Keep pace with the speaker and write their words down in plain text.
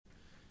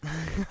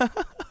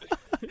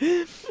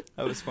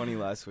That was funny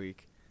last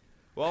week.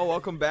 Well,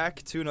 welcome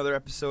back to another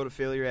episode of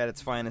Failure at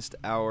its Finest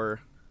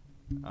Hour.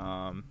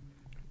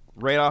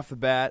 Right off the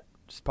bat,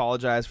 just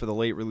apologize for the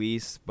late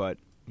release, but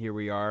here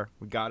we are.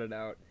 We got it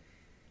out.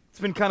 It's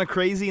been kind of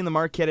crazy in the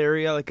Marquette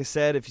area. Like I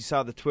said, if you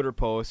saw the Twitter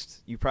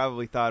post, you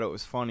probably thought it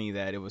was funny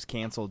that it was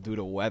canceled due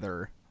to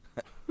weather,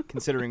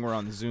 considering we're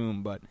on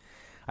Zoom. But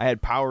I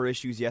had power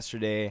issues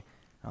yesterday.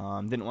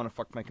 Didn't want to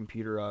fuck my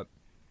computer up.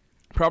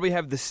 Probably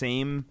have the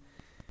same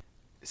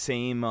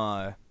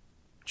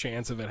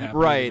chance of it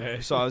happening. Right.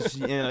 Today. So I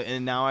was,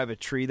 and now I have a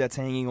tree that's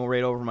hanging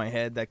right over my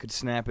head that could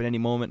snap at any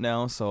moment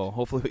now. So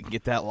hopefully we can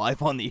get that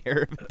live on the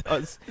air if it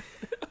does.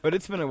 But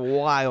it's been a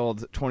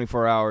wild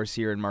 24 hours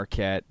here in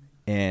Marquette.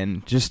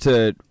 And just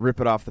to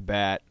rip it off the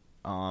bat,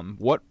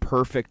 what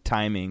perfect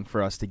timing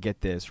for us to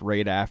get this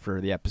right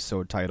after the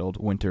episode titled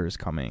 "Winter is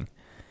Coming."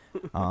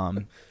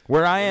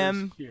 Where I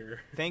am,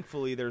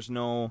 thankfully there's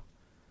no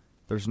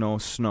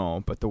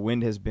snow, but the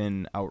wind has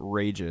been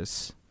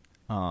outrageous.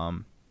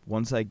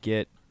 Once I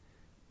get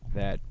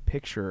that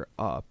picture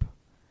up,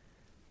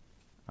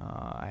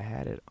 I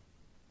had it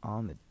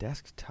on the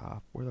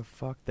desktop. Where the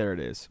fuck? There it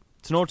is.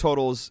 Snow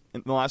totals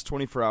in the last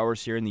 24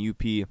 hours here in the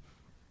UP.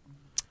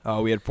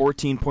 We had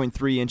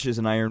 14.3 inches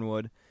in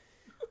Ironwood,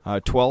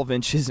 12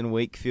 inches in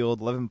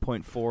Wakefield,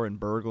 11.4 in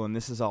Berglund.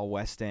 This is all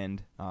West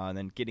End.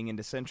 Then getting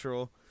into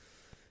Central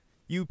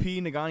UP,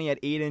 Negaunee had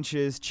 8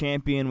 inches.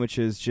 Champion, which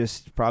is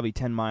just probably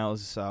 10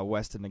 miles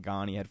west of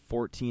Negaunee, had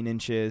 14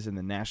 inches. And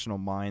the National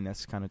Mine,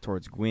 that's kind of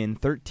towards Gwynn,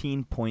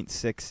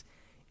 13.6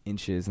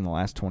 inches in the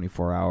last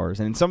 24 hours.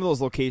 And in some of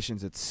those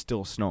locations, it's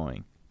still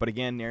snowing. But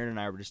again, Aaron and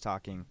I were just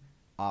talking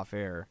off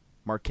air.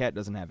 Marquette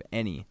doesn't have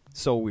any.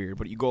 So weird.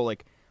 But you go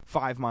like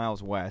 5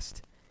 miles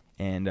west,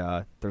 and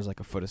there's like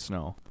a foot of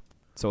snow.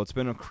 So it's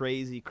been a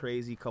crazy,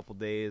 crazy couple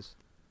days.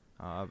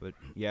 But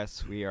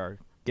yes, we are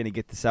going to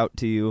get this out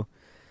to you.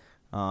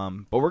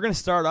 But we're going to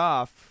start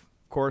off.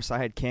 Of course, I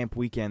had camp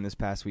weekend this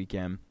past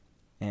weekend,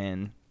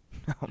 and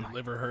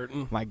liver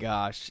hurting. My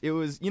gosh, it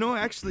was.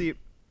 Actually,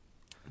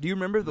 do you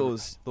remember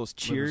those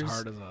Cheers? Liver's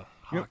hard as a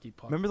hockey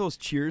puck. Remember those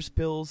Cheers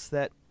pills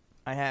that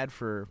I had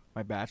for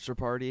my bachelor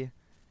party?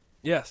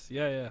 Yes,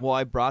 yeah. Well,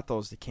 I brought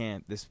those to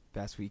camp this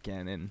past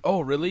weekend, and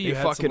oh, really? You they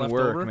had fucking some left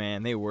work, over?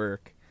 man. They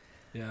work.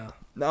 Yeah.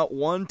 Not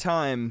one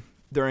time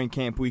during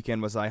camp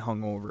weekend was I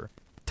hungover.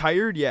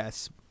 Tired,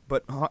 yes,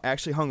 but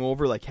actually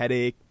hungover, like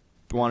headache,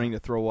 wanting to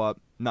throw up,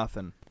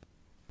 nothing.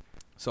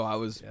 So I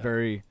was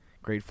very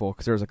grateful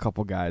because there was a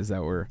couple guys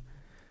that were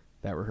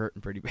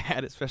hurting pretty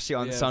bad, especially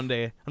on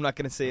Sunday. I'm not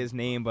gonna say his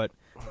name, but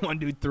one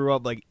dude threw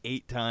up like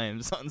 8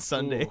 times on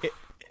Sunday.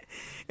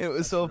 It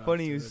was so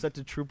funny. He was such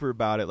a trooper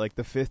about it. Like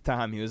the 5th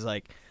time, he was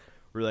like,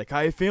 "We're like,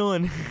 how you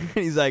feeling?" And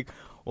he's like,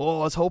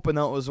 "Well, I was hoping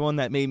that was one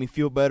that made me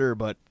feel better,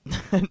 but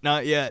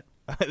not yet."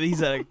 He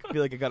said, "I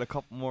feel like I got a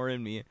couple more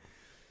in me." I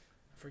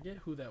forget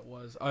who that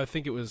was. I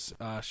think it was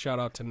shout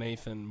out to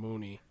Nathan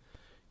Mooney.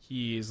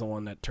 He is the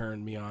one that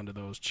turned me on to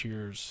those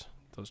Cheers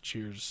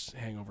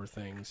hangover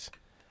things.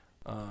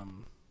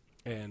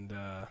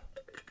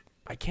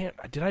 I can't.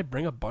 Did I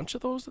bring a bunch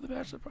of those to the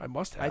bachelor party? I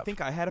must have. I think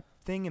I had a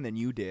thing and then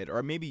you did,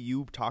 or maybe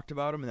you talked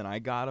about them and then I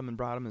got them and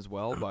brought them as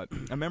well. But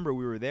I remember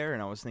we were there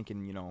and I was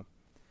thinking,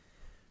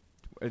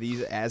 are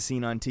these as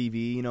seen on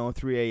TV?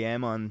 3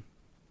 a.m. on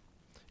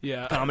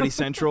Comedy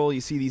Central.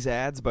 You see these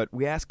ads, but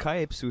we asked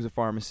Kipes, who's a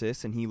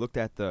pharmacist, and he looked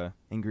at the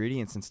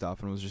ingredients and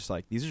stuff and was just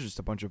like, "These are just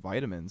a bunch of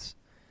vitamins.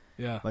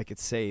 Yeah, like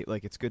it's safe,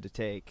 like it's good to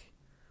take."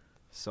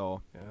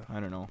 So I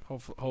don't know.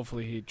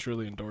 Hopefully he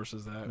truly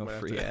endorses that. No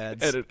free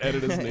ads.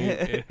 Edit his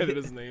name. Edit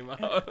his name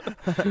out.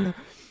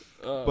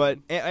 But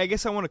I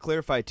guess I want to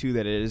clarify too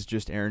that it is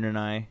just Aaron and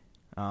I.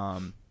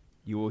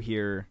 You will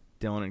hear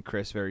Dylan and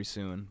Chris very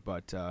soon,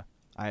 but I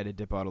had to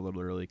dip out a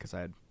little early because I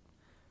had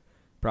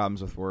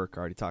problems with work.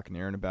 Already talking to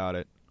Aaron about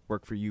it.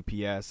 Work for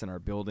UPS and our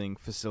building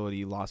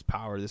facility lost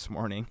power this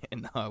morning,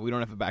 and we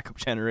don't have a backup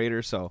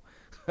generator, so.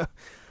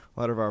 A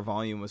lot of our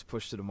volume was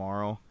pushed to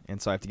tomorrow,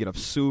 and so I have to get up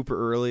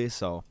super early,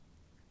 so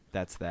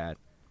that's that.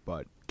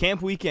 But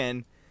camp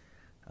weekend,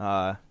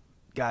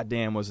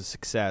 goddamn, was a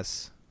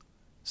success.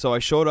 So I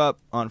showed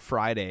up on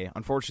Friday.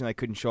 Unfortunately, I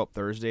couldn't show up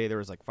Thursday. There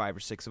was like 5 or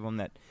 6 of them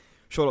that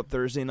showed up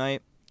Thursday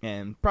night,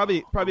 and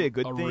probably a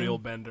good thing. A real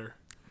bender.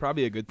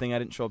 Probably a good thing I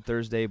didn't show up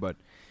Thursday, but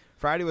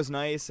Friday was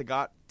nice. I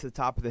got to the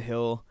top of the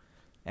hill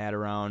at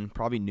around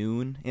probably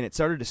noon, and it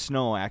started to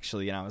snow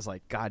actually, and I was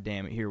like, God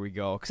damn it, here we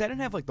go, because I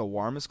didn't have like the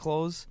warmest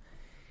clothes,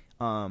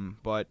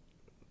 but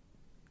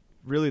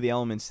really the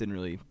elements didn't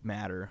really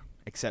matter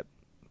except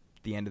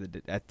at the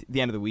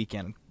end of the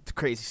weekend. It's a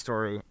crazy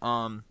story.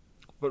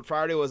 But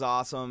Friday was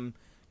awesome.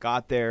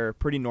 Got there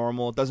pretty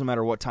normal. It doesn't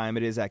matter what time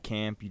it is at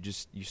camp,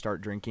 you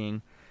start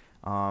drinking.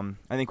 I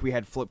think we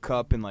had Flip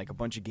Cup and like a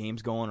bunch of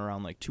games going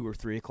around like 2 or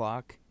 3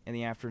 o'clock in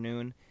the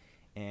afternoon,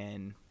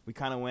 and we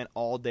kind of went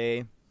all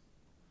day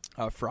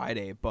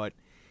Friday. But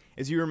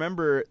as you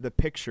remember the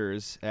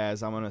pictures,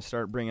 as I'm going to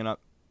start bringing up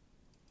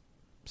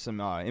some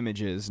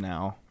images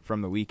now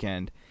from the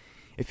weekend,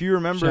 if you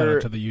remember, shout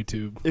out to the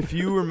YouTube. If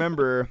you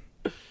remember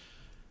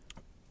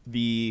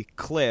the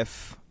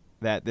cliff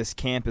that this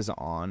camp is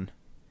on,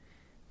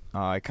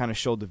 I kind of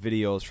showed the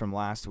videos from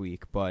last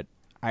week, but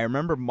I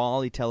remember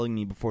Molly telling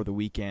me before the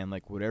weekend,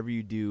 like, whatever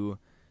you do,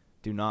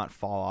 do not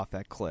fall off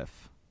that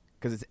cliff.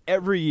 Because it's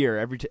every year,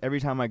 every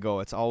time I go,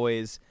 it's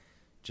always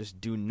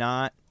just do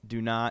not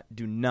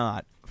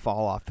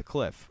fall off the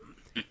cliff.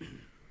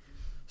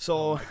 So,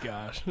 oh my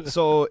gosh.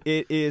 So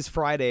it is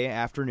Friday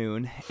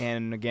afternoon,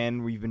 and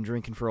again, we've been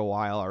drinking for a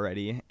while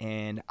already,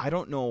 and I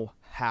don't know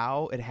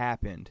how it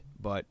happened,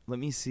 but let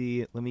me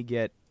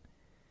get,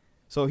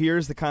 so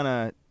here's the kind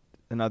of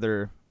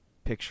another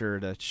picture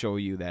to show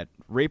you that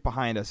right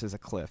behind us is a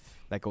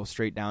cliff that goes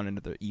straight down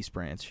into the East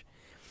Branch.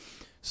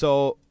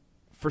 So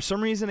for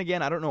some reason,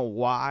 again, I don't know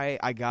why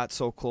I got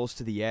so close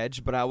to the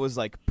edge, but I was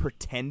like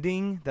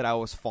pretending that I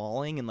was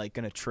falling and like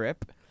gonna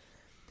trip.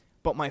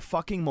 But my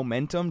fucking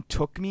momentum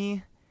took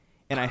me,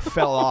 and I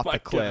fell off the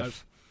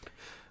cliff. Gosh.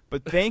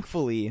 But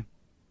thankfully,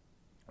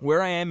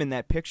 where I am in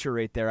that picture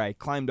right there, I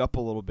climbed up a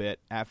little bit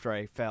after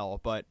I fell.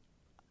 But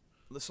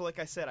so like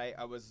I said,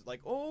 I was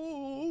like,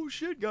 oh,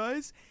 shit,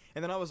 guys.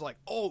 And then I was like,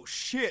 oh,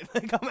 shit,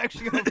 like I'm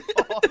actually going to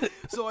fall.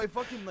 So I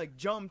fucking like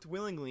jumped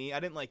willingly. I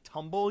didn't like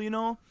tumble, you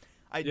know.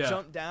 I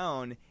jumped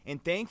down,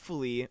 and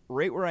thankfully,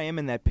 right where I am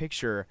in that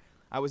picture,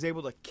 I was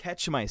able to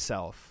catch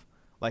myself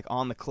like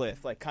on the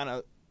cliff, like kind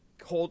of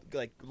hold,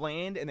 like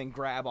land and then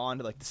grab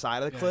onto like the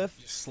side of the cliff,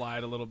 just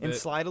slide a little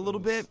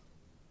bit,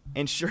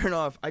 and sure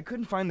enough, I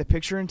couldn't find the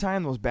picture in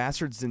time. Those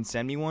bastards didn't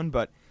send me one,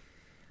 but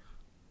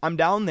I'm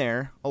down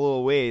there a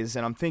little ways,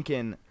 and I'm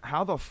thinking,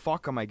 how the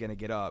fuck am I gonna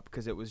get up?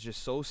 Because it was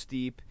just so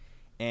steep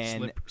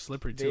and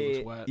slippery too.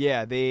 It was wet.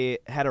 Yeah, they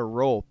had a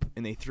rope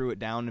and they threw it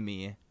down to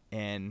me,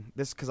 and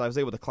this because I was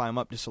able to climb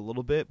up just a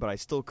little bit, but I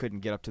still couldn't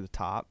get up to the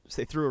top.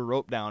 So they threw a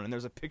rope down, and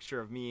there's a picture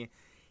of me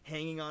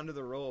hanging onto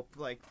the rope,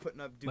 like putting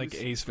up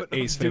deuces. Like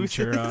Ace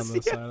Ventura on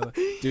the side of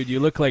the... Dude,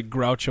 you look like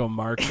Groucho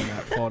Marx in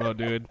that photo,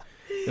 dude.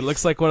 It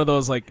looks like one of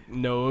those like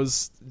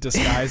nose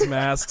disguise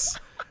masks.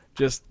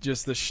 Just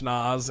the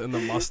schnoz and the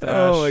mustache.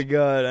 Oh my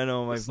god, I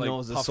know, my just,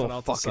 nose like, is so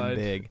fucking side.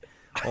 big.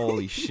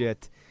 Holy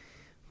shit.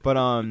 But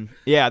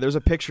yeah, there's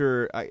a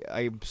picture.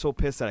 I'm so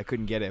pissed that I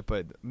couldn't get it,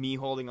 but me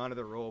holding onto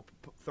the rope,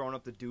 throwing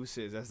up the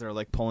deuces as they're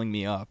like pulling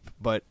me up.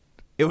 But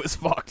it was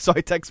fucked. So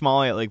I text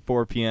Molly at like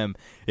 4 p.m.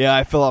 Yeah,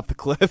 I fell off the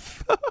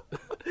cliff.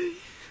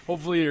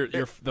 Hopefully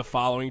the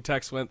following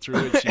text went through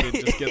and she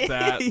didn't just get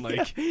that.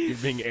 Like, you're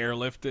being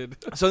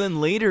airlifted. So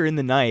then later in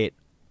the night,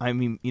 I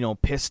mean, you know,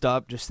 pissed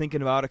up, just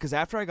thinking about it. Because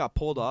after I got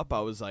pulled up, I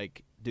was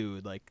like,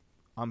 dude, like,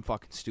 I'm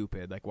fucking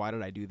stupid. Like, why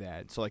did I do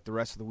that? So, like, the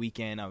rest of the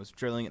weekend, I was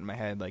drilling it in my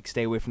head, like,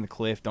 stay away from the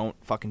cliff. Don't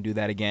fucking do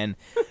that again.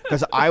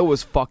 Because I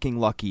was fucking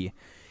lucky.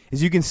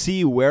 As you can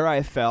see, where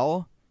I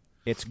fell,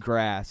 it's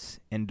grass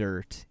and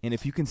dirt. And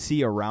if you can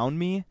see around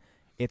me,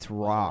 it's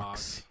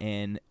rocks.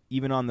 And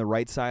even on the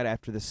right side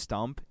after the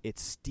stump,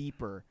 it's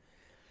steeper.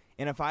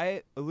 And if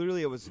I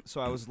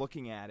was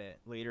looking at it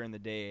later in the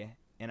day,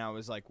 and I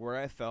was like, where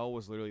I fell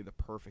was literally the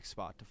perfect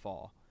spot to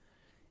fall.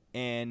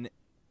 And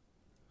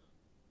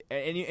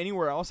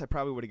anywhere else, I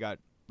probably would have got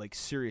like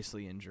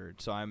seriously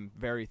injured. So I'm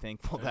very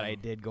thankful that I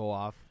did go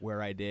off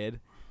where I did.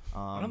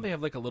 Why don't they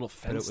have like a little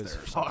fence there? It was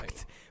there or fucked.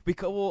 something?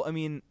 Because, well, I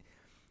mean,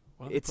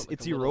 it's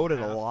eroded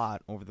a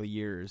lot over the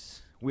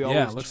years.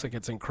 It looks like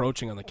it's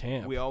encroaching on the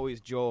camp. We always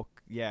joke,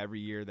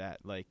 every year that,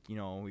 like, you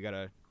know, we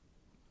gotta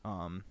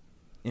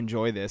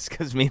enjoy this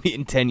because maybe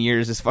in 10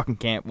 years this fucking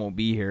camp won't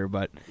be here.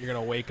 But you're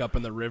gonna wake up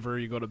in the river.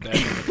 You go to bed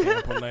in the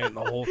camp one night, and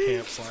the whole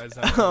camp slides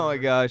down. Oh my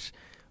gosh!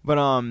 But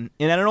and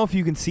I don't know if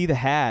you can see the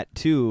hat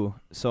too.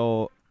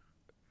 So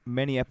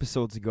many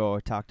episodes ago,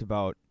 I talked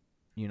about,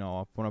 you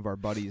know, one of our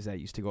buddies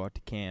that used to go out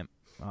to camp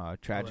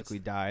tragically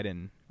died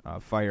in a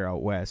fire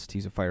out west.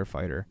 He's a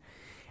firefighter,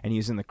 and he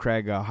was in the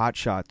Craig Hot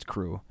Shots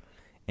crew,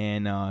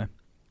 and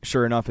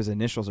sure enough, his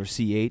initials are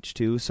CH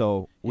too.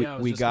 So we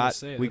got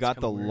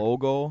the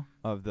logo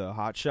of the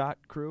Hot Shot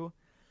crew,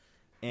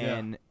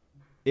 and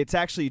it's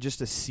actually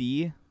just a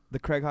C. The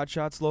Craig Hot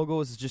Shots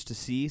logo is just a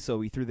C, so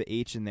we threw the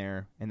H in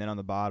there, and then on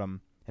the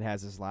bottom it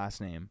has his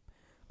last name.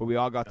 But we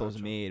all got those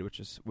made, which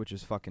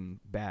is fucking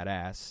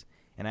badass.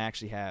 And I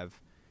actually have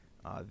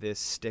this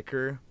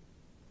sticker.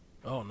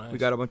 Oh, nice. We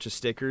got a bunch of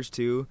stickers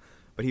too,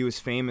 but he was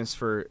famous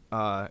for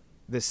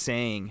this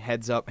saying,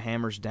 "Heads up,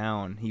 hammers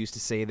down." He used to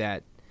say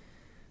that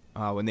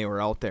when they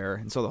were out there,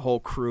 and so the whole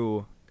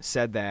crew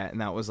said that,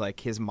 and that was like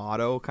his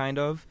motto, kind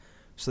of.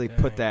 So they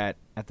put that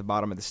at the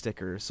bottom of the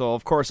sticker. So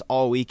of course,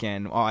 all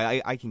weekend,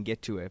 I can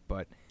get to it,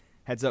 but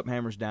 "Heads up,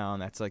 hammers down."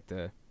 That's like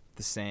the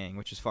saying,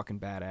 which is fucking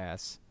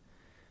badass.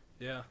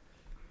 Yeah.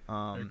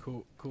 Very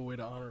cool way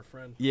to honor a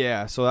friend.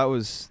 Yeah, so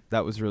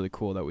that was really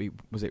cool that we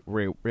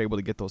were able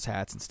to get those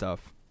hats and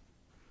stuff.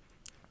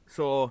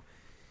 So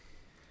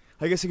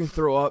I guess I can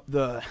throw up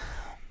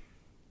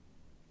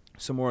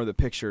some more of the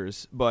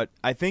pictures, but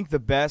I think the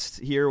best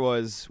here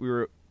was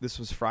this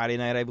was Friday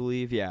night, I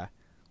believe. Yeah,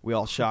 we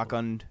all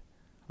shotgunned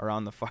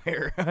around the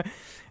fire, and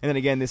then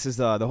again, this is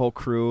the whole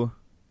crew.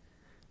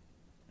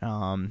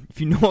 If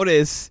you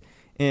notice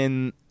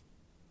in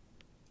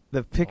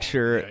the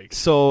picture,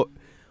 so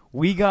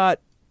we got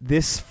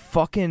this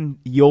fucking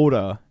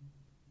Yoda,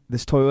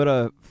 this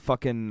Toyota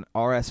fucking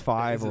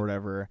RS5 or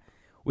whatever,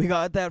 we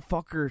got that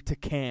fucker to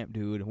camp,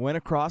 dude. Went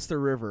across the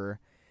river,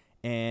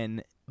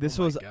 and this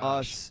was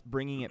us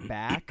bringing it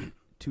back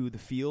to the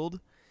field.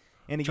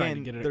 And again,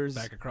 trying to get it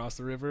back across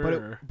the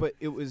river. But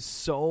it was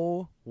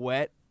so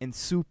wet and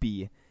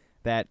soupy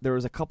that there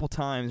was a couple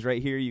times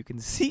right here you can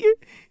see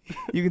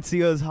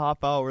us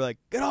hop out. We're like,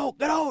 get out,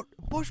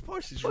 push.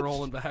 He's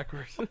rolling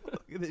backwards. Look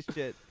at this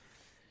shit.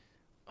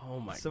 Oh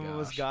my god. Some of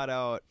us got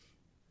out.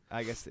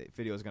 I guess the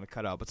video is gonna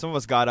cut out, but some of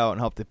us got out and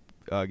helped it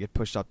get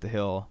pushed up the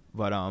hill.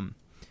 But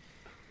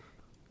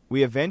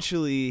we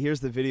eventually, here's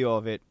the video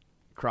of it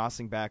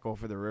crossing back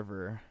over the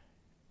river.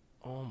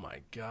 Oh my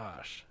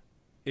gosh.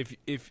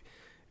 If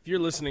you're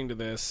listening to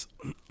this,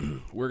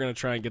 we're gonna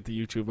try and get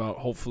the YouTube out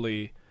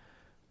hopefully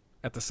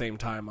at the same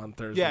time on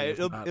Thursday. Yeah,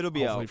 it'll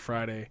be hopefully out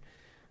Friday.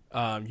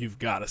 You've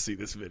got to see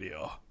this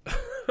video.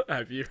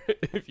 if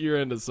you're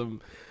into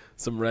some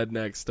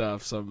redneck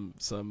stuff, some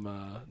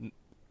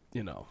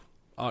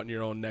out in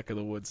your own neck of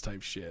the woods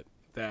type shit.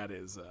 That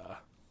is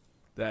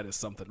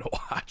something to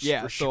watch.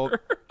 Yeah, for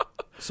sure.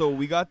 So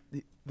we got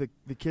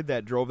the kid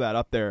that drove that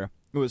up there.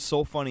 It was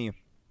so funny.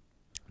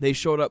 They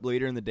showed up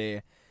later in the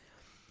day,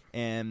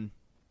 and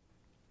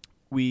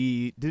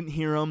we didn't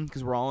hear them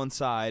because we're all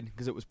inside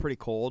because it was pretty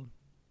cold.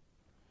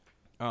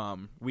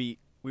 We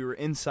were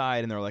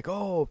inside, and they're like,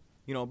 oh,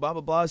 blah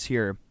blah blah's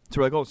here. So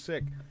we're like, oh,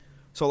 sick.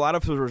 So a lot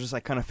of us were just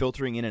like kind of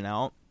filtering in and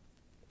out.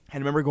 I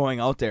remember going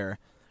out there,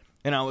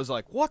 and I was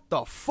like, what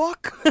the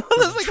fuck?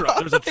 There's a truck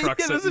sitting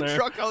there's a there.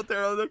 truck out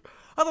there. I was like,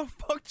 how the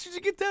fuck did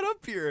you get that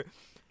up here?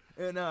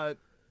 And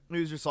he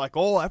was just like,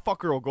 oh, that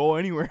fucker will go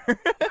anywhere.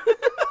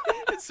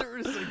 And so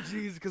we're just like,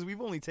 jeez, because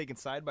we've only taken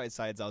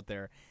side-by-sides out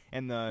there.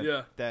 And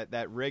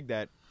that rig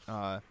that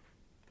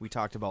we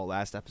talked about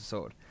last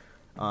episode,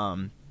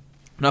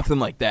 nothing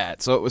like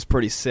that. So it was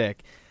pretty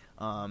sick.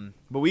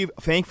 But we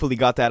thankfully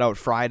got that out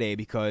Friday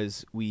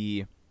because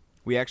we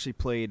actually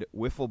played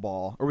wiffle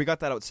ball, or we got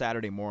that out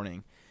Saturday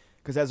morning.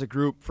 Because as a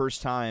group,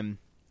 first time,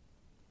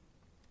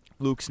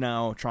 Luke's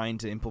now trying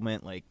to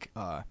implement like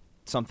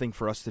something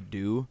for us to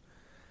do,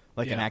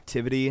 like an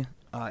activity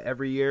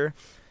every year.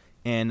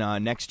 And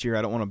next year,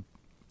 I don't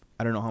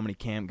know how many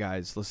camp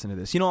guys listen to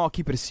this. I'll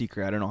keep it a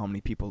secret. I don't know how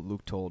many people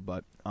Luke told,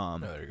 but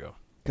there you go.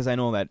 Because I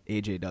know that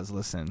AJ does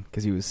listen,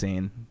 because he was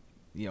saying,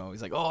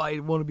 he's like, oh, I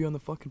want to be on the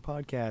fucking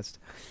podcast.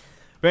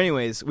 But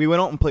anyways, we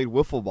went out and played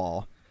wiffle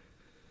ball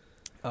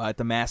at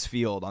the Mass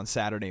Field on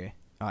Saturday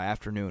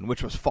afternoon,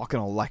 which was fucking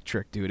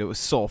electric, dude. It was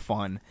so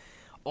fun.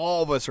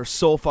 All of us are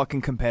so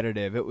fucking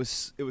competitive. It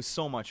was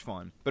so much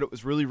fun. But it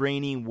was really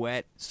rainy,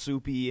 wet,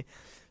 soupy.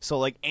 So,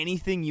 like,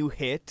 anything you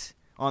hit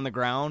on the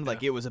ground,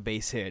 like, it was a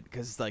base hit.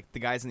 Because, like, the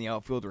guys in the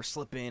outfield were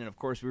slipping, and, of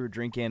course, we were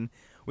drinking.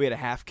 We had a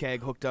half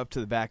keg hooked up to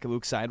the back of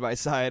Luke's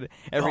side-by-side.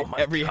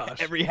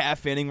 Every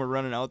half inning, we're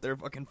running out there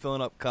fucking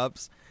filling up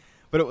cups.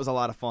 But it was a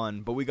lot of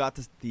fun. But we got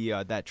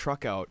that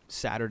truck out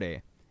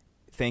Saturday,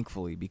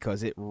 thankfully,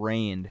 because it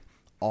rained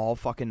all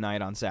fucking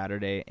night on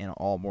Saturday and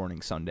all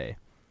morning Sunday.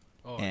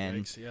 Oh,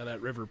 yikes. Yeah,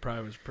 that river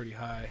probably was pretty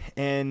high.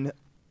 And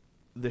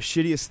the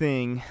shittiest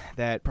thing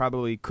that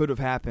probably could have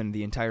happened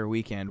the entire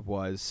weekend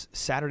was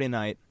Saturday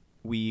night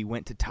we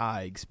went to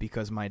Tiges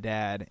because my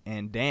dad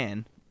and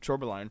Dan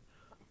Chorberline,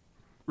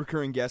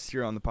 recurring guest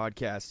here on the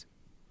podcast,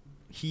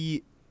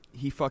 they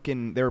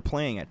were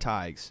playing at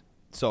Tiges.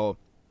 So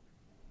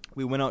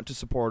we went out to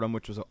support them,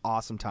 which was an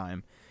awesome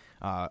time.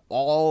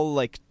 All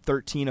like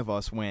 13 of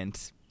us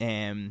went,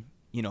 and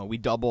we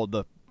doubled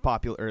the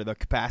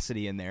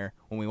capacity in there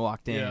when we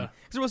walked in. Because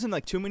there wasn't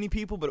like too many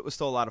people, but it was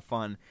still a lot of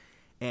fun.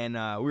 And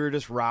we were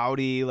just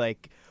rowdy,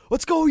 like,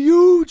 let's go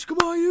huge, come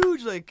on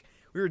huge. Like,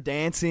 we were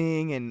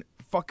dancing and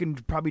fucking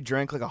probably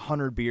drank like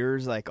 100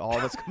 beers, like all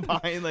of us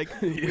combined. Like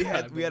we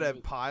had a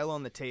pile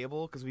on the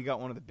table because we got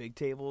one of the big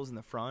tables in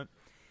the front.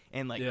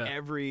 And like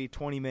every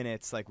 20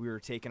 minutes, like we were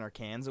taking our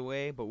cans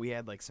away, but we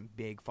had like some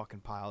big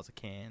fucking piles of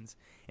cans.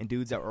 And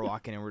dudes that were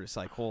walking in were just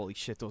like, holy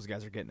shit, those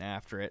guys are getting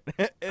after it.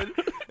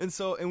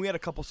 and we had a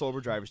couple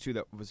sober drivers too.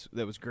 That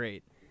was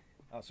great.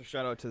 So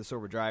shout out to the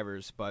sober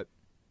drivers. But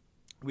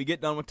we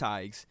get done with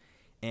Tiges,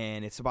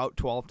 and it's about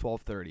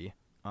 12:30.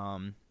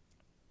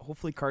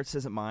 Hopefully Karts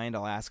doesn't mind.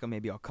 I'll ask him.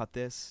 Maybe I'll cut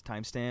this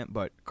timestamp.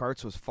 But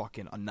Karts was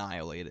fucking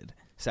annihilated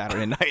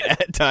Saturday night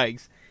at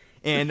Tiges.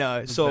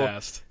 And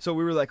so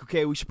we were like,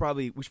 okay, we should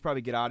probably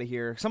get out of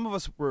here. Some of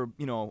us were,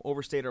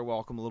 overstayed our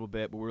welcome a little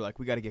bit, but we were like,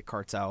 we got to get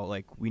Karts out.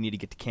 Like, we need to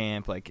get to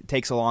camp. Like, it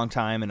takes a long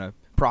time and a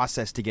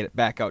process to get it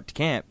back out to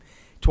camp.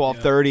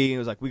 12:30, it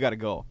was like, we got to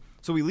go.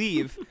 So we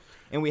leave,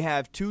 and we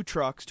have two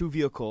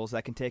vehicles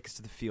that can take us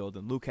to the field.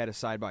 And Luke had a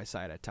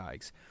side-by-side at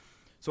Tiges.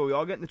 So we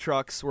all get in the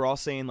trucks. We're all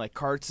saying, like,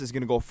 Karts is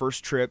going to go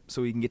first trip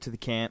so we can get to the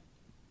camp.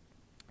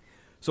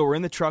 So we're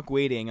in the truck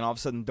waiting, and all of a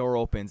sudden the door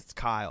opens. It's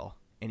Kyle.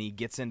 And he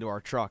gets into our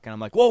truck, and I'm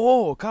like,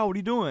 whoa, Kyle, what are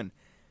you doing?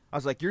 I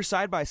was like, you're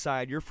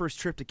side-by-side, your first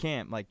trip to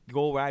camp. Like,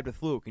 go ride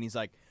with Luke. And he's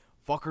like,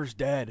 fucker's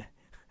dead.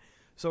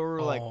 So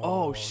we're like,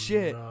 oh,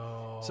 shit.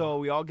 No. So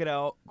we all get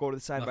out, go to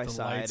the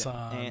side-by-side.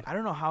 And I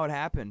don't know how it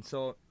happened.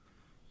 So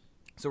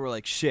So we're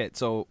like, shit.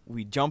 So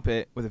we jump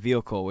it with a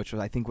vehicle, which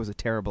I think was a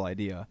terrible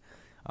idea.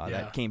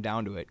 That came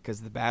down to it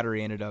because the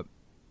battery ended up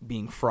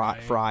being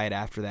fried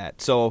after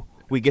that. So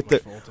we get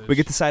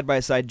the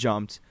side-by-side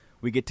jumped.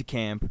 We get to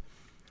camp.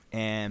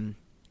 And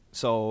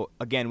so,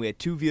 again, we had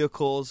 2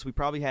 vehicles. We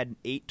probably had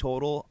 8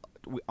 total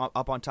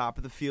up on top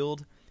of the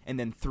field. And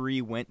then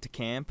 3 went to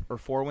camp, or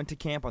 4 went to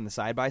camp on the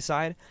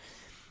side-by-side.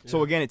 Yeah.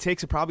 So, again, it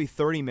takes probably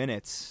 30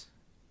 minutes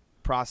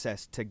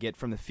process to get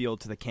from the field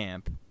to the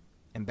camp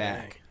and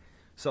back. Dang.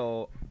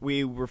 So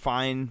we were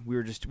fine.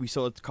 We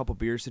still had a couple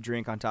beers to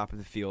drink on top of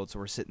the field. So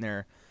we're sitting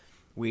there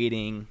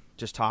waiting,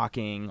 just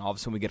talking. All of a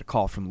sudden we get a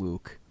call from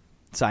Luke.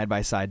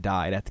 Side-by-side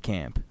died at the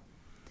camp.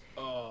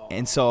 Oh.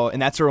 And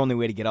that's our only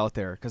way to get out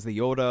there. Because the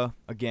Yoda,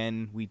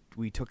 again,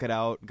 we took it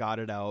out, got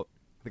it out.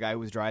 The guy who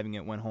was driving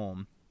it went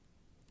home.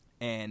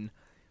 And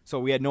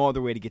so we had no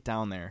other way to get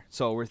down there.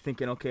 So we're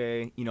thinking,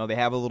 okay, they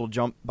have a little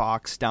jump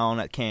box down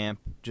at camp.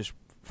 Just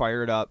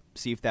fire it up,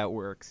 see if that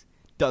works.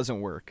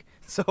 Doesn't work.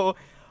 So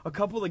a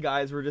couple of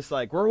guys were just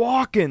like, "We're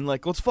walking,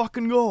 like let's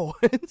fucking go."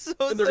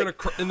 and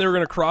they're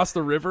gonna cross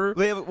the river.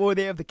 They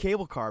have the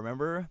cable car.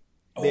 Remember?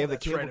 They have the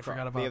cable car. I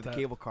forgot about They have the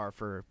cable car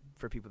for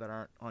people that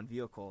aren't on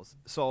vehicles.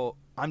 So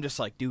I'm just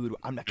like, dude,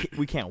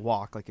 we can't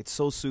walk. Like it's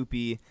so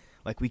soupy.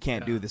 Like we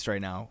can't do this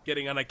right now.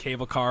 Getting on a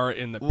cable car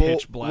in the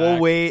pitch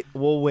black.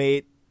 We'll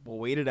wait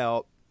it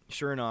out.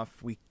 Sure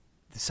enough,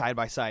 the side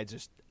by side's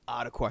just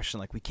out of question.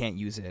 Like we can't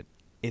use it.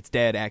 It's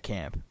dead at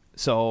camp.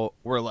 So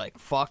we're like,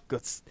 fuck,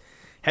 let's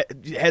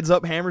heads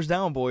up, hammers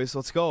down, boys.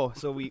 Let's go.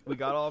 So we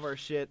got all of our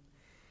shit,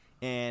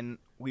 and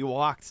we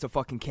walked to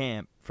fucking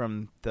camp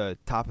from the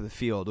top of the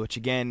field, which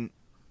again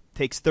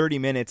takes 30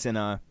 minutes in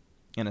a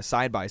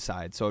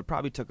side-by-side. So it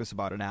probably took us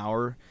about an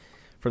hour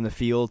from the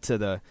field to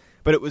the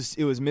 – but it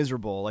was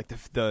miserable. Like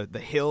the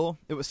hill,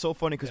 it was so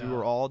funny because we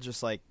were all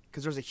just like –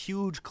 because there's a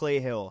huge clay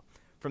hill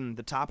from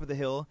the top of the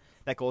hill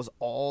that goes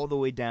all the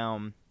way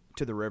down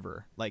to the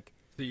river. Like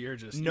 – so you're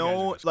just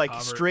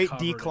straight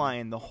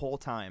decline the whole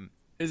time.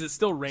 Is it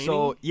still raining?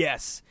 So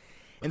yes,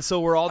 and so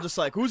we're all just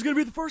like, who's gonna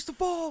be the first to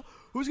fall?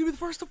 Who's gonna be the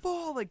first to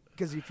fall? Like,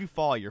 because if you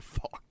fall, you're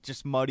fucked.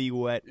 Just muddy,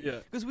 wet.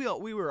 Yeah. Because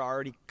we were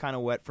already kind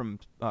of wet from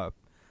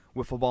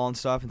wiffle ball and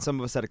stuff, and some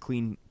of us had a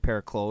clean pair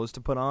of clothes to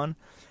put on.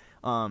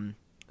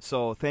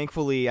 So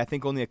thankfully, I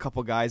think only a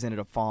couple guys ended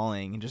up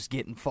falling and just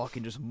getting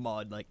fucking just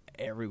mud like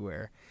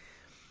everywhere.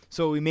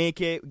 So we make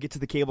it, we get to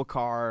the cable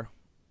car,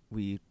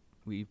 we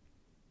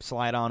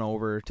slide on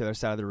over to the other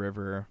side of the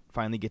river,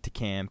 finally get to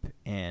camp,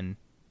 and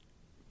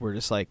we're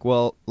just like,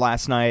 well,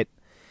 last night,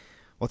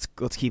 let's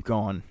keep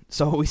going.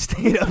 So we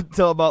stayed up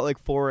till about like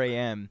 4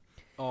 a.m.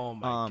 Oh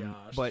my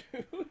gosh! But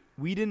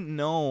we didn't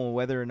know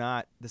whether or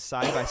not the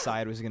side by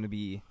side was going to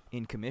be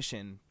in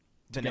commission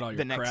the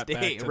next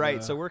day,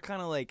 right? So we're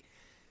kind of like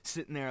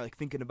sitting there, like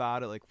thinking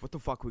about it, like what the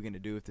fuck are we going to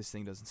do if this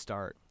thing doesn't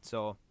start?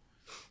 So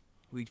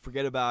we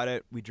forget about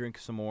it. We drink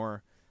some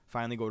more.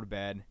 Finally, go to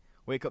bed.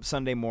 Wake up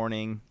Sunday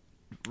morning.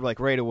 Like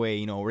right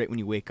away, right when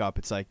you wake up,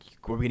 it's like,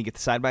 we're going to get the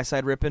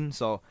side-by-side ripping.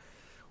 So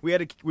we have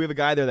a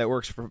guy there that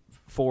works for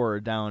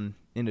Ford down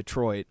in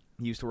Detroit.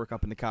 He used to work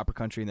up in the Copper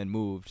Country and then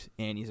moved,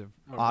 and he's an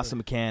awesome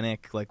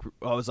mechanic. Like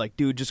I was like,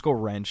 dude, just go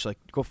wrench, like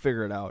go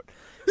figure it out.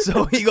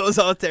 So he goes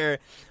out there,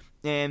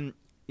 and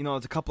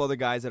there's a couple other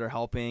guys that are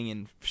helping,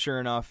 and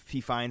sure enough,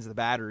 he finds the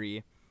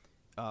battery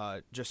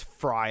just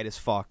fried as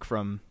fuck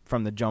from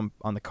the jump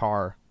on the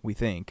car, we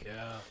think.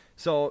 Yeah.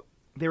 So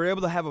they were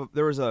able to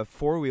there was a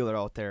 4-wheeler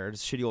out there,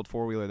 this shitty old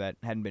 4-wheeler that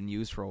hadn't been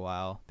used for a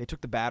while. They took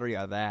the battery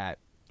out of that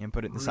and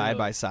put it in the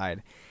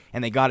side-by-side,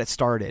 and they got it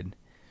started.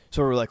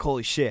 So we were like,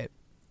 holy shit.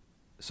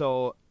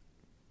 So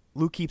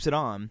Luke keeps it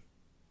on,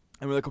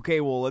 and we're like,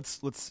 okay, well,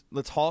 let's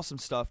haul some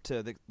stuff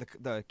to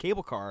the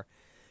cable car,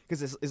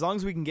 because as long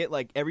as we can get,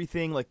 like,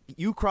 everything, like,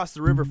 you cross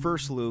the river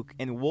first, Luke,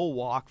 and we'll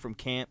walk from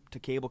camp to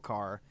cable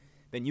car,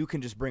 then you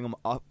can just bring them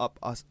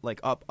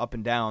up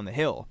and down the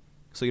hill.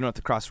 So you don't have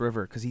to cross the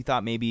river, because he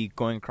thought maybe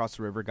going across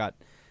the river got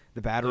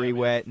the battery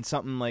wet and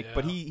something like. Yeah.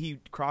 But he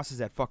crosses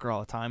that fucker all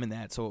the time in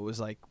that, so it was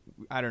like,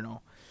 I don't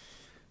know.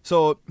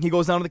 So he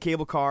goes down to the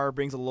cable car,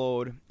 brings a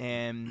load,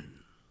 and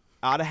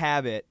out of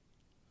habit,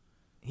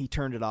 he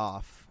turned it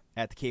off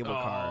at the cable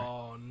car.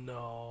 Oh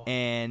no!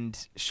 And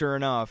sure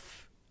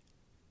enough,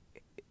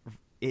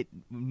 it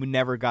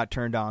never got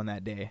turned on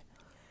that day.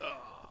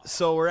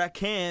 So we're at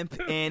camp,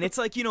 and it's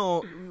like,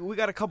 we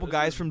got a couple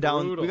guys from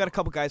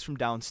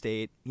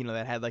downstate,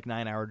 that had like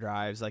 9-hour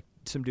drives, like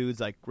some dudes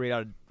like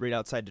right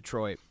outside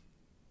Detroit.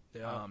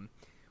 Yeah.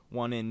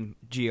 One in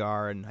GR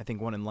and I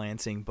think one in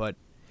Lansing, but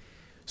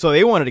so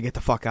they wanted to get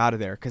the fuck out of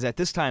there, because at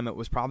this time it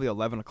was probably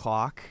 11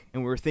 o'clock,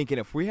 and we were thinking,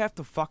 if we have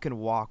to fucking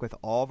walk with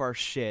all of our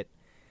shit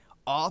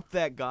up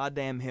that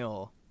goddamn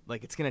hill,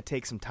 like it's gonna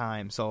take some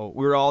time. So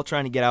we were all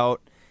trying to get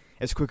out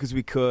as quick as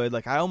we could.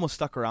 Like I almost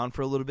stuck around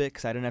for a little bit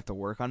because I didn't have to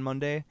work on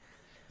Monday.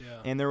 Yeah.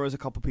 And there was a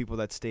couple people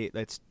that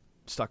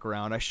stuck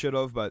around. I should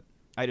have, but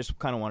I just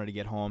kind of wanted to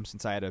get home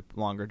since I had a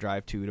longer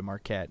drive to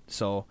Marquette.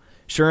 So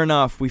sure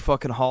enough, we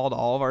fucking hauled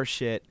all of our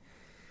shit.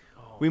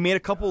 We made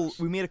a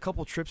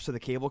couple trips to the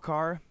cable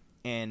car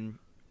and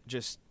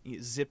just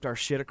zipped our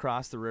shit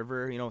across the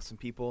river, with some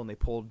people, and they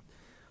pulled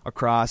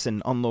across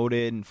and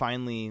unloaded, and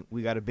finally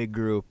we got a big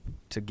group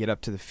to get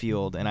up to the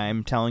field. And I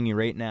am telling you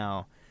right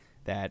now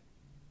that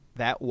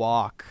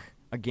walk,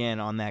 again,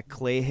 on that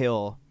clay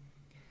hill,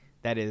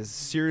 that is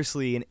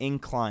seriously an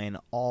incline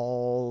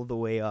all the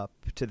way up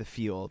to the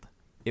field.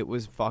 It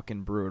was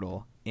fucking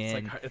brutal.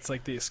 And it's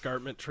like the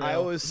escarpment trail. I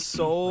was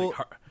so like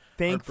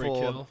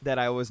thankful that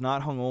I was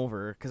not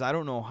hungover, because I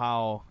don't know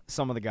how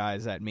some of the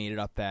guys that made it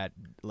up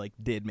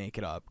did make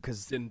it up,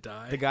 because didn't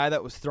die. The guy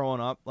that was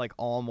throwing up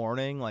all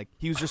morning,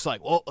 he was just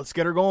like, well, let's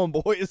get her going,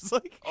 boys.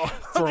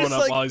 Throwing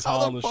up while he's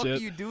hauling the shit. How the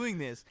fuck are you doing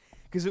this?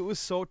 Because it was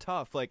so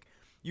tough.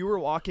 You were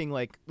walking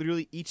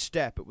literally each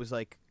step. It was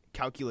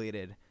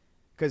calculated,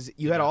 because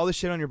you had all this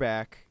shit on your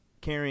back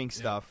carrying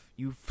stuff.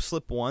 You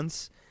slip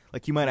once,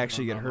 you might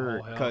actually get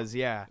hurt. Because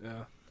yeah.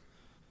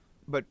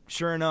 But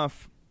sure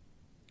enough,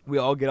 we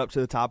all get up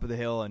to the top of the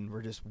hill, and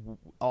we're just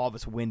all of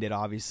us winded.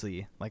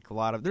 Obviously,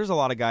 there's a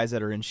lot of guys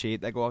that are in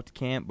shape that go out to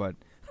camp, but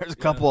there's a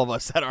couple of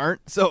us that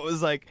aren't. So it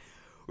was we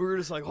were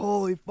just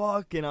holy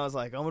fuck, and I was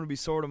I'm gonna be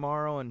sore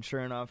tomorrow, and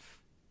sure enough,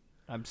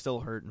 I'm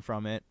still hurting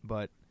from it.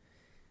 But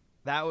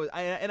that was,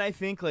 I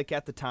think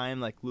at the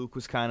time, Luke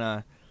was kind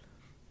of,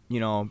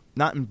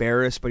 not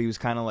embarrassed, but he was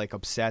kind of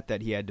upset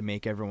that he had to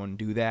make everyone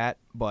do that.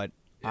 But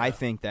I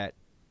think that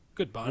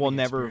good bonding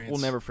we'll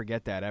never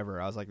forget that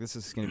ever. I was this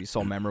is going to be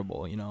so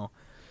memorable,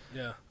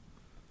 Yeah.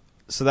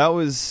 So that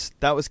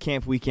was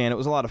camp weekend. It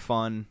was a lot of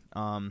fun.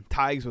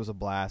 Tigers was a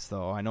blast,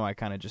 though. I know I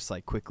kind of just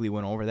quickly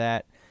went over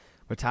that,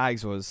 but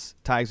Tigers was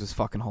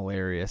fucking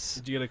hilarious.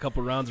 Did you get a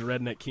couple rounds of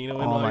redneck Keno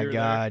in? Oh my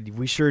god,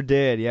 we sure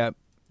did. Yep.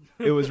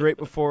 It was right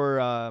before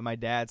my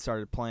dad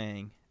started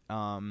playing.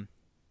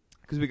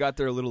 Because we got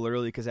there a little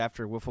early, because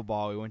after wiffle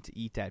ball we went to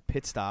eat at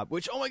Pit Stop,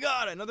 which, oh my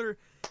god, another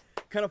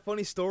kind of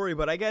funny story.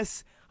 But I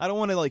guess I don't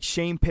want to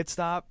shame Pit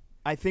Stop.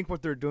 I think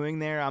what they're doing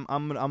there, I'm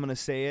gonna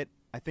say it,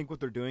 I think what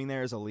they're doing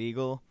there is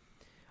illegal.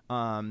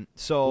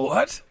 So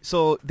what?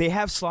 So they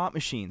have slot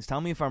machines.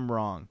 Tell me if I'm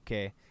wrong.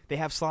 Okay, they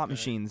have slot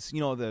machines.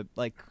 The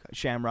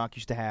Shamrock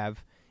used to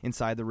have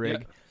inside the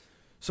rig. Yeah.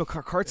 So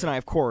Karts and I,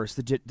 of course,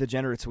 the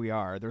degenerates we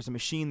are, there's a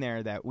machine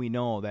there that we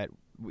know that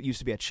used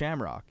to be at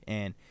Shamrock,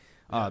 and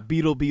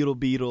beetle,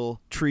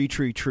 tree.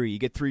 You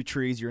get 3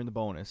 trees, you're in the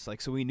bonus.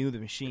 So we knew the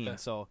machine. Yeah.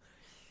 So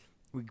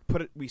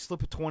we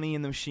slip a 20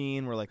 in the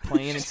machine. We're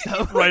playing and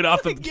stuff right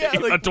off the yeah,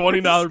 a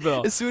 $20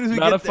 bill. As soon as we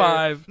not get a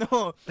 $5. There.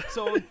 No.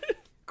 So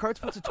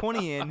Karts puts a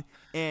 20 in,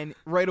 and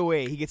right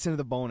away he gets into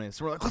the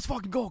bonus. We're let's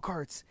fucking go,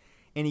 Karts.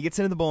 And he gets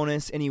into the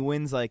bonus, and he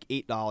wins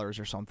 $8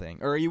 or something,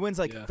 or he wins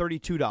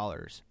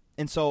 $32.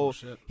 And so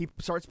he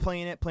starts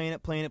playing it,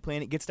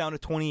 gets down to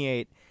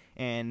 28,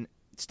 and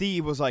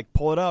Steve was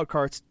pull it out,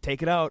 Karts,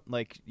 take it out,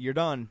 you're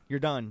done.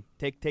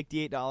 Take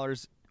the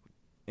 $8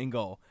 and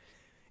go.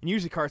 And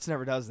usually Karts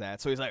never does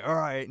that, so he's all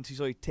right, and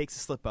so he takes the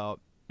slip out,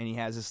 and he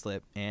has his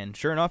slip, and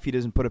sure enough, he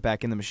doesn't put it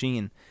back in the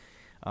machine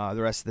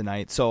the rest of the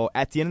night. So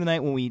at the end of the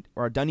night, when we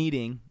are done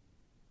eating,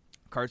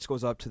 Karts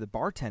goes up to the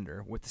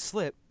bartender with the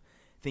slip,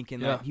 thinking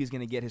that he's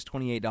going to get his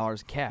 $28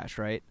 in cash,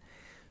 right?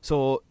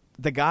 So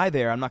the guy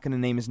there, I'm not going to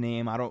name his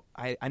name.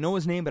 I know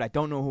his name, but I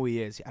don't know who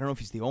he is. I don't know if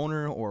he's the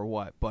owner or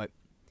what, but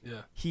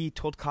he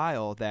told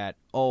Kyle that,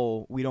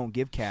 we don't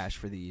give cash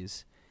for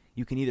these.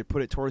 You can either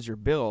put it towards your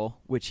bill,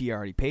 which he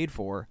already paid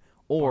for,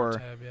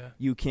 or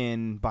you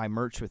can buy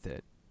merch with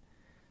it.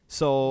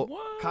 So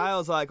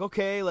Kyle's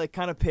okay,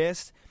 kind of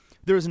pissed.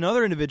 There was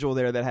another individual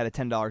there that had a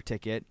 $10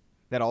 ticket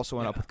that also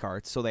went up with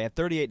Karts, so they had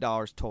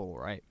 $38 total,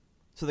 right?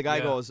 So the guy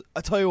goes,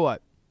 I'll tell you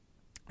what,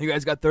 you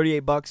guys got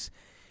 $38,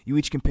 you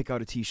each can pick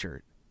out a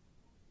T-shirt.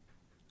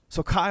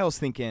 So Kyle's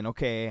thinking,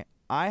 okay,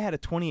 I had a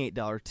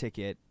 $28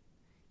 ticket,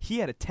 he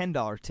had a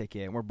 $10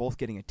 ticket, and we're both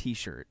getting a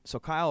T-shirt. So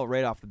Kyle,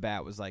 right off the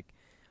bat, was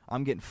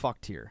I'm getting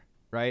fucked here,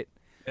 right?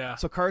 Yeah.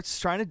 So Kart's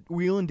trying to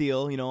wheel and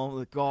deal,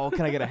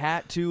 can I get a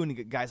hat too? And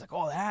the guy's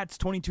the hat's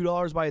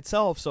 $22 by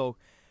itself. So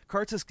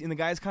Karts is, and the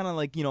guy's kind of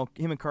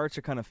him and Karts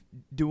are kind of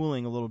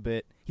dueling a little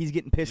bit. He's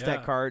getting pissed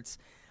at Karts.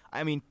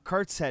 I mean,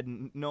 Karts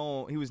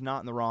he was not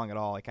in the wrong at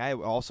all. I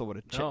also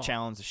would have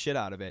challenged the shit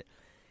out of it.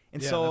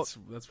 And so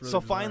that's really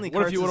so finally,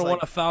 what Karts if you would have won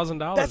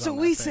 $1,000? That's what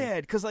we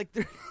said, because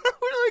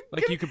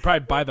you could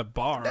probably buy the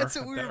bar. That's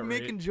what we were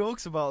making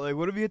jokes about.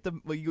 What if you hit the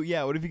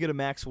what if you get a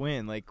max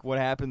win? What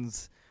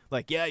happens?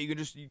 You can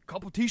just a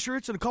couple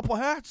T-shirts and a couple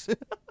hats.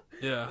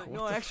 Yeah.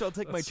 No, actually, I'll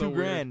take my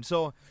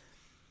 $2,000.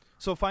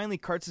 So finally,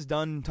 Karts is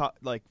done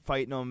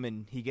fighting him,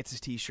 and he gets his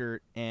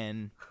T-shirt,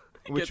 and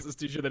he gets his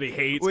T-shirt that he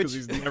hates because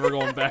he's never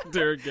going back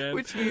there again.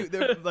 Which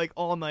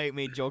all night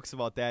made jokes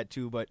about that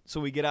too. But so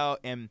we get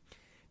out, and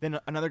then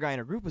another guy in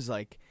our group was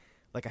I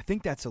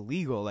think that's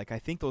illegal. I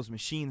think those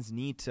machines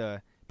need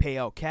to pay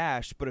out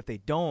cash, but if they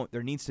don't,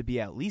 there needs to be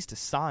at least a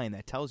sign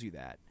that tells you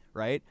that,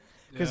 right?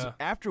 Because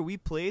after we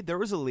played, there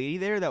was a lady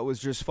there that was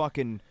just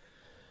fucking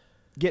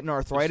getting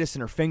arthritis in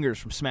her fingers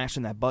from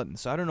smashing that button.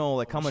 So I don't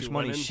know how much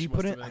money she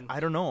put in. I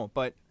don't know,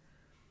 but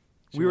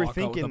we were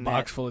thinking a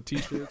box full of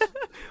T-shirts.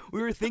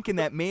 We were thinking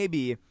that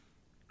maybe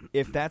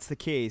if that's the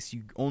case,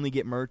 you only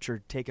get merch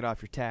or take it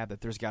off your tab,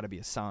 that there's got to be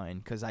a sign,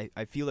 because I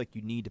feel like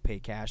you need to pay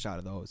cash out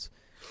of those.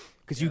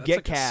 Because you get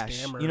like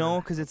cash, you know,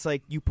 because it's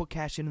like you put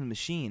cash into the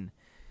machine.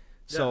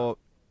 So,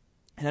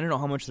 and I don't know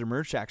how much their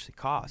merch actually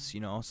costs, you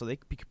know, so they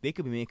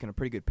could be making a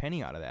pretty good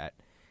penny out of that.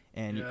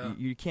 And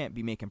you can't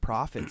be making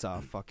profits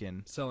off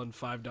fucking selling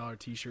 $5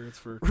 T-shirts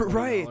for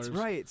 $20.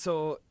 Right.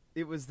 So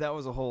that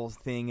was a whole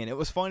thing, and it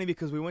was funny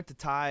because we went to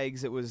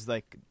Tiggs. It was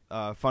like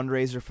a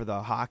fundraiser for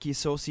the Hockey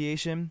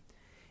Association,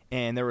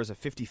 and there was a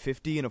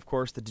 50-50, and of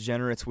course, the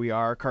degenerates we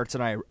are, Karts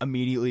and I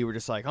immediately were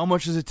just like, how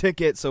much is a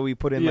ticket? So we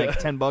put in like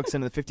 $10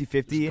 into the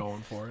 50-50, just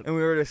going for it. And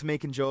we were just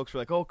making jokes. We're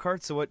like, oh,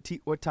 Karts, so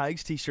what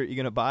Tiggs T-shirt you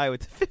gonna buy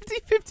with the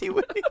 50-50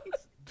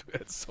 winnings?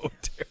 That's so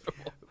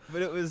terrible.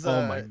 But it was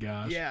oh my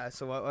gosh. Yeah,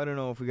 so I don't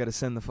know if we got to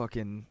send the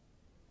fucking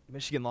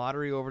Michigan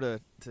Lottery over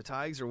to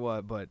Tiggs or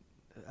what, but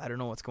I don't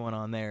know what's going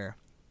on there.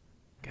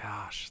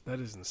 Gosh, that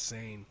is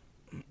insane.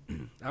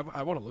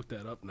 I want to look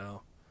that up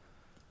now.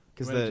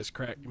 Because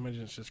you might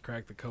just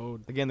crack the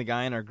code. Again, the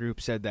guy in our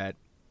group said that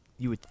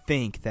you would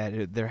think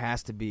that there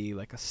has to be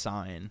like a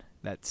sign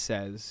that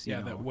says, you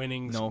know, that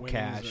winnings,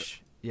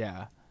 cash.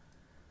 Yeah.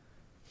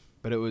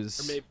 But it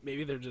was. Or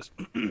maybe they're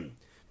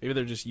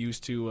just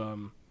used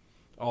to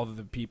all of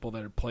the people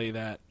that play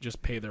that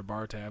just pay their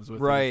bar tabs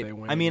with right. If they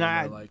win, I mean,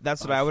 like,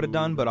 that's what I would have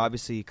done, but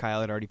obviously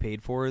Kyle had already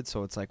paid for it,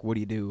 so it's like, what do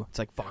you do? It's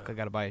like, fuck, I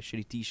got to buy a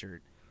shitty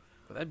T-shirt.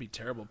 But that'd be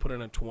terrible. Put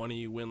in a 20,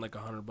 you win like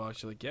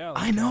 $100. You're like, yeah,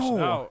 let's I know. cash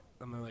it out.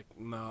 And they're like,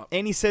 no.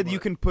 And he said you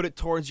can put it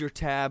towards your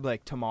tab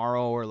like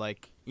tomorrow or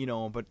like, you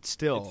know, but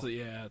still.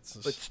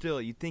 But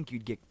still, you'd think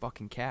you'd get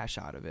fucking cash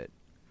out of it.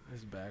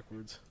 It's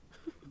backwards.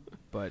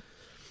 But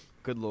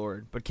good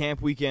Lord. But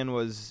camp weekend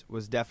was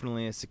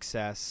definitely a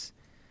success.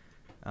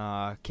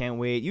 Can't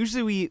wait.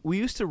 Usually we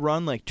used to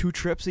run like 2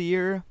 trips a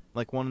year,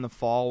 like one in the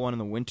fall, one in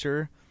the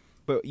winter.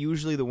 But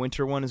usually the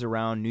winter one is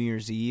around New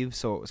Year's Eve,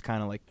 so it was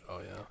kind of like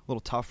a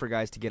little tough for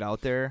guys to get out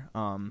there.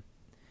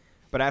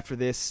 But after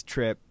this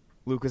trip,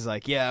 Luke was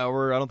like, I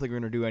don't think we're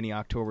going to do any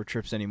October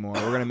trips anymore.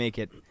 We're going to make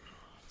it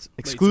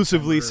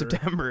exclusively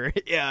September.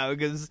 Yeah,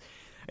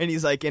 and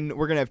he's like, and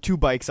we're going to have 2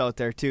 bikes out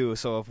there too,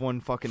 so if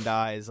one fucking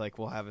dies, like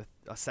we'll have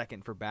a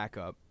second for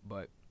backup.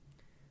 But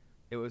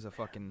it was a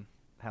fucking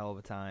hell of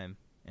a time,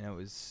 and it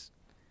was...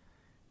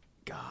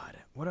 God,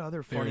 what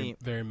other funny...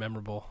 Very, very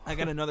memorable. I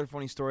got another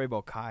funny story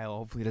about Kyle.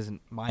 Hopefully he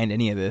doesn't mind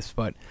any of this.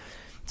 But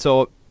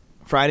so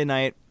Friday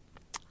night,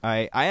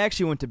 I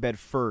actually went to bed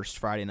first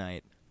Friday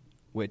night,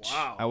 which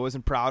I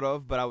wasn't proud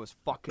of, but I was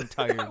fucking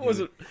tired.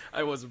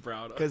 I wasn't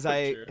proud of. Because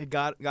I had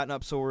gotten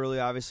up so early,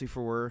 obviously,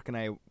 for work, and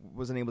I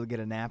wasn't able to get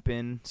a nap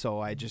in.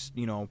 So I just,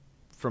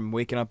 from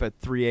waking up at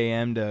 3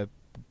 a.m. to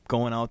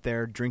going out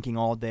there, drinking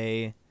all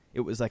day,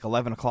 it was like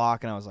 11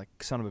 o'clock, and I was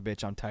like, son of a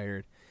bitch, I'm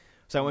tired.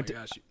 So I went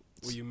to...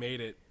 Well, you made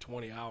it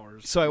 20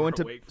 hours. So I went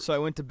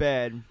to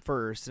bed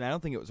first, and I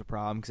don't think it was a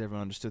problem because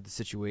everyone understood the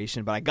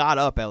situation. But I got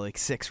up at like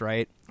 6,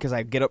 right? Because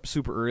I get up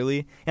super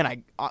early,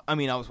 and I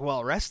mean I was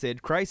well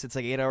rested. Christ, it's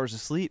like 8 hours of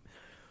sleep.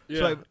 Yeah.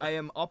 So I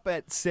am up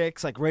at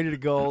 6, like ready to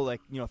go,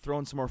 like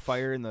throwing some more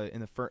fire in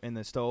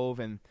the stove,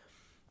 and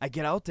I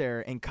get out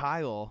there, and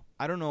Kyle,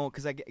 I don't know,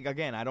 because I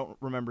don't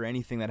remember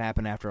anything that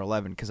happened after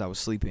 11 because I was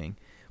sleeping.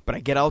 But I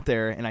get out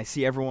there, and I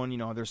see everyone.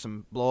 There's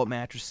some blow up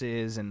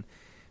mattresses and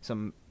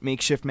some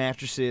makeshift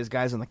mattresses,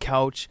 guys on the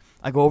couch.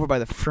 I go over by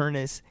the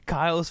furnace.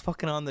 Kyle is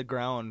fucking on the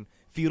ground,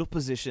 fetal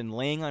position,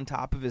 laying on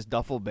top of his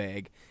duffel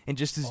bag and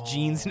just his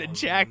jeans and a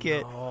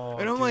jacket. No,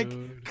 and I'm like,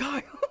 Kyle,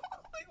 like, what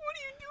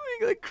are you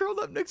doing? Like, curled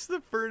up next to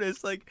the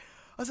furnace. Like,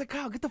 I was like,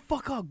 Kyle, get the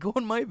fuck up. Go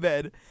in my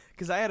bed.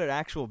 Because I had an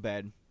actual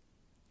bed.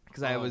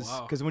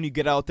 Because when you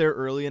get out there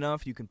early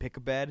enough, you can pick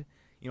a bed.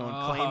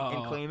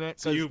 And claim it.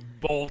 So you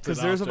bolted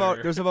because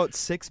there's about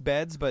 6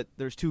 beds, but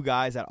there's 2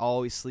 guys that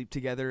always sleep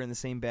together in the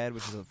same bed,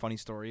 which is a funny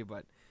story.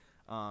 But,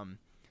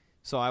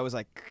 so I was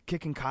like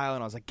kicking Kyle,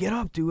 and I was like, "Get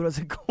up, dude!" I was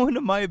like, "Go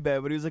into my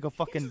bed," but he was like a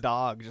fucking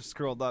dog, just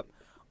curled up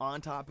on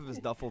top of his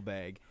duffel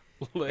bag,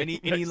 and he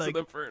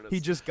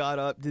just got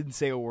up, didn't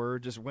say a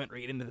word, just went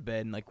right into the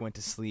bed and like went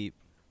to sleep.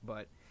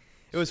 But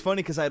it was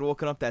funny because I had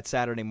woken up that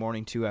Saturday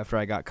morning too after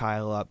I got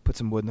Kyle up, put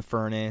some wood in the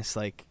furnace,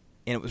 and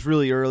it was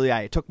really early.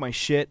 I took my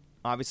shit.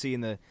 Obviously, in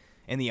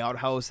the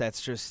outhouse,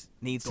 that's just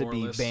needs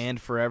Doorless. to be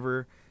banned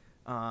forever.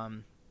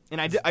 And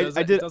it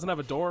doesn't have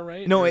a door,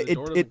 right? No,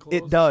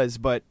 it does,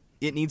 but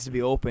it needs to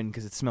be open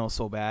because it smells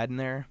so bad in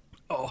there.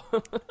 Oh.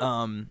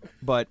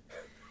 But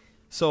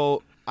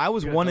so I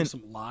was one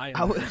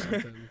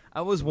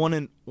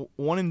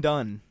and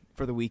done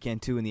for the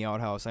weekend too in the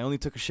outhouse. I only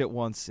took a shit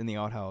once in the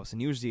outhouse,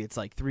 and usually it's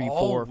like 3,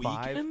 4,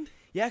 5.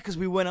 Yeah, because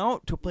we went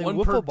out to play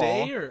wiffle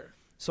ball. Day, or?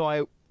 So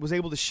I was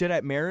able to shit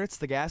at Merritt's,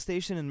 the gas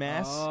station in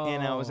Mass,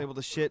 and I was able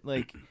to shit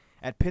like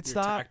at Pit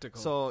Stop. Tactical.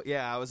 So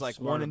yeah, I was like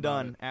one and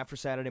done. After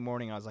Saturday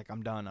morning, I was like,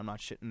 I'm done. I'm not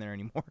shitting there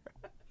anymore.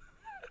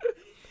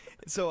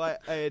 So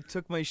I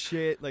took my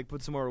shit, like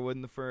put some more wood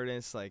in the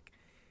furnace, like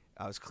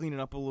I was cleaning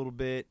up a little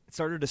bit. It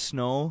started to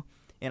snow,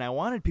 and I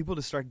wanted people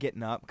to start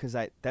getting up because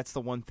that's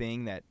the one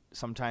thing that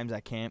sometimes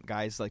at camp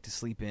guys like to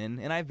sleep in,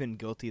 and I've been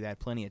guilty of that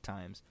plenty of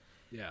times.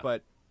 Yeah.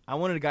 But I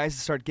wanted the guys to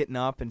start getting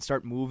up and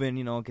start moving,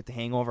 get the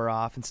hangover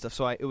off and stuff.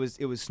 So it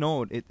was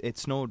snowed. It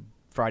snowed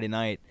Friday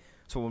night.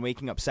 So when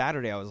waking up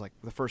Saturday, I was like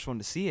the first one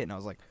to see it, and I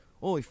was like,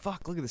 holy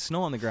fuck, look at the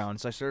snow on the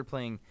ground. So I started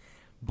playing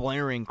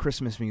blaring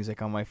Christmas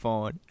music on my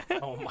phone.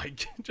 Oh my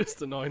god,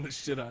 just annoying the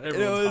shit out of And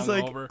everyone. I was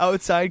like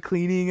outside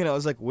cleaning, and I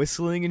was like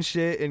whistling and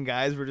shit, and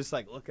guys were just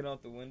like looking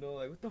out the window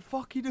like, what the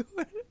fuck you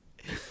doing?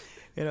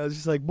 And I was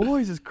just like,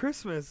 boys, it's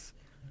Christmas.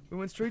 We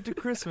went straight to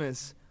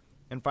Christmas.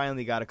 And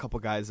finally got a couple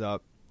guys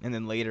up. And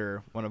then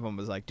later, one of them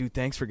was like, dude,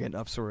 thanks for getting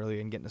up so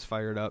early and getting us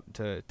fired up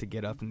to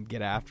get up and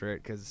get after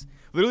it. Because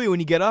literally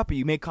when you get up,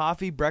 you make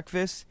coffee,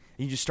 breakfast,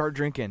 and you just start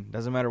drinking.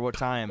 Doesn't matter what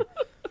time.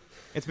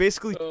 It's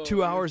basically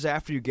 2 hours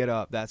after you get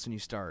up. That's when you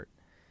start.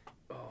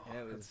 Oh,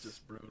 that's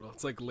just brutal.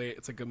 It's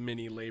like a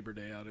mini Labor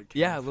Day out at camp.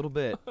 Yeah, a little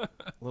bit.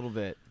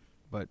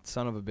 But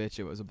son of a bitch,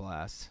 it was a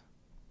blast.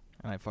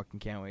 And I fucking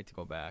can't wait to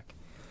go back.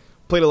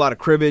 Played a lot of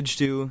cribbage,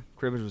 too.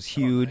 Cribbage was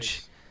huge. Oh,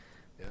 nice.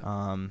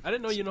 Yeah. I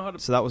didn't know you know how to.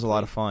 So that was a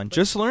lot of fun.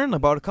 Just learned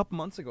about a couple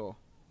months ago.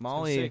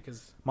 Molly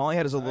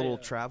had his little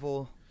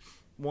travel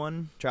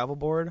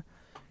board,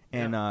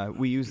 and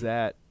we used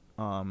that.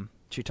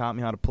 She taught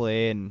me how to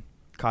play and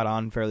caught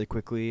on fairly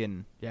quickly,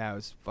 and yeah,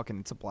 it's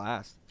a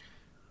blast.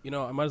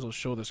 I might as well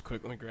show this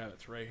quick. Let me grab it.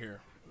 It's right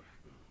here.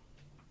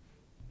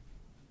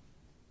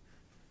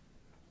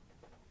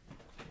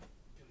 You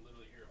can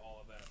literally hear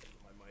all of that in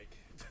my mic.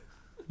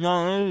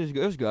 No, it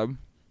was good.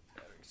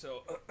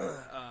 So,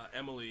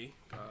 Emily,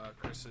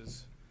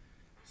 Chris's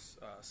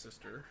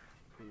sister,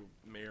 who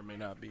may or may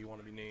not want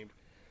to be named,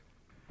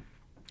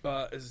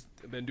 has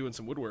been doing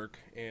some woodwork,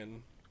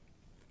 and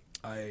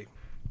I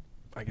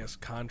guess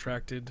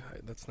contracted.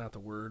 That's not the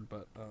word,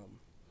 but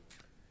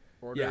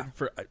Ordered?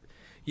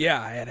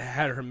 I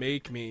had her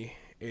make me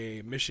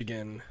a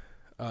Michigan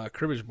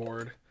cribbage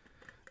board.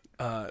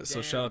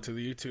 So shout out to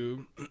the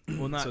YouTube.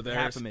 Well, not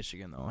half of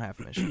Michigan though. Half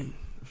of Michigan.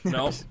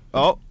 No.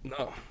 Oh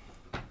no.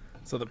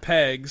 So the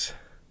pegs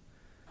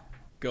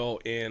go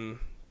in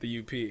the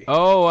UP.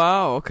 Oh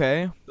wow.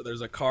 Okay. So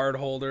there's a card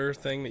holder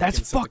thing. That's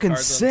you can fucking the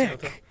cards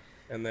sick.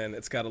 And then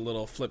it's got a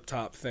little flip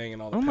top thing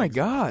and all. The oh my pegs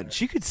god,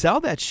 she could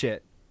sell that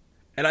shit.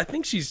 And I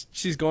think she's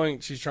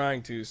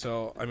trying to.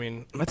 So I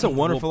mean, that's a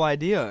wonderful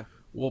idea.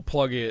 We'll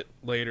plug it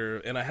later.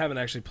 And I haven't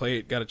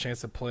actually got a chance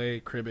to play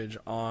cribbage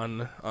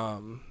on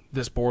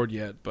this board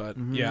yet. But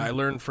yeah, I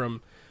learned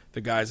from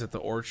the guys at the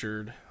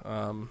Orchard.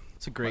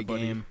 It's a great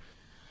game.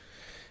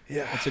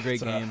 Yeah, it's a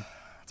great game.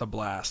 It's a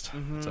blast.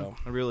 So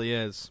it really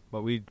is.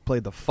 But we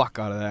played the fuck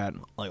out of that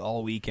like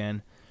all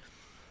weekend.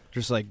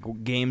 Just like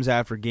games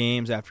after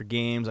games after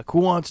games. Like, who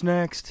wants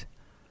next?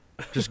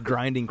 Just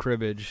grinding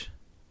cribbage.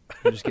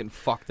 We're just getting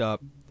fucked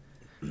up.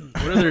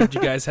 What other did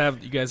you guys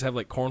have? You guys have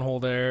like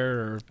cornhole there?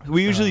 Or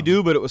we usually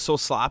do, but it was so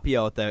sloppy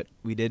out that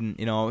we didn't.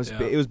 It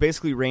was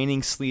basically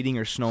raining, sleeting,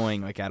 or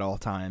snowing like at all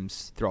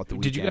times throughout the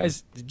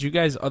weekend. Did you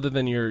guys other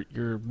than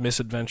your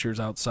misadventures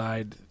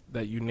outside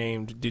that you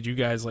named, did you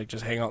guys like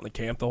just hang out in the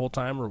camp the whole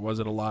time, or was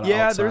it a lot of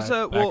outside, there's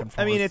a back and forth?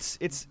 I mean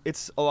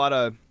it's a lot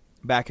of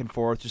back and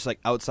forth, just like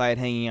outside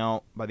hanging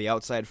out by the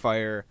outside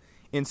fire,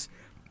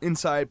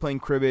 inside playing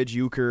cribbage,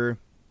 euchre.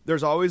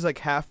 There's always like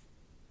half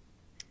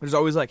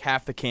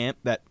the camp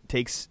that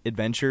takes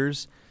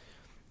adventures.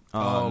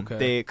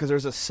 Okay. Because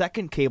there's a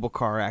second cable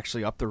car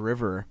actually up the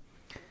river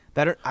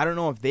that I don't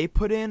know if they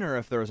put in or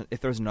if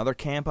there's another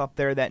camp up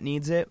there that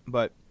needs it,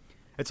 but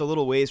it's a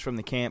little ways from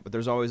the camp. But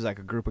there's always like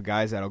a group of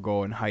guys that'll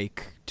go and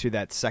hike to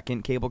that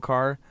second cable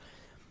car,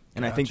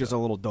 and I think there's a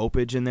little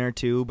dopage in there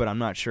too, but I'm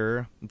not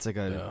sure. It's like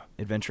a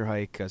adventure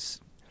hike,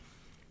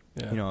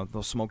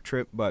 they'll smoke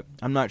trip, but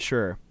I'm not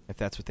sure if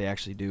that's what they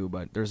actually do.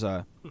 But there's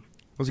a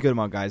good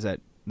amount of guys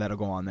that'll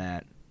go on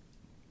that,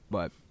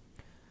 but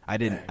I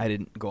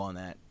didn't go on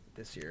that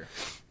this year.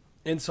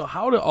 And so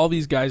how do all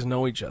these guys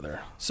know each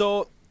other?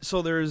 So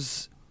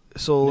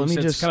let me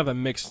just kind of a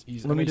mixed.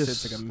 Let me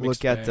just like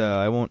look at the.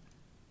 I won't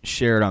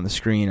share it on the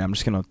screen. I'm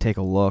just gonna take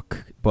a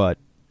look. But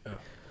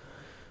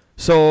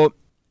so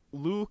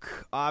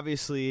Luke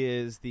obviously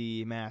is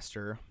the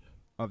master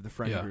of the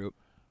friend group.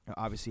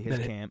 Obviously his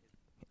camp.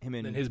 Him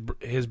and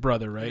his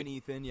brother, right? Him and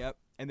Ethan. Yep.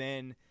 And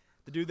then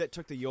the dude that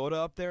took the Yoda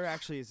up there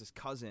actually is his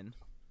cousin.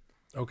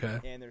 Okay.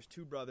 And there's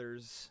two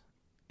brothers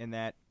in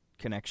that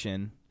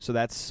connection. So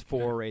that's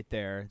four right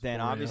there.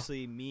 Then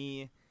obviously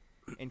me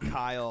and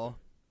Kyle.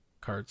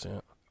 Carts,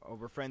 yeah.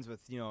 We're friends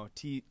with,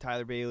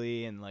 Tyler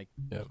Bailey and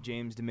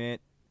James DeMitt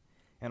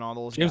and all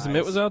those James guys.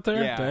 DeMitt was out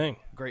there? Yeah. Dang.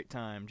 Great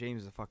time.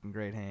 James is a fucking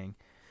great hang.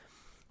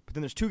 But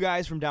then there's two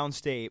guys from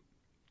downstate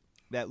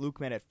that Luke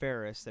met at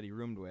Ferris that he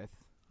roomed with.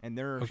 And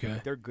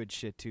they're good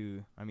shit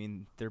too. I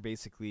mean, they're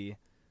basically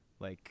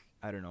like,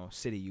 I don't know,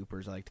 city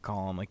youpers I like to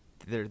call them. Like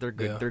they're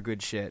good. Yeah. They're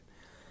good shit.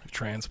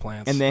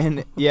 Transplants. And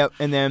then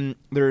and then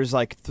there's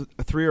like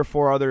three or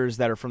four others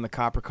that are from the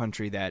Copper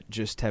Country that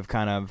just have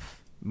kind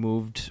of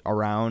moved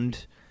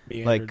around.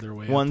 Like their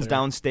way one's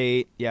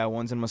downstate,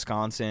 one's in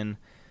Wisconsin,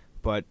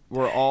 but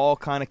we're all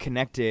kind of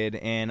connected.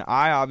 And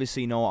I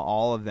obviously know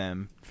all of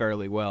them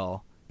fairly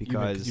well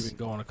because you've been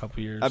going a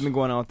couple years. I've been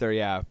going out there.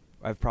 Yeah,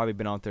 I've probably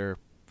been out there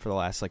for the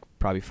last like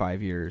probably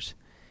 5 years.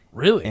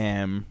 Really?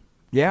 And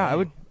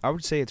yeah, I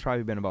would say it's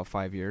probably been about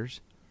 5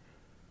 years.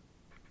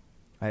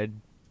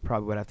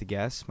 Probably would have to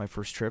guess. My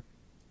first trip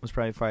was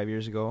probably 5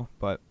 years ago,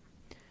 and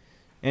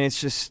it's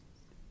just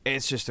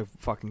a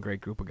fucking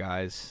great group of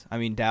guys. I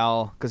mean,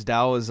 because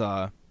Dal was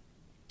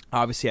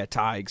obviously at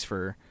Tigers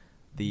for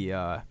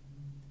the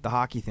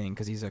hockey thing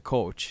because he's a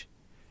coach,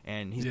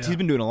 and he's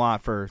been doing a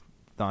lot for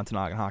the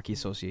Ontonagon Hockey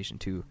Association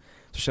too.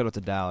 So shout out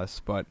to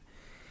Dallas, but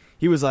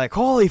he was like,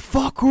 "Holy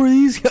fuck, who are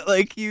these guys?"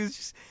 Like he was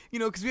just,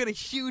 because we had a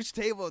huge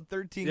table of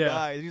 13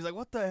 guys. He's like,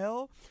 "What the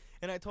hell?"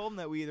 And I told him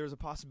that there was a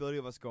possibility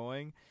of us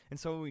going, and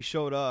so when we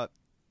showed up,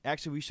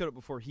 actually we showed up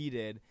before he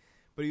did,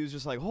 but he was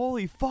just like,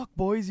 "Holy fuck,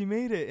 boys, you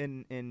made it!"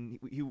 And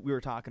we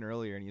were talking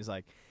earlier, and he was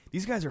like,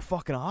 "These guys are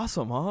fucking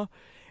awesome, huh?"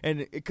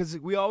 And because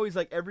we always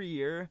like every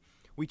year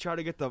we try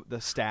to get the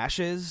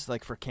stashes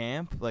like for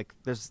camp. Like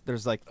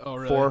there's like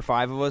 4 or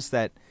 5 of us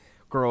that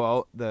grow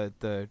out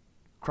the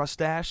crust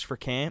stash for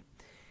camp.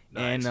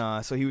 Nice.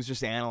 And so he was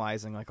just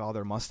analyzing like all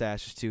their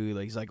mustaches too.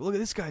 Like he's like, "Look at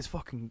this guy's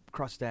fucking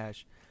crust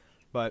stash."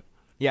 But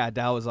yeah,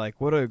 Dal was like,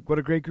 "What a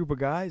great group of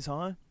guys,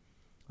 huh?"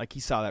 Like he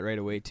saw that right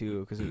away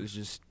too, because it was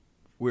just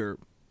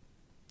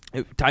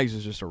Tigers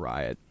was just a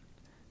riot,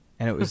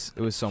 and it was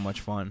so much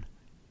fun.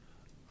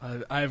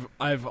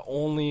 I've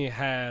only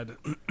had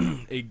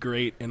a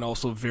great and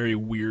also very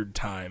weird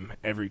time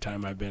every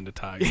time I've been to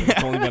Tigers.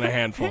 It's only been a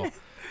handful.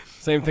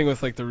 Same thing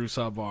with like the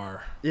Rusaw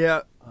Bar.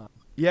 Yeah,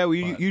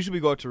 we usually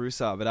go to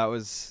Rusaw, but that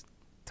was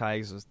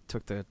Tigers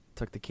took the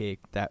cake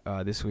that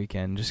this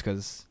weekend just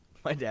because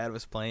my dad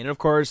was playing. And of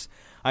course,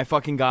 I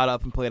fucking got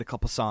up and played a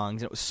couple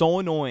songs, and it was so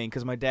annoying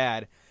because my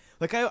dad,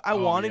 like I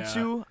wanted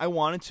to. I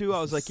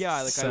was like,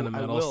 yeah, like I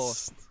will,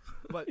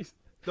 but.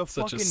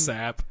 Such a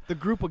sap. The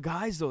group of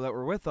guys, though, that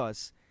were with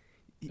us,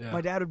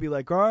 my dad would be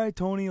like, "All right,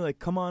 Tony, like,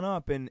 come on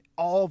up." And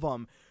all of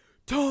them,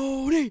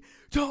 Tony,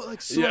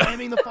 like,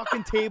 slamming the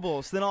fucking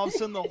table. So then all of a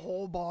sudden the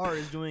whole bar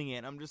is doing it.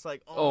 And I'm just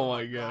like, oh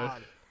my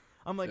God.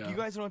 I'm like, you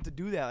guys don't have to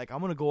do that. Like,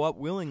 I'm going to go up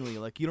willingly.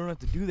 Like, you don't have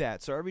to do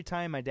that. So every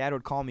time my dad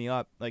would call me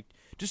up, like,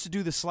 just to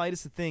do the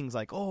slightest of things,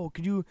 like, "Oh,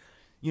 could you...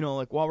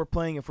 like while we're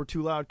playing, if we're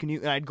too loud, can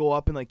you?" And I'd go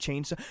up and like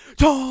change stuff.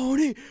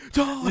 Tony.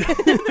 They're all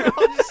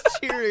just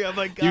cheering. I'm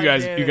like, "God you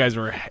guys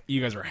were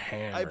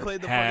hammered." I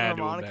played the fucking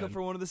harmonica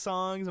for one of the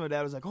songs, and my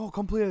dad was like, "Oh,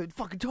 come play it,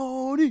 fucking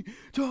Tony,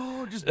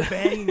 just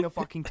banging the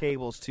fucking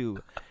tables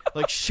too,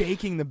 like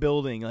shaking the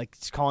building, like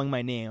calling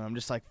my name." I'm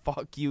just like,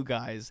 "Fuck you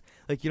guys!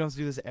 Like you don't have to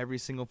do this every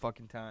single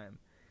fucking time."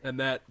 And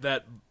that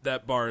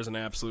bar is an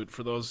absolute.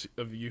 For those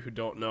of you who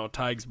don't know,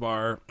 Tigers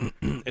Bar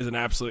is an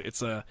absolute.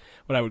 It's what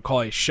I would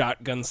call a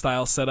shotgun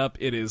style setup.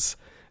 It is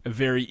a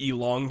very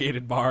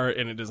elongated bar,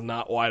 and it is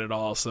not wide at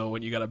all. So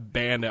when you got a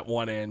band at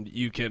one end,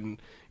 your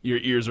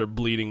ears are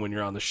bleeding when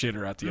you're on the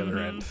shitter at the other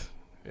end.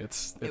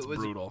 It's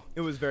brutal.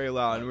 It was very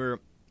loud, and we were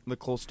the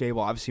close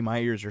table. Obviously, my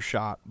ears are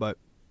shot, but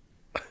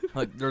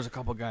like there's a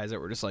couple guys that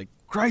were just like,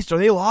 "Christ, are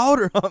they loud?"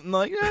 Or I'm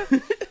like, "Yeah."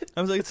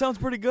 I was like, "It sounds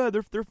pretty good.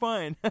 They're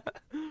fine."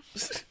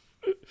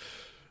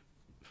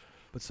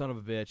 But son of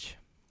a bitch,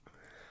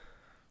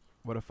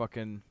 what a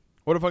fucking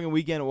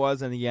weekend it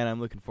was, and again,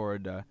 I'm looking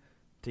forward to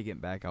getting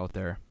back out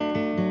there.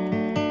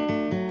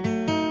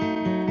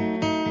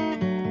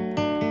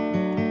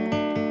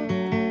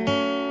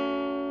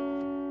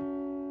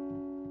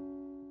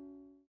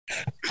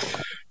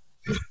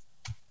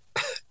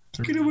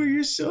 Get away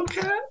your silk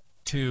hat.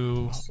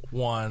 2,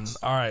 1.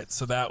 All right,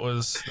 so that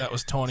was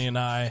Tony and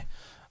I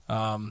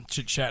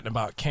chit-chatting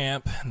about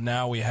camp.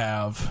 Now we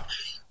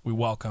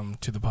welcome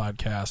to the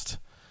podcast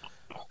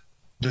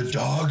the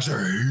dogs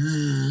are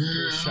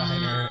here.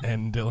 Shiner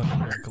and Dylan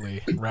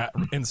Berkeley.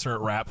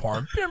 Insert rap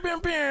horn. Oh,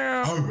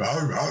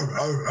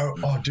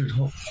 dude.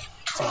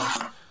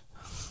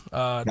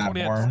 Tony had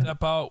to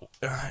step out,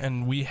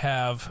 and we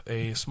have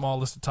a small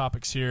list of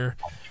topics here.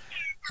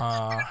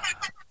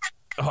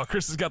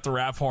 Chris has got the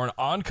rap horn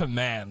on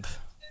command.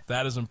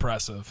 That is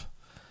impressive.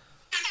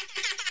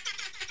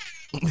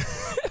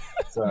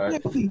 Sorry.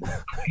 We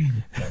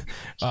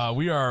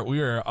are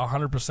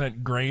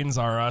 100% grains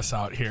are us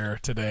out here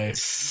today. You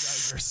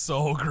guys are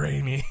so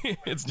grainy.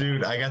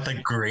 Dude, I got the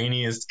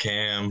grainiest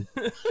cam.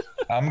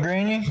 I'm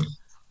grainy?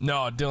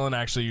 No, Dylan,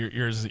 actually,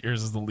 yours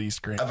is the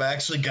least grainy. I've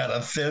actually got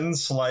a thin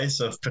slice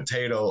of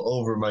potato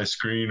over my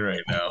screen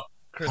right now.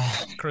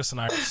 Chris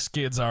and I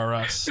skids are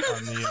us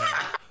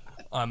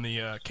on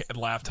the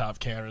laptop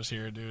cameras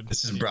here, dude.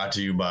 This is brought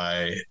to you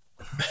by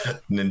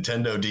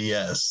Nintendo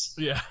DS.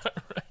 Yeah,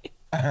 right.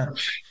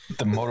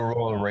 The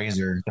Motorola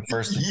Razr, the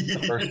first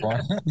one.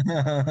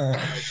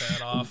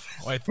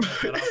 Wipe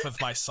that off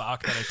with my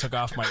sock that I took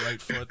off my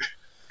right foot.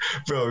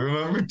 Bro,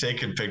 remember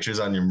taking pictures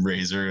on your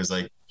Razr? It was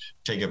like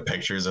taking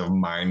pictures of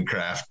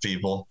Minecraft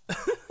people.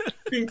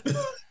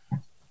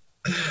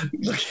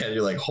 Look at it,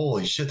 you're like,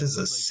 holy shit, this is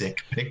a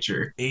sick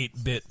picture.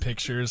 8-bit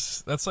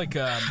pictures. That's like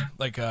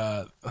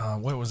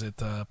what was it?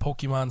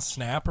 Pokemon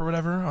Snap or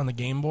whatever on the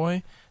Game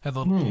Boy. Had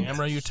the little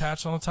camera you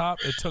attached on the top.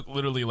 It took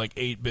literally like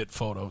 8-bit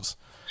photos.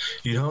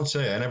 You don't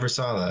say. I never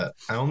saw that.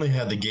 I only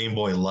had the Game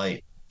Boy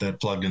Light that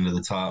plugged into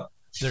the top.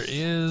 There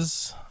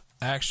is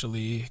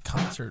actually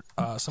concert.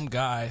 Some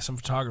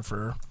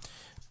photographer,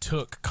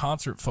 took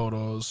concert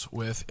photos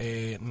with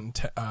a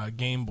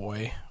Game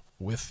Boy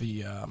with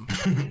the.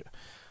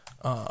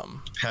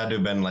 Had to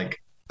have been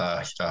like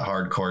a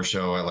hardcore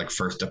show at like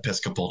First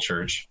Episcopal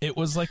Church. It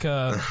was like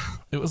a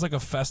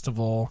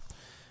festival,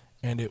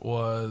 and it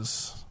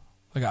was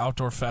like an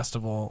outdoor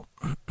festival,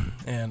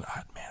 and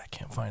man, I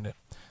can't find it.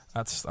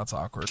 That's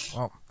awkward.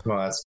 Oh, Well,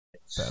 that's.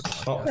 bad.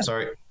 Oh,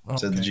 sorry.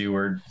 Said the Okay. G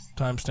word.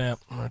 Timestamp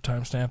or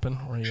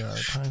timestamping? Where you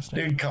timestamp?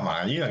 Dude, come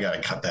on. You don't got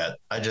to cut that.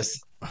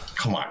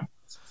 Come on.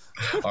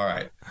 All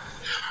right.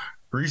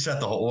 Reset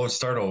the whole. We'll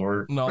start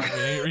over. No, we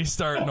ain't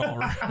restarting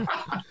over.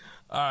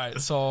 All right,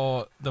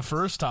 so the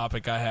first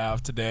topic I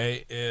have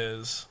today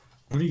is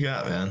What do you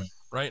got, man?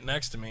 right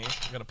next to me.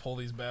 I gotta pull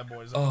these bad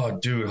boys up. Oh,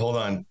 dude, hold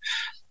on.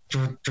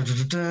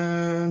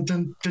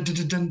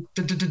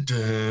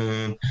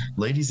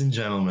 Ladies and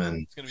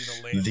gentlemen, It's gonna be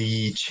the latest.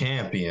 the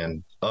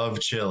champion of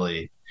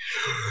Chile.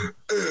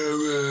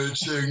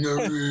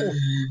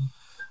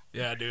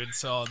 Yeah, dude.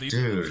 So these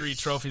are the Dude. 3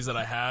 trophies that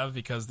I have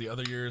because the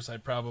other years I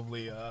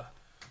probably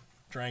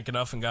drank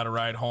enough and got a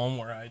ride home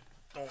where I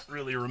don't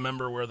really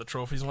remember where the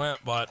trophies went.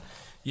 But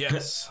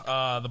yes,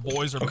 the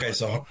boys are Okay,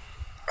 so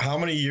how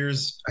many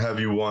years have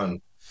you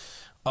won?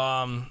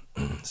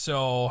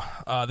 So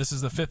this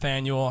is the 5th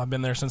annual. I've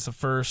been there since the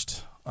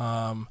 1st,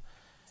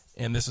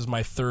 and this is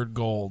my 3rd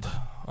gold.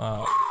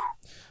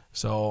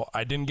 So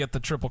I didn't get the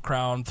Triple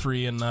Crown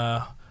 3 in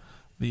the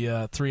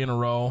 3 in a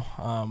row,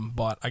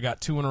 but I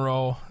got 2 in a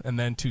row and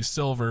then 2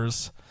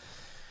 silvers,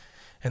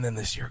 and then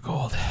this year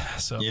gold.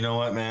 So You know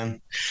what,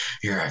 man?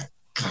 You're a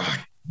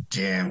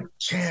goddamn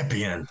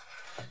champion.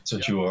 That's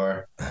what you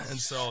are. and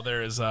so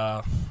there's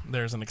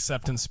an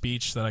acceptance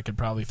speech that I could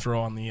probably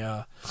throw on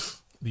the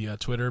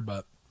Twitter,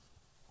 but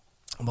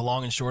the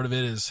long and short of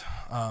it is,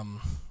 I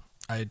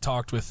had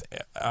talked with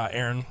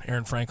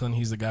Aaron Franklin.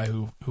 He's the guy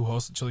who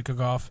hosts the Chili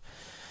Cook-Off,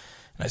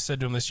 and I said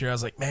to him this year, I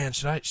was like, man,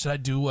 should I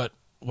do what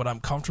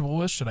I'm comfortable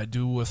with? Should I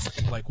do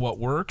with like what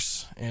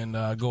works and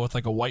go with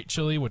like a white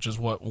chili, which is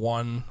what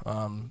won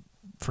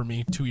for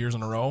me 2 years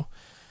in a row.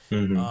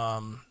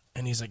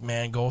 And he's like,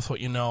 man, go with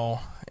what you know.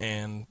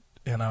 And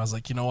I was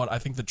like, you know what? I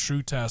think the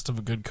true test of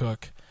a good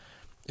cook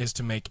is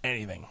to make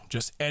anything,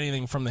 just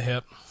anything from the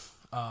hip,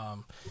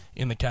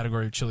 in the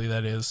category of chili,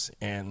 that is.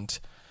 And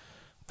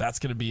that's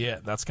going to be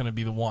it. That's going to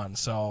be the one.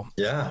 So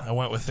Yeah. I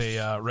went with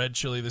a red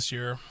chili this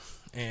year,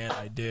 and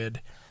I did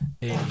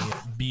a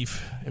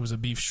beef. It was a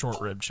beef short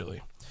rib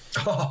chili.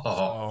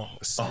 Oh,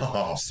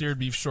 Seared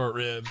beef short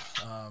rib.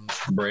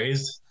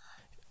 braised?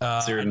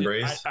 Seared and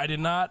braised? I did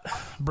not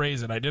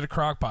braise it. I did a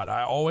crock pot.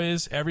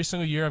 Every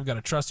single year, I've got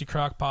a trusty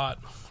crock pot.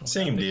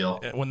 Same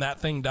deal. When that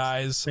thing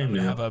dies, Same I'm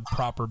going to deal. have a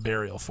proper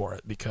burial for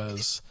it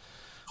because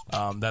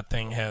that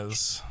thing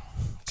has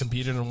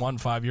competed and won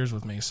 5 years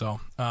with me.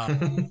 So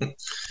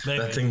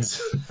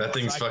That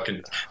thing's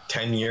fucking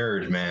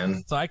 10-yeared,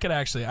 man. So I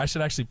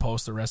should actually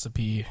post the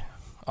recipe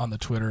on the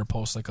Twitter,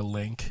 post like a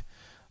link.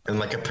 And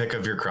like a pic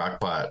of your crock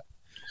pot,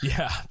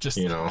 Yeah, just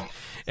you know.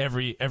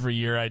 every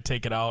year I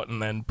take it out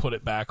and then put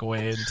it back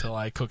away until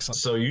I cook something.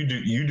 So you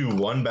do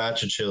one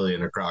batch of chili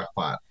in a crock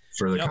pot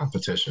for the Yep.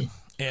 competition.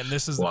 And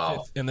this is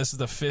Wow. the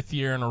 5th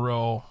year in a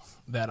row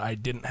that I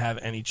didn't have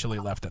any chili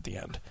left at the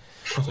end.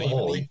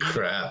 Holy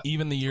crap.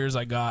 Even the years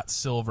I got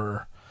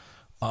silver,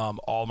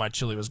 all my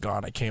chili was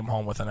gone. I came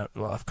home with a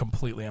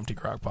completely empty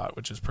crock pot,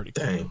 which is pretty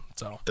cool. Dang.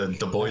 So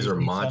The boys are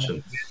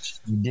munching.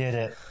 You did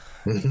it.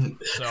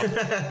 So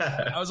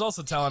I was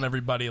also telling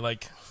everybody,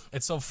 like,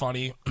 it's so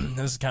funny.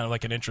 This is kind of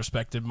like an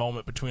introspective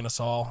moment between us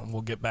all, and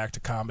we'll get back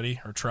to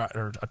comedy or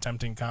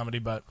attempting comedy.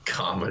 But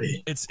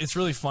Comedy. it's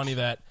really funny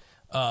that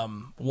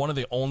one of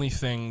the only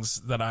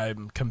things that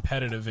I'm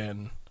competitive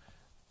in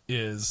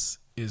is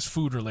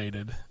food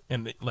related,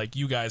 and like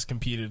you guys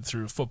competed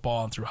through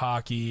football and through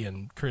hockey,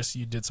 and Chris,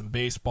 you did some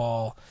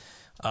baseball,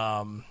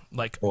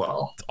 like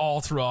Wow.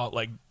 all throughout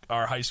like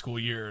our high school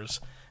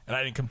years. And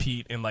I didn't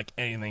compete in like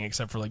anything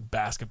except for like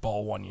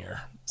basketball one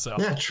year. So,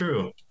 Yeah,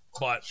 true.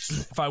 but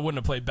if I wouldn't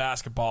have played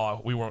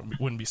basketball, we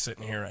wouldn't be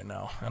sitting here right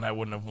now, and I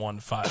wouldn't have won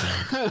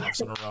 5 games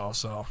in a row.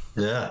 So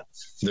Yeah,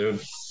 dude.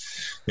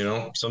 You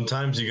know,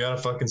 sometimes you gotta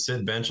fucking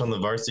sit bench on the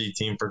varsity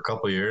team for a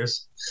couple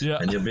years, yeah,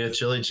 and you'll be a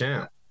chili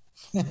champ.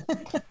 You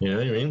know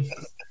what I mean?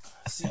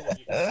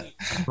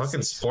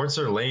 Fucking sports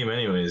are lame,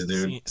 anyways,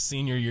 dude.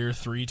 Senior year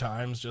 3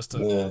 times just to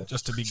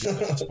be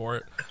good at the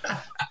sport.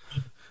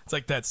 It's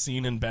like that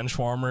scene in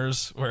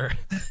Benchwarmers where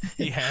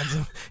he hands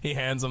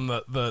him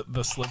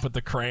the slip with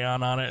the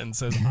crayon on it and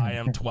says I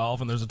am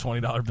 12, and there's a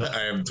 $20 bill.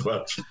 I am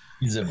 12.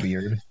 He's a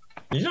beard.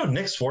 You know,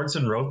 Nick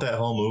Swartzen wrote that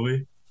whole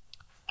movie.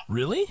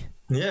 Really?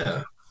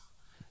 Yeah,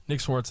 Nick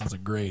Swartzen's a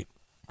great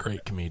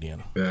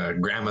comedian.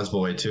 Grandma's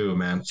Boy too,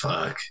 man.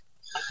 Fuck,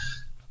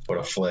 what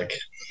a flick.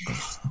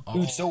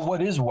 Dude, so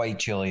what is white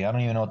chili? I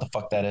don't even know what the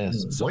fuck that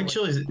is. White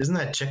chili, isn't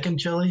that chicken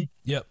chili?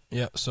 Yep.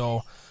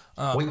 So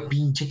White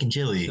bean chicken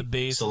chili, the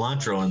base-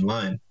 cilantro and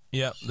lime.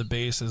 yep, the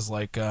base is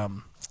like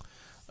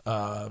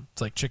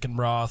It's like chicken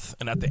broth,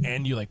 and at the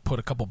end you like put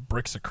a couple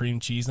bricks of cream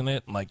cheese in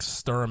it and like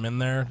stir them in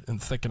there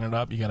and thicken it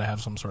up. You got to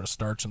have some sort of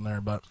starch in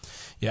there, but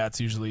yeah, it's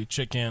usually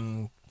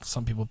chicken.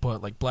 Some people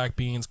put like black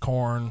beans,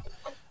 corn,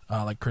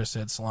 like Chris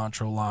said,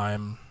 cilantro,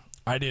 lime.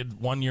 I did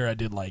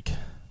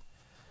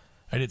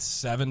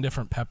 7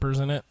 different peppers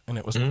in it, and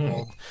it was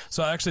called.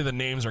 So actually, the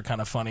names are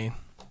kind of funny.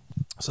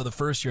 So the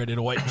first year I did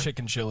a white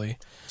chicken chili,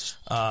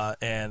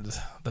 and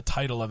the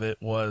title of it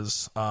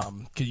was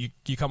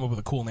you come up with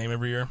a cool name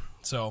every year.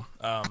 So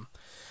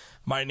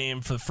my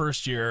name for the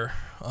first year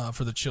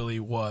for the chili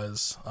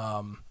was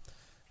what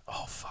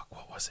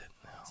was it?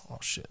 Oh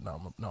shit!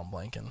 No, I'm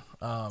blanking.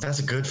 That's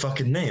a good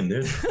fucking name,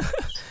 dude.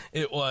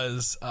 It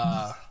was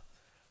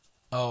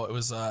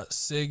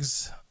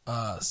Sig's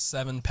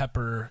 7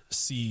 pepper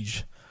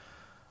siege.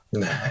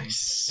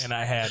 Nice. And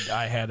I had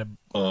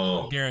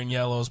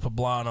Garanellos,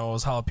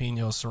 Poblanos,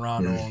 jalapenos,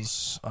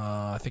 serranos.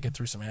 I think I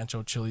threw some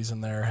ancho chilies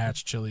in there,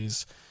 hatch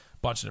chilies,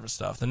 bunch of different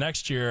stuff. The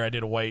next year I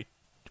did a white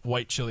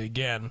chili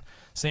again,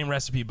 same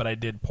recipe, but I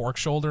did pork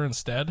shoulder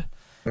instead,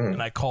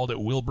 and I called it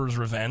Wilbur's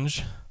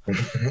Revenge.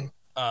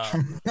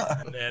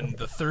 And then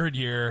the third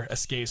year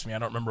escapes me. I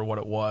don't remember what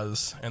it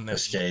was. And then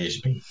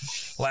Escapes me.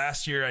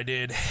 last year I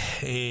did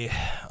a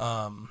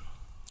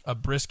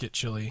brisket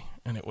chili,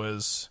 and it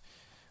was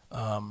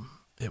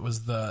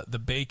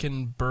the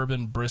bacon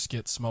bourbon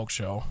brisket smoke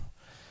show.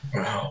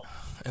 Wow.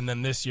 And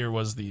then this year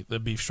was the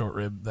beef short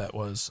rib that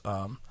was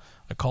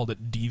I called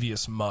it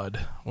Devious Mud,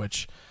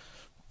 which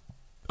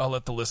I'll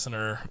let the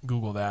listener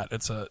Google that.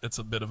 It's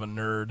a bit of a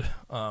nerd.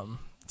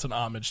 It's an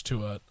homage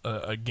to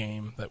a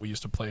game that we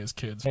used to play as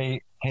kids.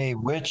 Hey,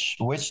 which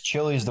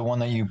chili is the one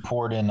that you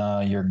poured in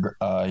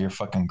your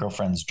fucking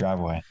girlfriend's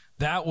driveway?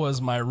 That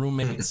was my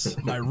roommate's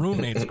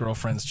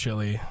girlfriend's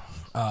chili.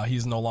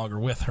 He's no longer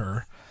with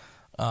her.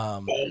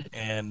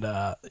 And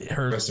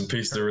hers, Rest in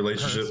peace, the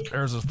relationship.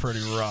 hers was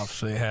pretty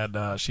rough.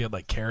 She had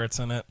like carrots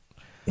in it.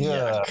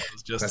 Yeah, It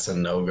was just, That's a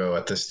no-go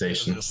at this it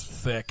station. was just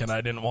thick, and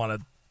I didn't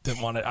want to.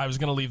 I was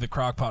gonna leave the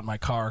crock pot in my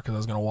car because I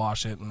was gonna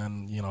wash it, and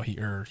then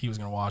he was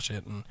gonna wash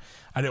it, and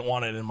I didn't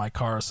want it in my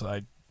car, so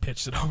I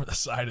pitched it over the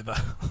side of the,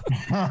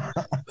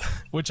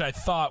 which I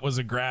thought was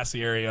a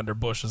grassy area under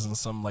bushes, and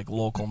some like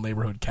local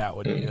neighborhood cat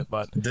would eat it,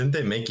 but Didn't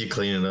they make you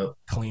clean it up?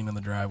 clean in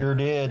the driveway. sure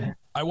did.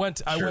 I went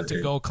to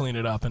did. go clean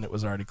it up, and it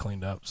was already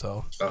cleaned up.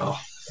 So Oh,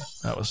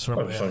 that was from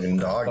what a fucking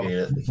dog ate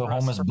it. The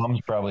homeless bums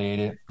probably ate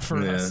it.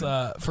 for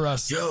Yeah.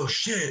 us. Yo,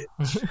 shit.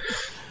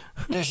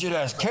 This shit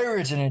has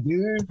carrots in it,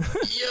 dude.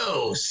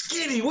 Yo,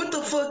 Skinny, what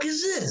the fuck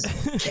is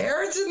this?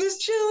 Carrots in this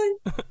chili?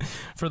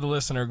 For the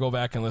listener, go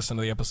back and listen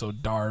to the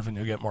episode Darv, and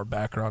you'll get more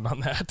background on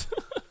that.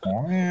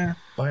 Oh yeah.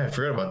 Oh, yeah, I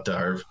forgot about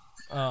Darv.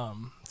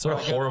 So What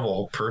a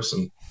horrible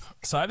person.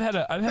 So I've had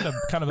a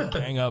kind of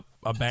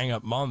a bang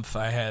up month.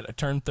 I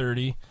turned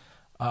 30.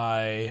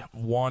 I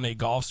won a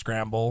golf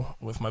scramble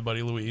with my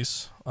buddy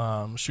Luis,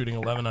 shooting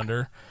 11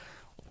 under.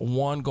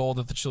 Won gold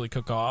at the chili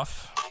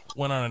cook-off.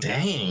 Went on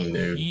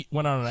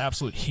an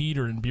absolute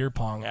heater in beer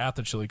pong at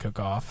the chili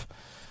cook-off.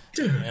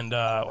 And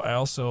I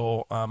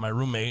also my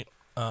roommate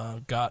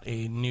got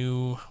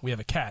we have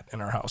a cat in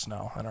our house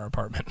now, in our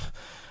apartment.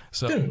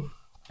 So Dude,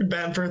 you're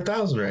batting for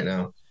 1,000 right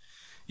now.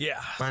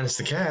 yeah, Minus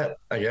the cat,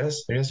 I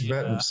guess. You're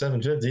batting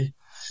 750.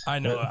 I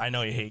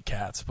know you hate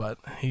cats, but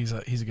he's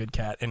a good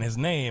cat. And his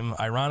name,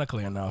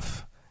 ironically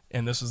enough,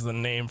 and this is the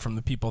name from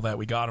the people that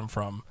we got him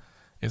from,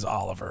 is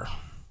Oliver.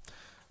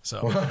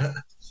 So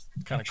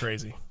kind of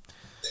crazy.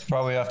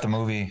 Probably off the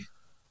movie.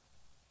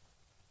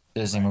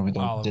 Disney movie.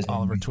 Disney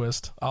Oliver movie.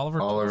 Twist.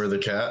 Oliver the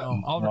cat.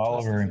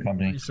 Oliver and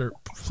Company.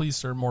 Please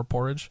serve more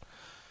porridge.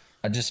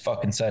 I just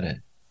fucking said it.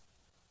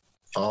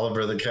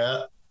 Oliver the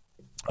cat.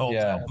 Oh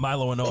Yeah.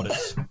 Milo and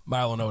Otis.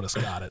 Milo and Otis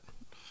got it.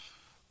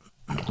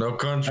 No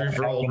country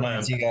for old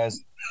man. See you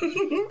guys.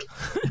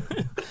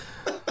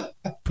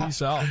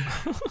 Peace out.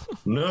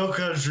 No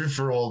country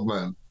for old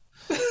men.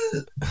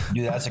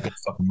 Dude, that's a good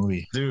fucking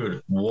movie.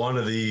 Dude, one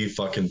of the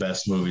fucking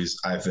best movies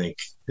I think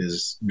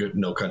is good.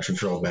 No Country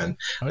for Old Men.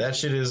 That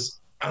shit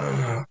is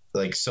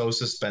like so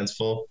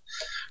suspenseful,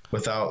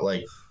 without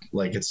like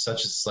it's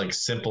such a like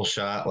simple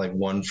shot, like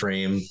one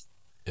frame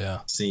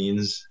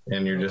scenes,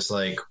 and you're just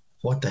like,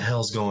 what the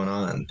hell's going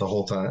on the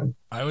whole time?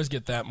 I always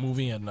get that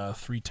movie and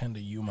 310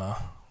 to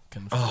Yuma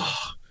confused,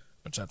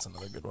 which that's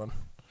another good one.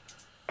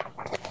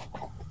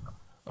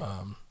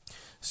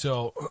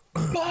 So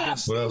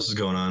What else is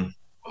going on?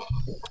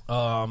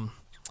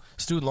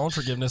 Student loan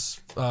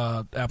forgiveness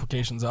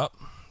application's up,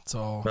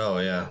 so Oh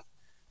yeah,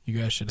 you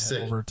guys should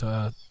head over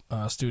to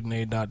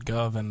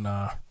studentaid.gov and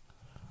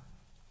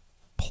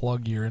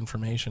plug your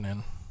information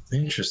in.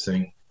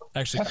 interesting.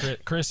 Actually,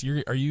 Chris,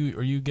 are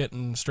you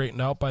getting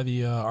straightened out by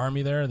the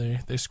Army there?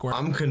 They scored.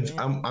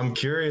 I'm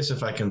curious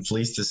if I can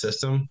fleece the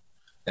system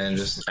and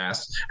just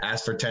ask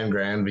for 10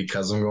 grand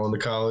because I'm going to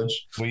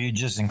college. Well, you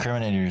just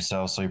incriminated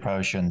yourself, so you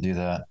probably shouldn't do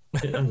that.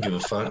 I don't give a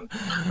fuck.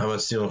 I'm gonna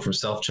steal them from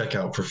self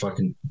checkout for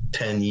fucking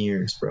 10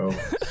 years, bro.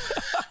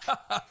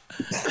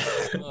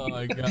 Oh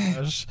my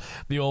gosh,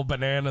 the old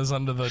bananas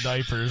under the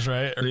diapers,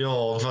 right? The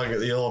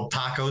old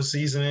taco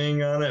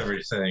seasoning on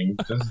everything.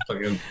 Just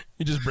fucking.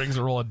 He just brings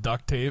a roll of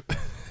duct tape.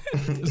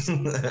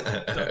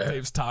 Duct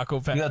tape's taco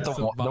You packets. got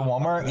the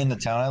Walmart in the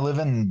town I live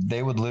in.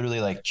 They would literally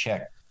like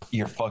check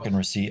your fucking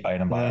receipt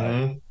item by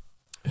item.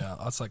 Yeah,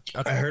 that's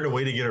I heard a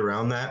way to get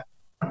around that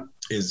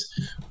is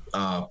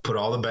put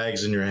all the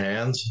bags in your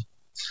hands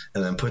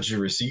and then put your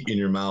receipt in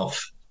your mouth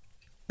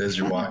as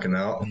you're walking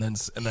out. and then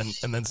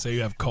say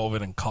you have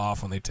COVID and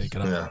cough when they take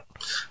it out. Yeah,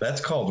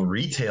 that's called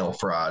retail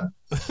fraud.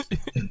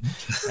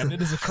 And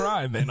it is a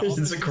crime, man.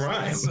 It's a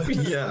crime.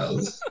 Yeah.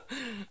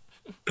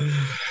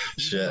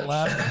 Shit.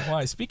 Alaska.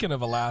 Why? Speaking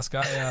of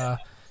Alaska,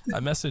 I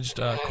messaged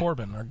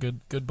Corbin, our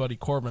good buddy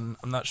Corbin.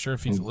 I'm not sure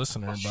if he's a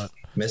listener, but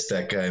Missed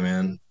that guy,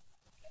 man.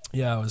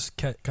 yeah, I was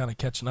kind of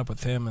catching up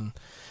with him, and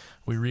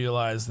we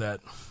realized that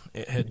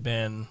it had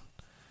been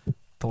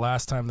the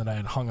last time that I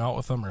had hung out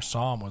with him or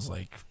saw him was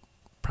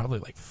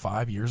probably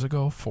 4 years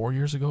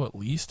ago at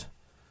least.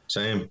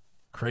 Same.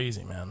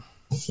 Crazy, man.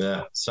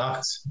 Yeah,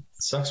 sucks.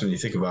 It sucks when you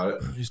think about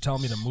it. He's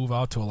telling me to move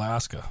out to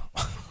Alaska.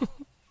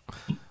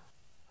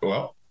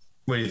 Well,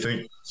 what do you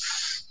think?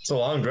 It's a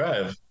long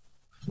drive.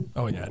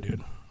 Oh yeah,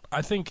 dude.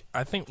 I think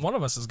one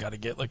of us has got to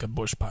get like a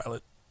bush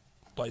pilot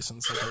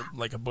license,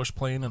 like a bush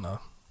plane and a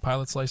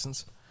pilot's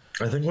license.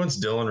 I think once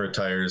Dylan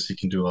retires, he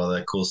can do all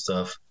that cool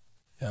stuff.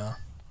 Yeah.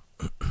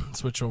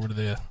 Switch over to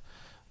the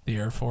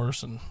Air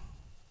Force and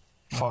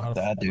Fuck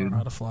that, dude. learn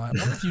how to fly.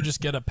 What if you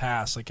just get a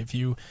pass? Like if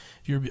you're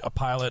a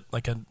pilot,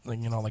 like a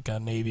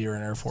Navy or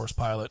an Air Force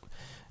pilot,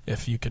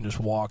 if you can just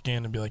walk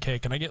in and be like, hey,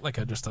 can I get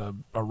just a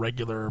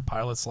regular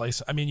pilot's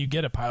license? I mean, you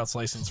get a pilot's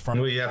license from.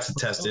 Well, you have to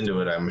test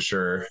into it, I'm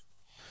sure.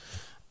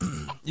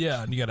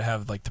 Yeah, and you got to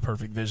have the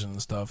perfect vision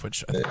and stuff,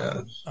 which I think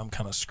I'm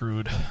kind of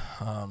screwed.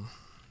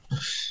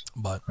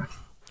 But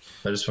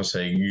I just want to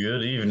say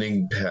good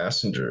evening,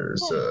 passengers.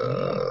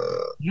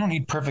 You don't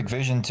need perfect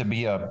vision to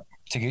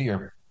get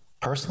your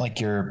person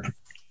like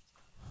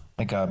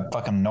a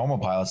fucking normal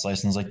pilot's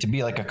license. Like to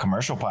be like a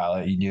commercial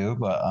pilot, you do.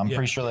 But I'm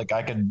pretty sure I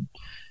could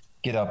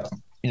get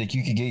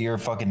you could get your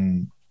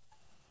fucking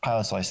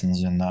pilot's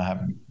license and not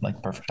have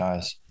perfect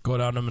eyes. go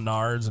down to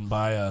Menards and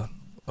buy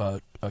a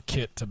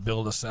kit to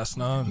build a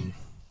Cessna, and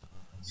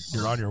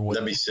you're on your way.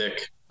 That'd be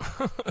sick.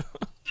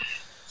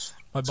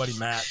 My buddy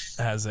Matt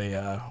has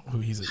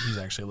he's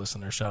actually a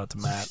listener. Shout out to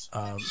Matt.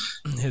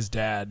 His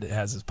dad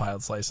has his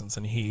pilot's license,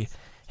 and he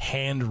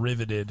hand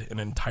riveted an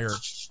entire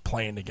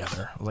plane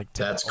together.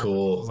 That's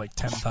cool. It was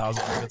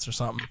 10,000 units or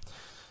something.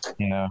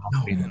 Yeah,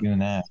 I'll be doing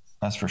that.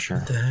 That's for sure.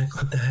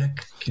 What the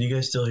heck? Can you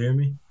guys still hear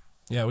me?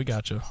 Yeah, we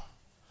got you.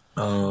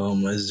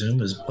 My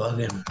Zoom is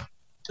bugging.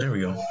 There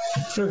we go.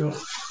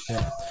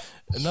 Yeah.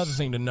 Another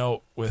thing to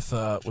note with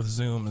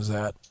Zoom is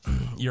that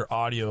your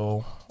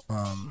audio,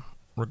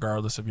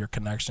 regardless of your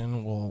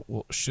connection,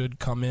 should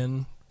come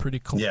in pretty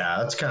clear. Yeah,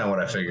 that's kind of what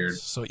I figured.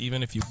 So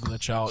even if you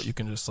glitch out, you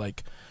can just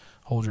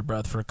hold your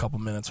breath for a couple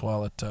minutes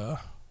while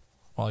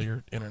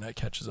your internet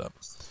catches up.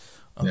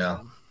 Yeah.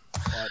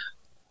 But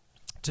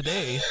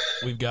today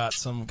we've got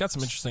some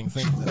interesting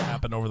things that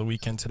happened over the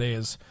weekend. Today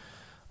is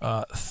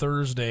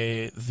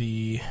Thursday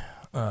the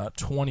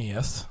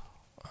 20th.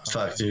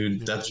 Fuck,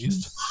 dude.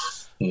 That's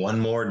one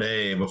more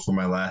day before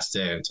my last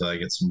day until I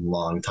get some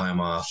long time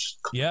off.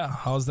 Yeah,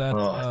 how's that?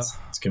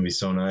 It's gonna be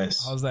so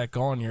nice. How's that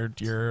going?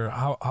 You're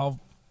how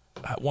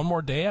one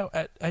more day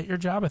at your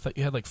job? I thought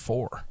you had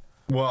 4.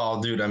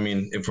 Well, dude, I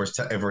mean, if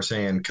we're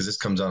saying, because this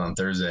comes out on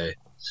Thursday,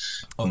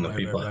 when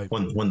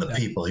the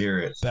people hear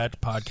it. That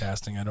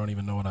podcasting, I don't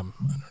even know what I don't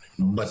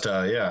even know. But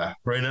yeah,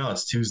 right now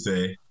it's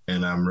Tuesday,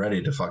 and I'm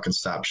ready to fucking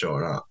stop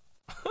showing up.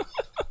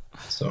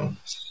 So,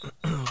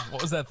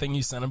 what was that thing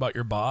you sent about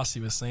your boss? He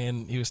was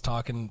saying he was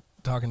talking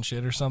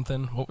shit or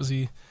something. What was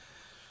he?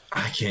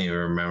 I can't even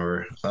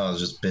remember. I was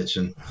just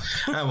bitching.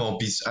 I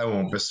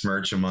won't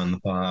besmirch him on the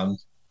pod.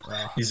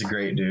 Wow. He's a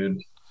great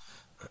dude.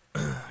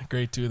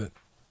 Great dude that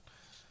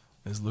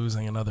is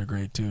losing another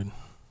great dude.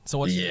 So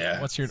what's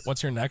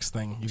your next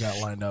thing you got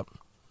lined up?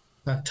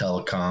 Not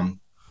telecom.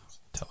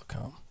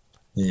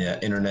 Yeah,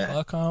 internet.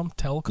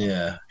 Telecom.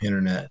 Yeah,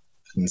 internet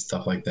and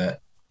stuff like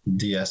that.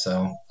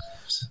 DSL.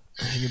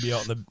 You could be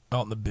out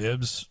in the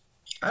bibs.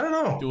 I don't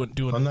know.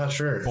 Doing. I'm not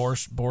sure.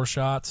 Bore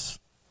shots.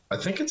 I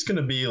think it's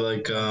gonna be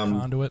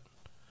conduit.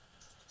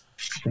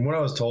 From what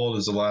I was told,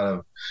 is a lot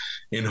of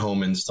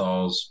in-home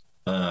installs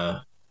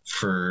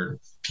for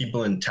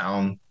people in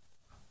town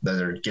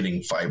that are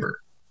getting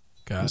fiber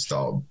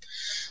installed.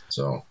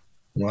 So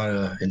a lot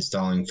of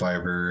installing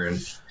fiber and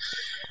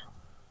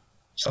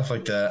stuff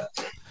like that.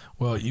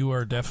 Well, you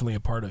are definitely a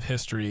part of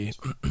history.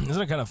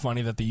 Isn't it kind of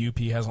funny that the UP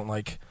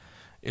hasn't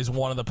is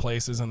one of the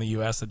places in the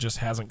U.S. that just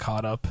hasn't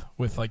caught up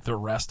with the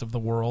rest of the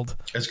world?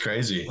 It's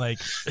crazy.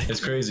 It's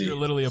crazy. You're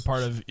literally a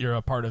part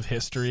of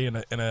history in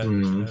a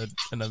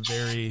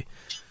very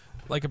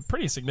a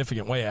pretty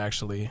significant way,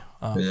 actually.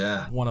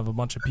 Yeah. One of a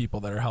bunch of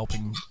people that are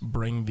helping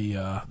bring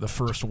the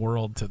first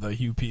world to the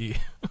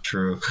UP.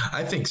 True.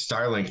 I think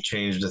Starlink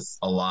changed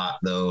a lot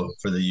though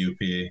for the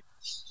UP.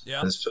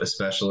 Yeah.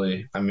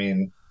 Especially, I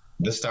mean,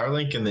 The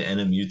Starlink and the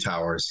NMU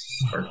towers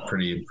are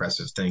pretty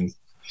impressive things.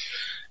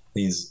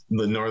 The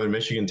Northern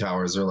Michigan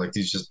towers are like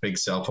these just big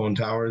cell phone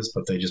towers,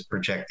 but they just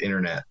project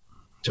internet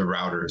to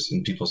routers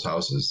in people's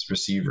houses,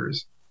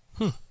 receivers.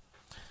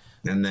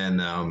 And then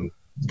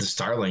the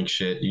Starlink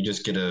shit, you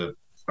just get a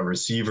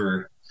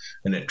receiver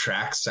and it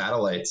tracks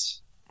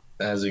satellites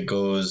as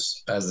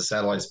the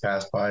satellites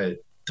pass by,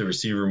 the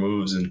receiver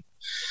moves, and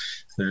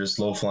they're just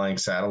low flying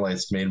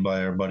satellites made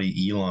by our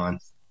buddy Elon.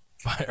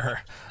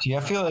 See, I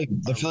feel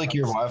like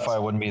your Wi-Fi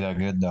wouldn't be that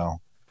good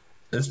though.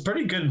 It's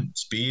pretty good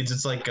speeds.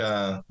 It's like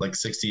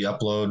 60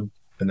 upload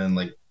and then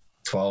like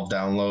 12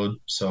 download,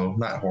 so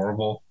not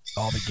horrible.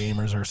 All the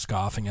gamers are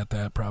scoffing at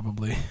that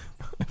probably.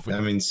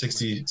 I mean,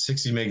 60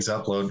 megs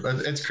upload.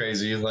 It's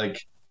crazy.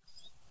 Like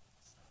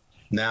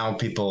now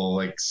people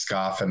like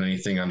scoff at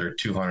anything under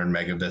 200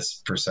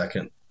 megabits per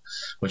second,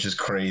 which is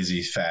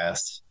crazy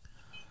fast.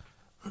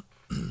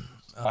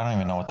 I don't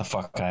even know what the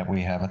fuck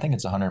we have. I think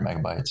it's 100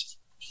 megabytes.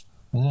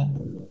 Is it?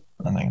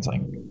 I think it's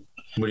like.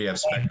 What do you have,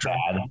 Spectrum?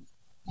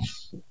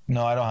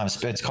 No, I don't have.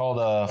 It's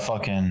called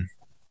fucking.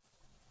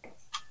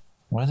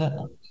 What is it?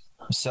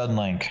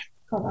 Suddenlink.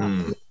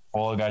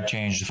 Well, it got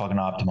changed to fucking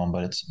Optimum,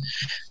 but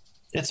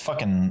it's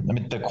fucking. I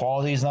mean, the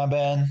quality is not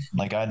bad.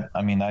 Like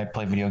I mean, I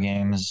play video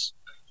games.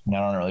 I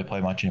don't really play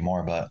much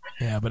anymore, but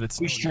yeah, but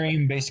we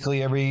stream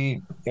basically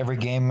every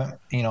game.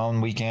 You know, on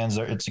weekends.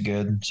 It's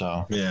good.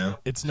 So yeah,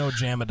 it's no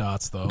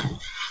Jamadots though.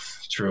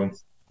 True.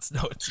 It's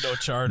no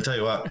charter. I'll tell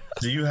you what.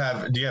 Do you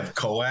have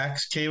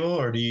coax cable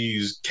or do you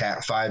use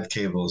Cat 5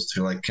 cables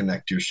to like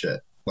connect your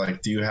shit?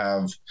 Like, do you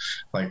have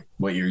like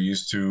what you're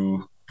used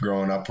to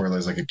growing up, where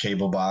there's like a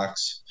cable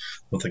box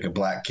with like a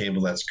black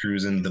cable that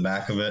screws into the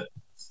back of it?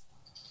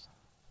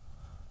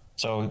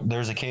 So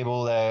there's a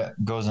cable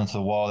that goes into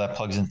the wall that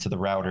plugs into the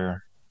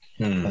router.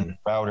 And the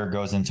router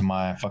goes into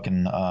my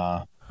fucking.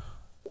 No,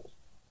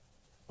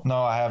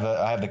 I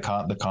have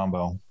the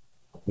combo.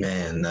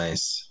 Man,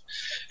 nice.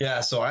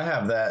 Yeah, so I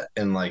have that,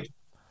 and like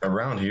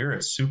around here,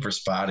 it's super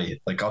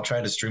spotty. Like I'll try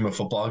to stream a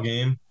football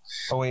game.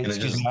 Oh wait,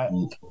 excuse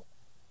me.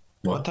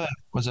 What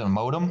was it? A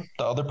modem?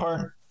 The other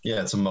part?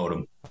 Yeah, it's a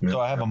modem. So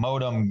I have a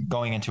modem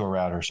going into a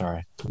router.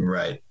 Sorry.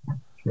 Right.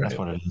 That's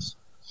what it is.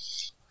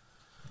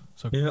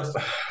 So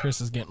Chris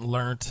is getting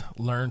learnt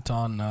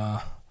on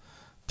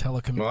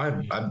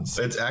telecommunications. Well,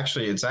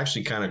 it's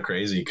actually kind of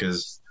crazy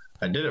because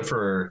I did it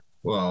for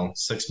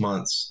 6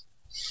 months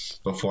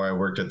before I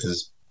worked at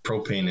this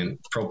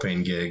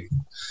propane gig,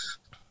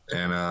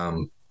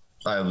 and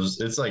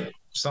it's like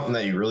something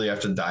that you really have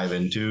to dive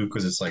into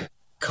because it's like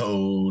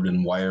code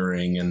and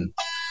wiring and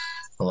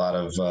a lot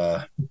of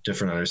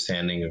different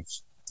understanding of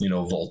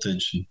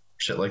voltage and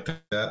shit like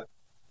that.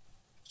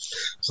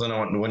 So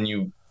then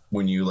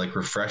when you like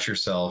refresh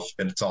yourself,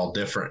 and it's all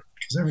different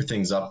because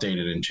everything's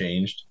updated and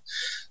changed.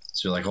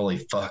 So you're like, holy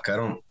fuck, I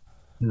don't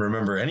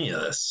remember any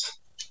of this.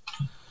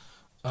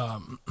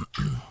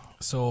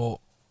 So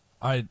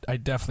I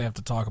definitely have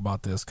to talk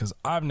about this because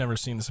I've never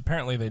seen this.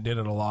 Apparently they did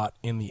it a lot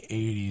in the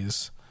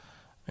 80s,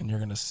 and you're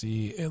going to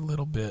see a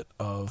little bit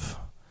of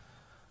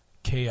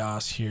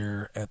chaos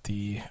here at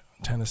the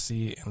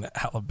Tennessee and the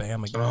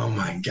Alabama game. Oh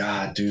my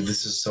God, dude,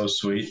 this is so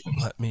sweet.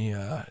 Let me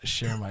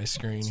share my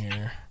screen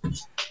here.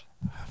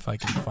 If I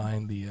can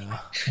find the here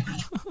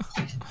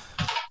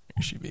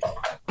she be.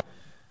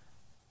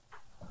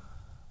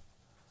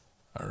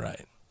 All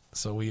right.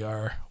 So we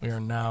are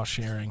now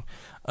sharing.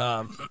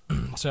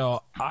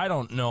 So I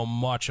don't know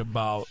much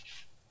about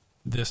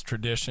this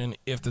tradition,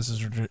 if this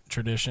is a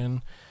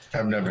tradition.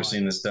 I've never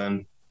seen this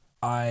done.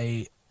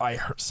 I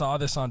saw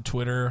this on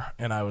Twitter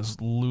and I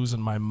was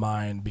losing my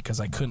mind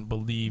because I couldn't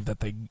believe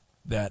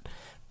that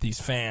these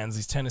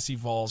Tennessee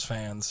Vols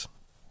fans,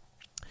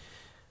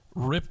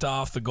 ripped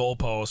off the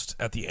goalpost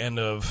at the end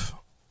of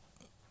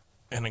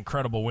an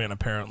incredible win.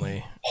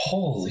 Apparently,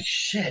 holy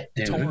shit,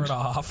 dude! Tore it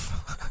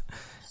off.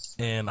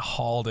 And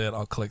hauled it.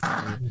 I'll click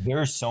through.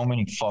 There's so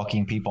many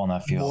fucking people on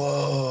that field.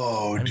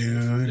 Whoa,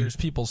 dude. There's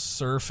people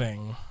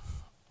surfing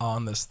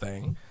on this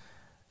thing.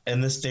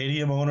 And the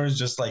stadium owners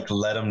just like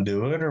let them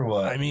do it or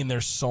what? I mean,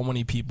 there's so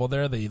many people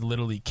there. They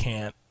literally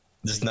can't.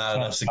 There's not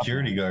enough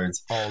security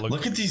guards. Oh,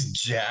 look at these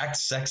jacked,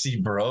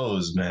 sexy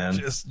bros, man.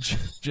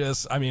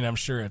 Just. I mean, I'm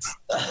sure it's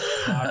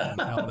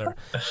hot hell there.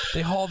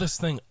 They haul this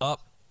thing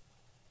up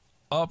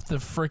the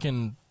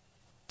freaking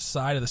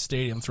side of the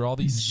stadium through all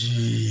these.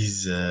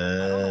 Jesus.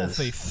 I don't know if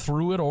they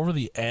threw it over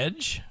the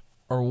edge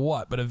or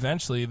what, but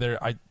eventually I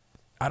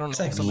don't know. It's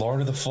like Lord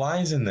of the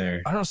Flies in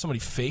there. I don't know if somebody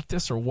faked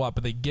this or what,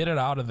 but they get it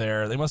out of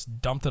there. They must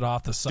have dumped it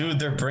off the side. Dude,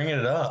 they're bringing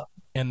it up.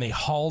 And they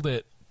hauled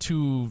it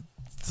to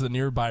the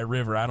nearby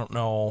river. I don't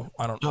know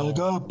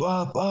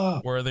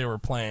up. where they were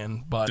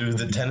playing, but dude,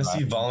 the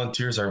Tennessee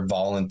Volunteers are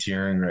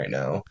volunteering right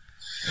now,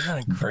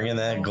 bringing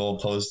that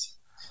goalpost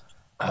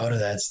out of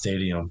that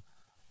stadium.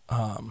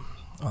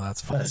 Oh,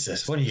 that's funny. What is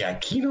this? What do you got?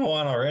 Keno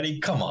on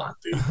already? Come on,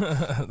 dude.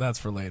 That's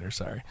for later.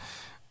 Sorry.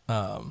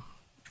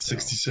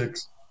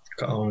 66.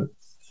 Call it.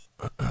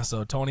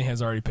 So Tony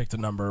has already picked a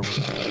number.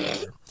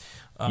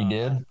 He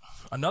did.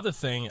 Another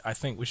thing I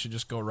think we should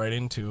just go right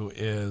into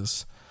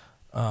is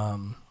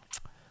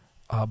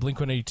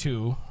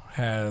Blink-182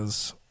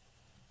 has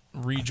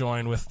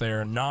rejoined with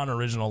their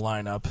non-original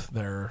lineup,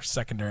 their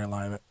secondary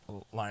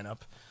lineup,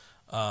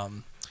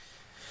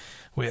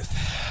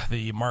 with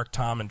the Mark,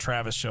 Tom, and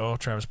Travis show.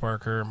 Travis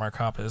Barker, Mark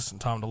Hoppus, and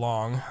Tom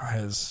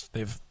DeLonge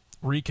they've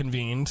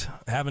reconvened,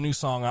 have a new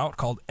song out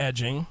called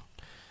Edging,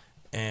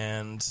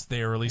 and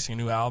they are releasing a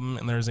new album,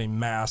 and there's a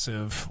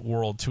massive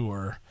world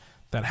tour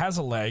that has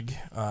a leg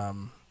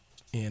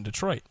in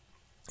Detroit.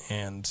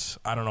 And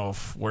I don't know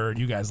where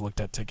you guys looked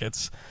at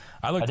tickets.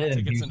 I looked at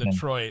tickets in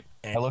Detroit.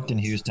 I looked in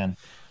Houston.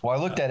 Well, I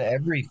looked at a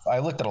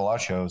lot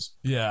of shows.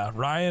 Yeah,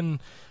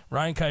 Ryan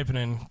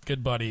Kuipeinen,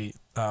 good buddy,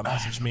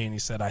 messaged me and he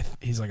said,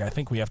 he's like, I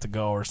think we have to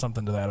go or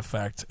something to that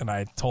effect. And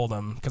I told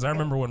him, because I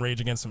remember when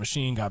Rage Against the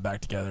Machine got back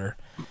together,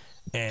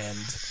 and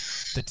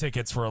the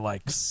tickets were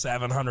like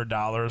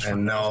 $700. I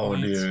know,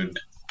 dude.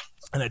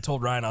 And I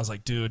told Ryan, I was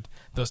like, dude,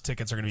 those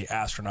tickets are going to be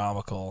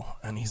astronomical.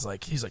 And he's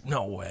like,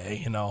 no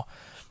way, you know.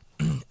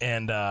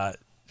 And a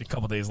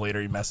couple days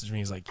later, he messaged me.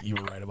 He's like, "You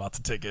were right about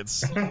the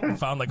tickets.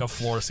 Found like a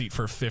floor seat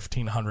for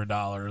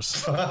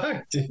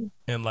 $1,500,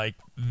 and like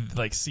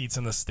seats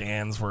in the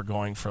stands were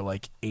going for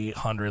like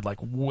 $800, like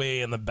way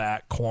in the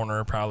back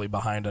corner, probably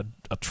behind a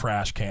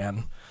trash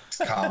can."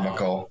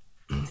 Comical.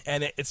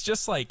 And it's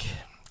just like,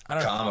 I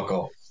don't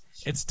know.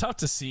 It's tough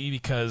to see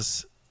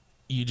because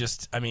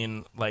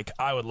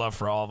I would love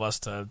for all of us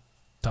to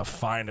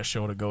find a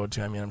show to go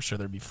to. I mean, I'm sure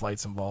there'd be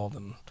flights involved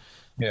and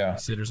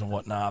sitters and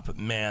whatnot, but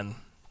man,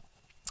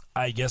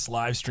 I guess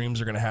live streams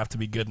are going to have to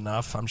be good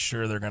enough. I'm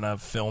sure they're going to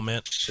film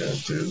it.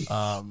 Shit, dude.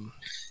 And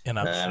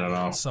I don't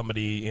know.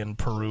 Somebody in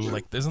Peru,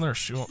 like, isn't there a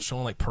show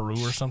like Peru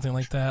or something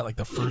like that? Like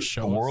the first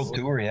show. The world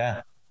tour,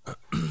 yeah.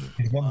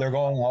 They're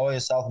going all the way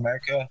to South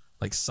America.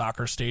 Like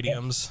soccer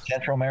stadiums.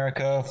 Central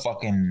America,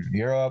 fucking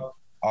Europe,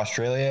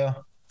 Australia.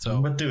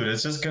 But dude,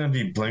 it's just going to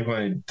be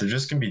Blink-182. They're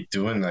just going to be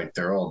doing like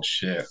their old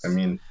shit. I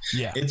mean,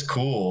 it's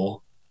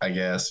cool, I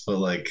guess, but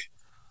like,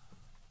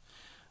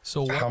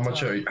 so how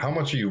much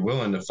are you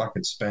willing to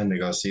fucking spend to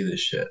go see this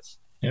shit?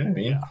 You know what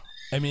I mean? Yeah.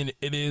 I mean,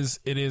 it is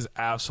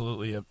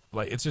absolutely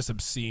it's just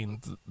obscene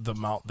the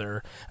amount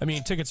there. I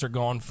mean, tickets are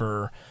going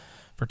for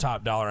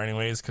top dollar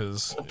anyways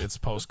because it's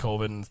post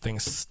COVID and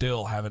things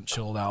still haven't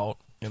chilled out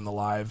in the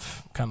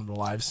live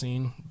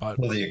scene. But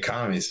the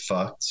economy's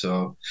fucked,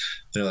 so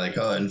they're like,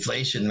 oh,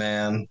 inflation,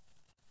 man.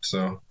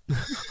 So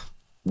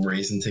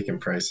raising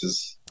ticket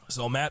prices.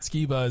 So Matt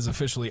Skiba is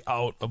officially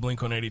out of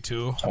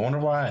Blink-182. I wonder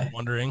why. I'm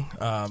wondering.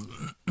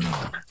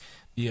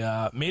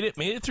 Yeah, made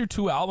it through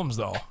 2 albums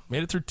though.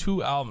 Made it through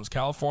 2 albums,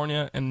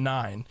 California and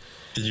 9.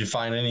 Did you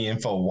find any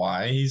info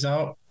why he's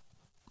out?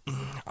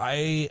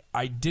 I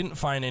didn't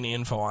find any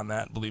info on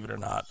that, believe it or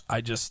not.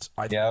 I was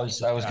kind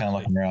of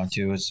looking around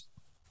too. Was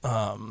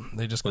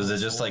it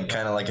just like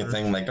kind of like a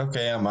thing like,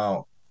 okay, I'm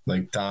out.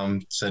 Like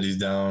Tom said he's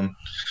down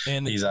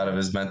and he's out of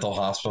his mental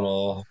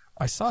hospital.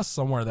 I saw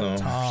somewhere that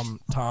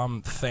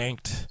Tom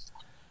thanked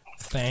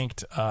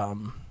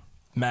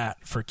Matt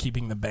for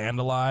keeping the band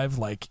alive,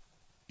 like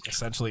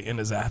essentially in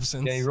his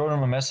absence. Yeah, he wrote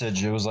him a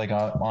message. It was like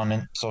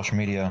on social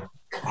media.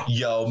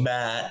 Yo,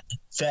 Matt,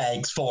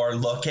 thanks for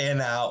looking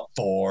out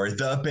for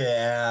the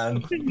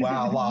band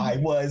while I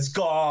was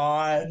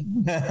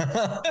gone.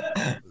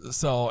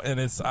 So, and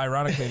it's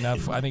ironically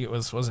enough, I think it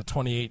was it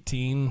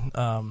 2018,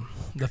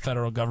 the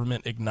federal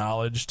government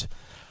acknowledged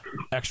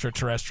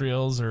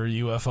extraterrestrials or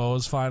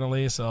UFOs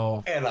finally.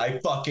 So, and I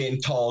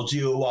fucking told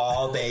you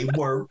all they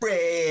were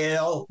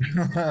real.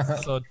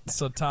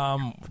 So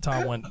Tom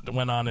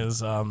went on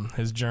his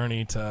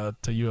journey to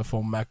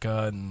UFO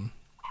Mecca, and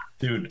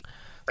dude,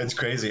 it's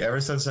crazy.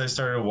 Ever since I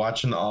started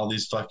watching all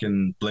these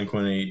fucking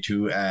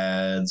Blink-182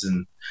 ads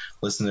and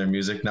listen to their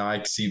music, now I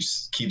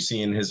keep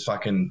seeing his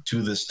fucking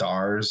To the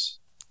Stars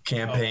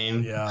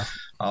campaign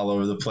all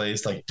over the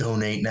place. Like,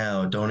 donate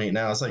now.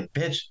 It's like,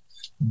 bitch,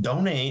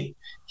 donate.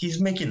 He's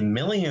making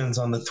millions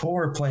on the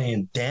tour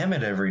playing Damn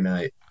It every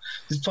night.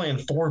 He's playing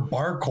 4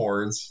 bar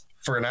chords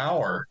for an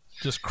hour.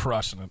 Just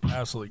crushing it.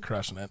 Absolutely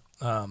crushing it.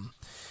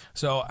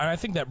 So I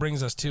think that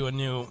brings us to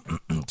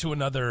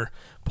another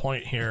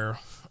point here.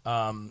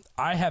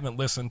 I haven't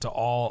listened to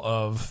all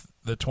of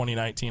the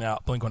 2019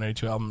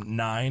 Blink-182 album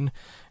 9,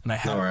 and I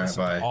haven't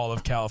listened to all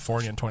of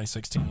California in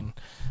 2016.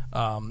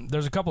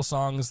 There's a couple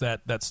songs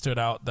that stood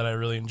out that I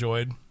really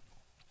enjoyed.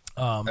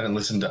 I didn't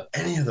listen to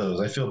any of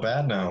those. I feel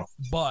bad now.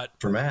 But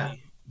for Matt.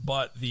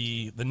 But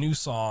the new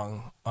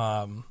song,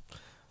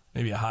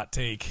 maybe a hot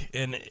take,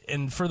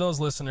 and for those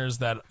listeners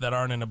that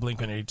aren't into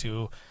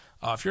Blink-182.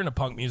 If you're into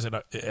punk music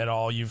at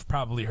all, you've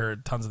probably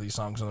heard tons of these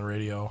songs on the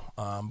radio.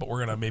 But we're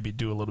going to maybe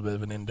do a little bit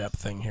of an in-depth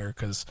thing here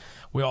because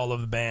we all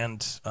love the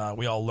band.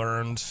 We all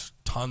learned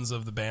tons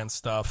of the band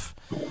stuff.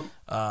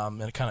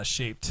 And it kind of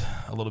shaped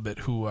a little bit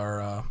who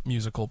our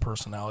musical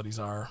personalities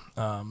are.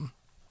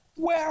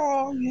 Where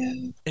are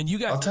you? And you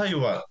guys, I'll tell you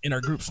what. In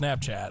our group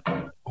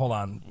Snapchat, hold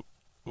on.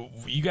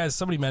 You guys,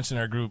 somebody mentioned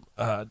our group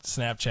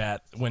Snapchat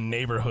when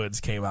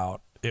Neighborhoods came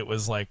out. It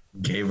was like...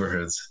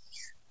 Neighborhoods.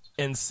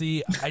 And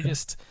see, I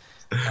just...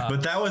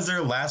 but that was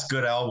their last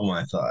good album,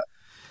 I thought.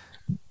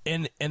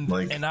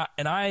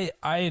 I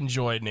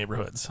enjoyed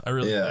Neighborhoods. I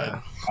really did.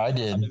 I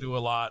did. I do a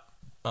lot.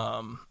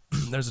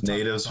 There's a ton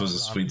Natives was a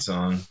sweet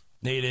song.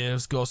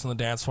 Natives, Ghost on the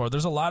Dance Floor.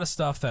 There's a lot of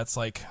stuff that's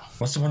like.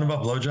 What's the one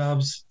about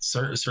blowjobs?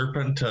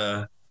 Serpent.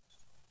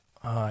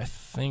 I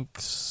think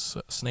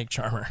Snake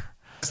Charmer.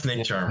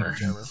 Snake Charmer.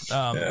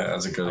 Yeah,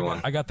 that's a good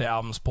one. I got the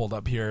albums pulled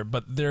up here,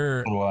 but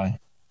they're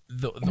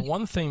the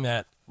one thing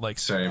that like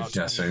same.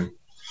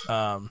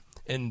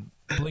 In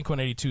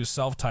Blink-182's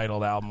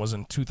self-titled album was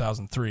in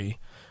 2003,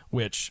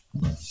 which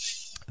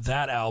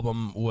that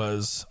album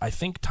was, I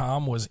think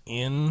Tom was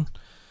in,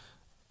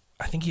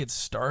 I think he had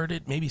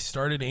started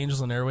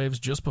Angels and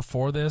Airwaves just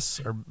before this,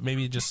 or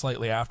maybe just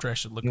slightly after. I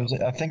should look.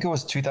 I think it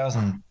was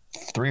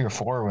 2003 or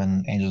 4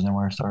 when Angels and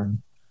Airwaves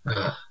started.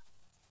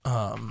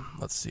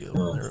 Let's see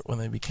when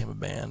they became a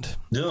band.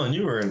 Dylan,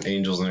 you were an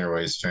Angels and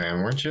Airwaves fan,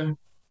 weren't you?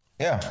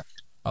 Yeah.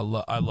 I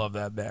love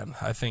that band.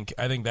 I think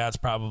that's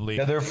probably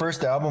their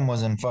first album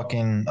was in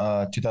fucking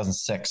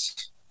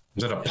 2006.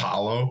 Was it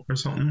Apollo or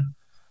something?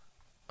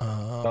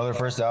 No, their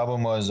first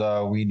album was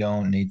We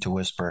Don't Need to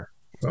Whisper.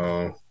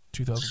 Oh.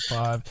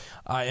 2005.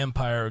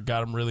 Empire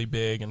got them really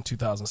big in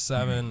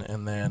 2007,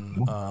 and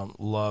then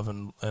Love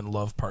and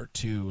Love Part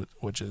 2,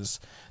 which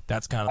is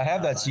that's kind of. I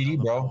have that CD,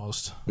 bro.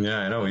 Most. Yeah,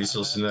 I know. We used to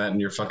listen to that in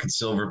your fucking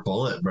Silver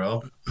Bullet,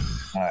 bro.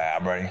 Yeah,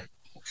 buddy.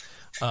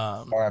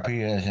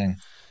 R.I.P. Anything.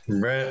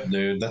 Right,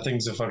 dude. That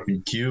thing's a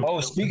fucking cube. Oh,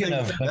 speaking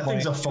of that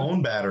thing's a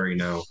phone battery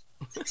now.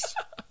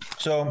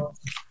 So,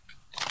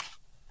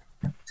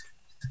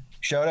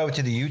 shout out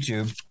to the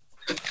YouTube.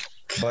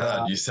 But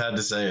God, you sad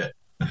to say it.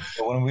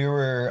 When we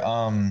were,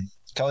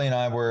 Kelly and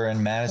I were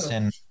in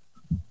Madison,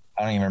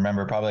 I don't even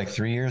remember, probably like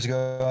 3 years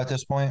ago at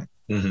this point.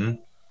 Mm-hmm.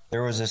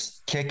 There was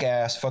this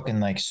kick-ass fucking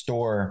like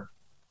store.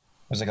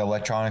 It was like an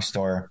electronics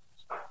store.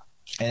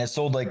 And it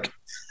sold like,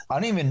 I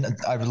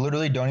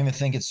literally don't even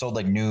think it sold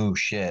like new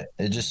shit.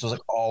 It just was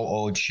like all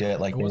old shit.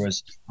 Like there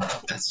was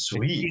that's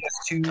sweet.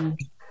 PS2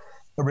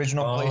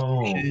 original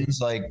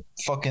PlayStations, like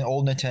fucking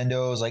old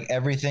Nintendos, like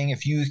everything.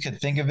 If you could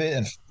think of it,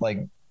 and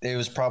like it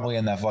was probably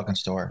in that fucking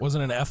store. Was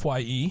it an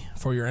FYE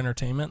for your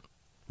entertainment?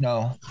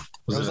 No.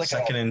 Was it like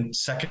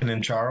second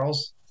in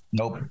Charles?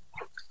 Nope.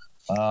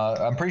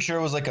 I'm pretty sure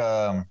it was like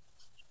a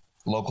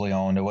locally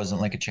owned. It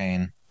wasn't like a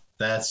chain.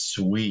 That's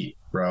sweet,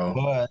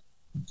 bro.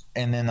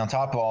 And then on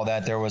top of all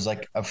that, there was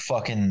like a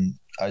fucking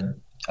a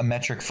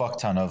metric fuck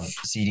ton of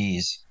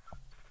CDs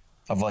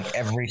of like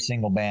every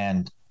single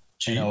band.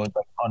 You know, it was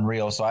like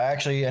unreal. So I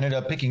actually ended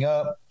up picking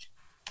up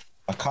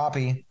a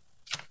copy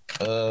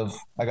of.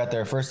 I got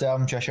their first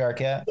album, Cheshire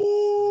Cat.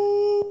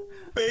 Ooh,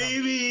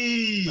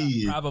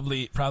 baby.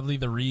 Probably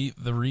the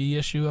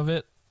reissue of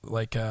it.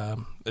 Like,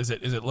 is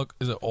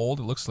it old?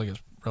 It looks like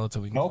it's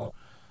relatively new. Nope.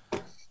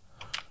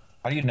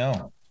 How do you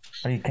know?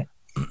 How do you?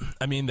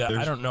 I mean,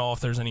 I don't know if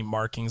there's any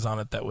markings on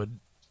it that would.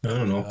 I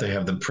don't know if they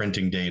have the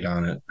printing date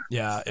on it.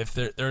 Yeah, if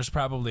there's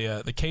probably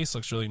the case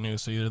looks really new,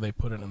 so either they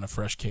put it in a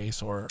fresh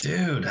case or.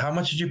 Dude, how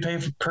much did you pay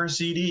per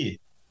CD?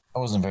 That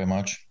wasn't very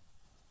much.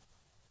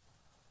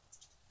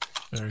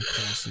 Very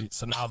cool.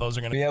 So now those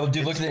are gonna. Yeah, well,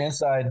 dude, look at the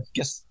inside.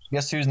 Guess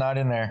who's not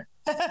in there?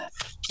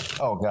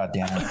 Oh god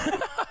damn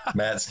it,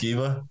 Matt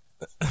Skiba.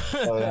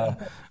 Oh yeah.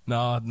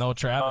 No,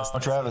 Travis. Oh,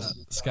 Travis.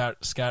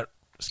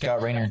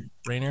 Scott Raynor.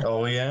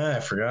 Oh yeah, I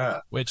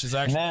forgot. Which is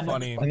actually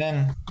funny. And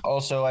then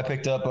also I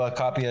picked up a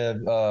copy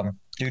of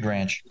Dude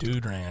Ranch.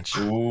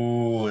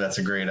 Ooh, that's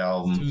a great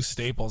album. Two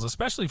staples,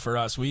 especially for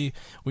us. We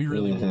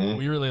really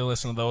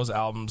listen to those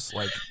albums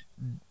like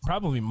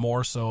probably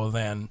more so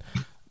than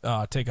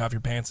Take Off Your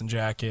Pants and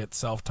Jacket,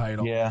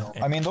 self-titled. Yeah,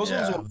 I mean those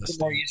ones are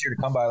more easier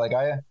to come by.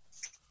 I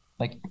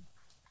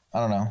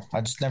don't know.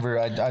 I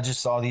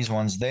just saw these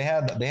ones. They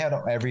had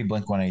every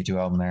Blink-182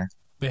 album there.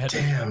 They had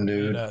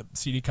dude. A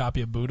CD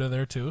copy of Buddha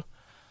there too.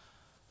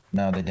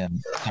 No, they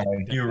didn't.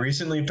 You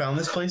recently found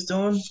this place,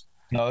 Dylan?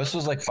 No, this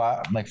was like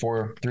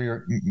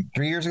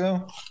 3 years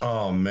ago.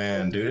 Oh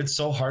man, dude, it's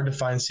so hard to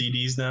find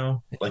CDs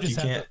now. Like you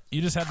can't.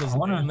 You just had those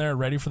in there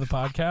ready for the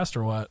podcast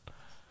or what?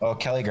 Oh,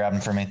 Kelly grabbed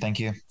them for me. Thank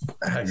you.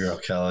 Hi, girl,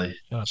 Kelly.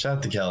 Shout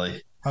out to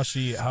Kelly. How's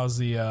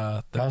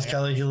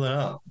Kelly healing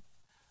up?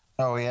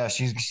 Oh yeah,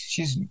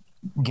 she's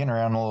getting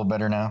around a little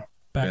better now.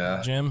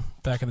 Back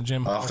in the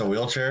gym. Off the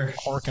wheelchair.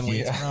 Horking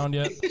weights around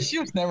yet? She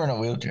was never in a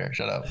wheelchair.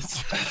 Shut up.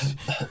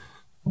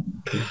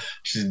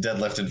 She's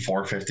deadlifted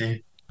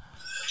 450.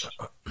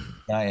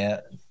 Not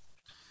yet.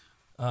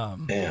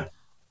 Damn.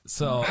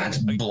 So I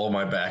just blow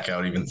my back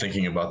out even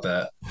thinking about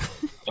that.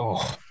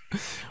 Oh.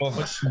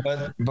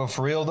 But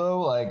for real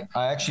though, like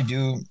I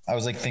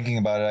was like thinking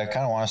about it. I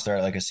kind of want to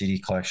start like a CD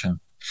collection.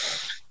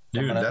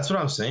 Dude, that's what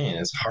I'm saying.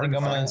 It's hard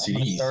to find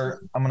CDs.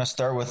 I'm gonna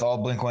start with all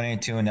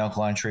Blink-182 and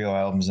Alkaline Trio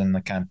albums, and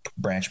then kind of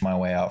branch my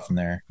way out from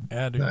there.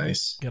 Yeah, dude.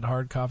 Nice. Get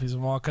hard copies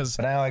of them all, because.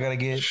 But now I gotta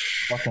get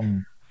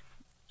fucking.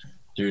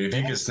 Dude, if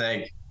you could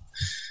snag.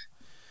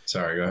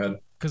 Sorry, go ahead.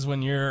 Because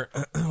when you're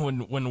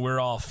when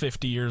we're all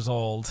 50 years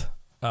old,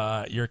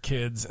 your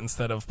kids,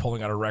 instead of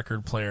pulling out a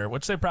record player,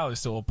 which they probably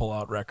still will pull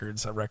out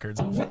records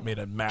have made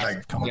a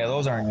massive comeback. Yeah,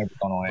 those aren't ever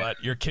going away.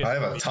 But your kids. I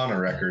have a ton of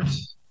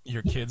records.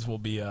 your kids will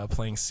be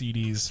playing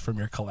CDs from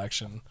your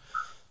collection.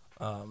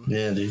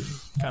 Yeah, dude.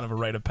 Kind of a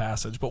rite of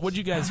passage. But what do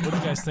you guys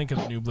think of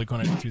the new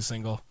Blink-182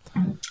 single?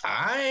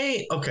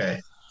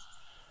 Okay.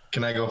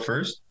 Can I go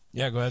first?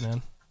 Yeah, go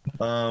ahead,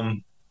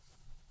 man.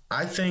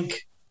 I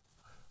think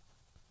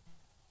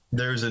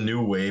there's a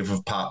new wave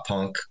of pop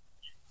punk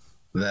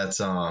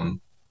that's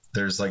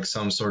there's like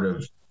some sort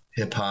of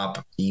hip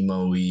hop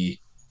emo-y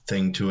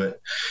thing to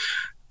it.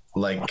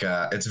 Like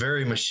it's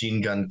very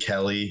Machine Gun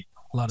Kelly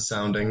A lot of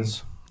sounding.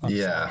 Like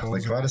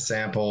a lot of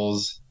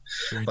samples.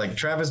 Like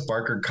Travis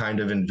Barker kind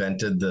of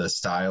invented the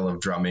style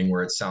of drumming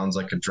where it sounds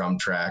like a drum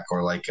track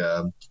or like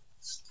a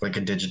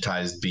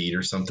digitized beat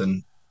or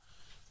something.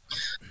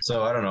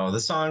 So I don't know. The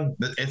song,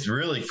 it's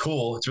really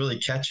cool. It's really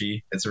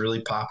catchy. It's a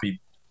really poppy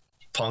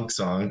punk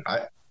song.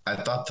 I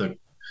thought the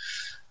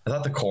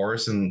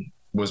chorus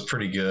was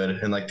pretty good,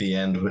 and like the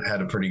end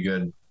had a pretty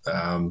good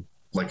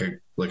like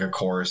a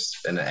chorus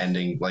and an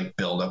ending like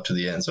build up to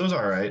the end. So it was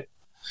all right.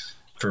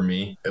 For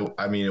me,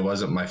 it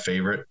wasn't my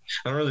favorite.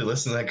 I don't really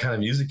listen to that kind of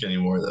music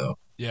anymore, though.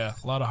 Yeah,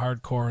 a lot of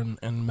hardcore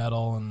and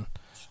metal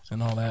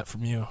and all that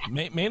from you.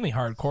 Mainly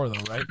hardcore,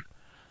 though, right?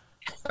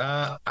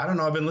 I don't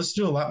know. I've been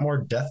listening to a lot more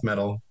death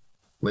metal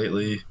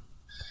lately. A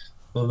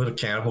little bit of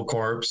Cannibal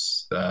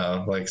Corpse,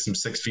 like some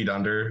 6 Feet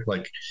Under,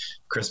 like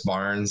Chris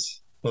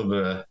Barnes. A little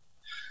bit of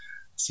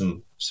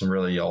some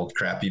really old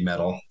crappy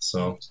metal.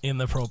 So in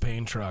the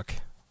propane truck.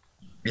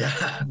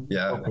 Yeah.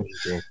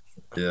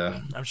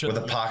 I'm sure with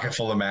a pocket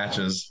full of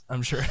matches.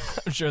 I'm sure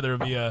there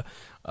will be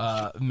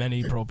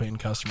many propane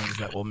customers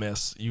that will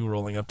miss you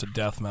rolling up to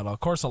death metal. Of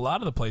course, a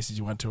lot of the places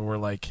you went to were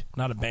like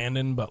not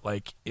abandoned, but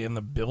like in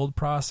the build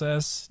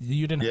process.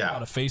 You didn't have a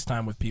lot of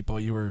FaceTime with people.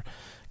 You were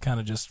kind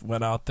of just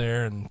went out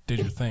there and did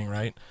your thing,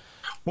 right?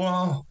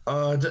 Well,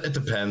 it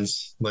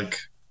depends. Like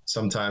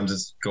sometimes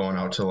it's going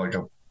out to like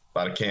a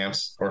lot of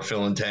camps or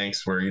filling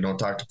tanks where you don't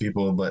talk to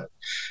people, but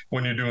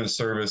when you're doing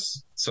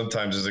service,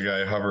 sometimes there's a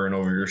guy hovering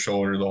over your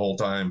shoulder the whole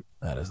time.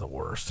 That is the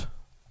worst.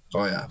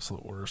 Oh yeah,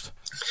 absolute worst.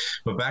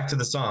 But back to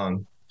the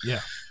song. Yeah,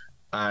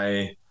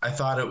 I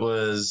thought it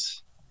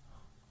was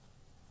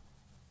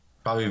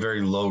probably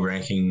very low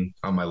ranking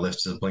on my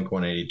list of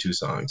Blink-182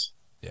 songs.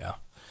 Yeah,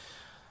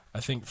 I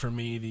think for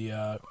me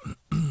the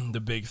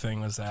the big thing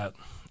was that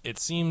it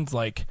seemed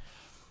like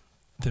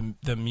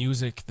the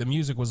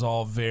music was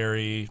all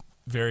very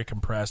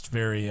compressed,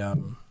 very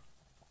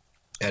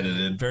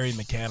edited, very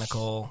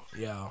mechanical.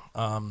 Yeah.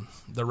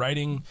 The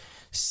writing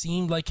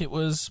seemed like it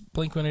was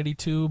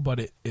Blink-182,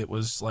 but it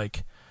was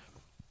like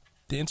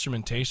the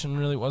instrumentation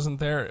really wasn't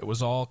there. It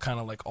was all kind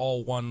of like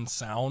all one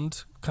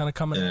sound kind of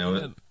coming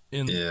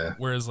in.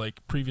 Whereas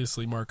like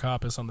previously Mark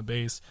Hoppus on the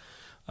bass,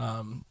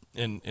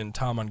 and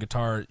Tom on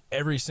guitar,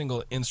 every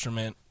single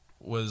instrument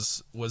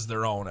was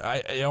their own.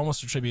 I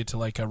almost attribute it to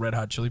like a Red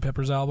Hot Chili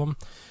Peppers album.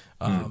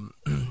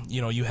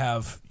 You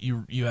have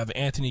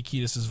Anthony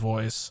Kiedis'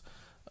 voice.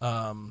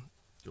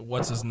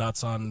 What's his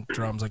nuts on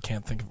drums? I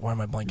can't think of, why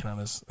am I blanking on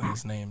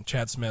his name?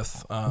 Chad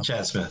Smith.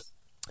 Chad Smith.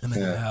 And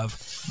then you have,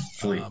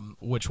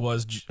 which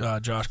was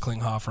Josh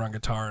Klinghoffer on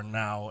guitar, and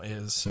now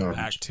is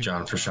back to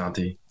John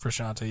Frusciante.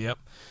 Frusciante, yep.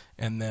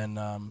 And then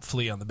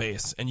Flea on the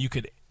bass. And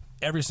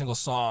every single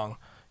song,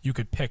 you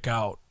could pick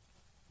out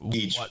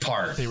each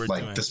part they were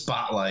like doing. The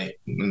spotlight.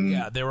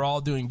 Yeah, they were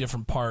all doing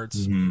different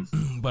parts,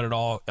 but it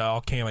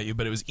all came at you.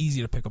 But it was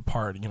easy to pick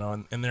apart,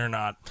 and they're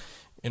not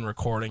in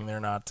recording. They're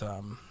not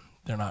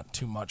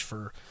too much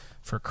for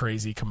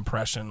crazy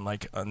compression,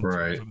 like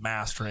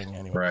mastering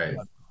anyway.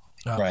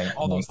 But,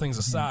 all those things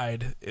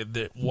aside,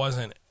 it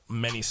wasn't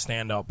many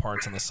standout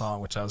parts in the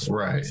song, which I was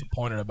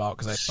disappointed about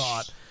because I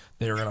thought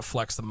they were going to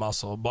flex the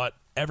muscle. But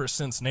ever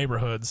since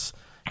Neighborhoods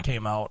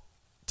came out,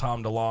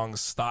 Tom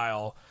DeLonge's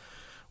style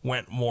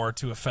went more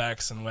to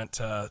effects and went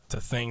to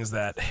things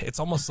that it's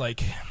almost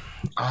like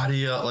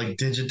audio, like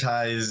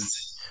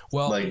digitized.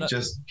 Well, like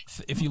just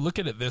if you look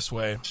at it this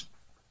way,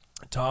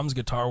 Tom's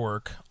guitar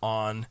work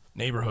on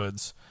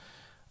Neighborhoods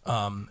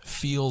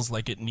feels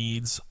like it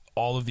needs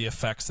all of the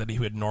effects that he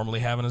would normally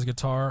have in his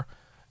guitar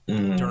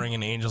during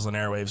an Angels and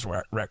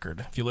Airwaves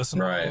record. If you listen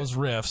to all those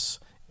riffs,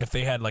 if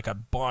they had like a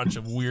bunch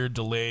of weird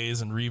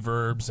delays and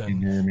reverbs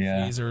and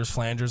phasers,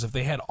 flangers, if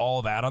they had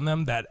all that on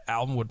them, that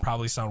album would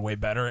probably sound way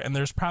better. And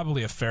there's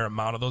probably a fair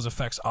amount of those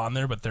effects on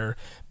there, but they're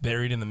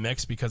buried in the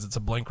mix because it's a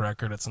Blink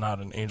record. It's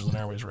not an Angels and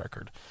Airwaves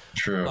record.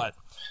 True. But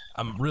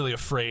I'm really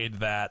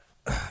afraid that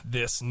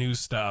this new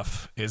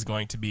stuff is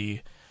going to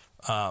be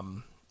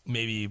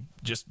maybe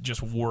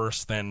just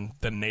worse than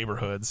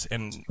Neighborhoods.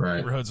 And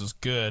Neighborhoods was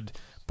good,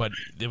 but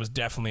it was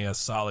definitely a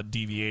solid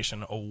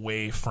deviation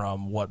away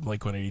from what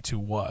Blink-182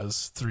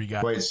 was. Three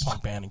guys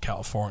punk band in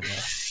California.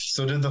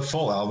 So did the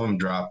full album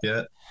drop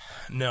yet?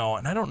 No,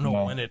 and I don't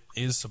know when it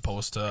is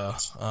supposed to.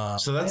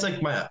 So that's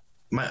like my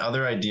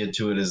other idea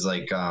to it is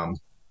like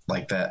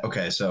like that.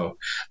 Okay, so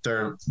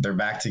they're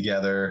back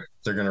together.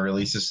 They're gonna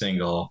release a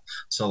single.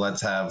 So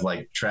let's have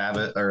like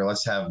Travis or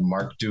let's have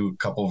Mark do a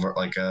couple of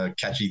like a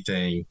catchy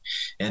thing,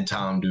 and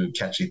Tom do a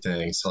catchy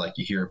thing. So like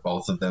you hear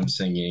both of them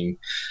singing,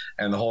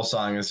 and the whole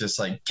song is just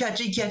like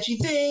catchy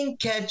thing,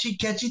 catchy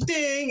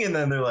thing, and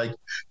then they're like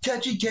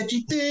catchy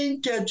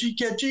thing, catchy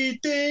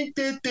thing,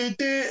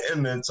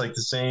 and then it's like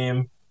the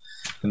same,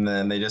 and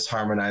then they just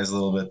harmonize a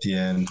little bit at the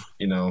end.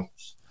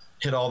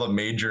 Hit all the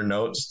major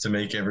notes to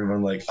make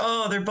everyone like,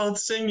 oh, they're both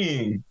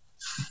singing.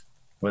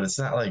 But it's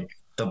not like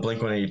the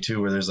Blink-182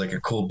 where there's like a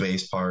cool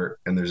bass part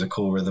and there's a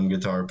cool rhythm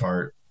guitar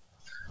part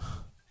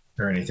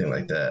or anything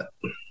like that.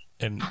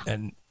 And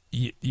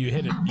you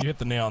hit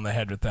the nail on the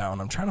head with that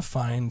one. I'm trying to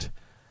find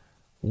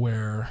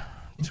where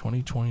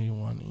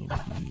 2021 EP,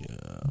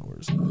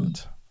 where's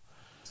it?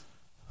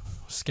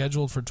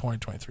 Scheduled for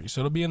 2023.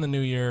 So it'll be in the new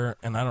year,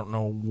 and I don't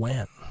know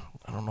when.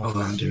 Hold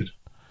on, dude.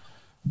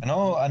 I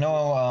know.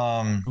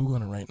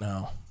 Googling it right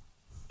now.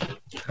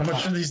 How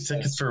much are these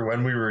tickets for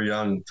When We Were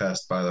Young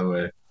Fest, by the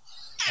way?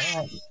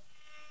 I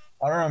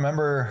don't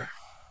remember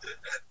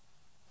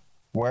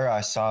where I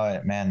saw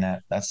it. Man,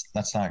 that's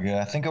not good.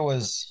 I think it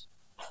was.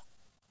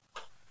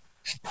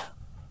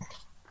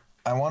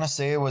 I want to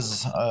say it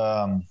was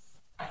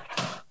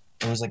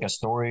like a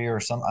story or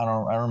something. I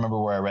don't remember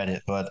where I read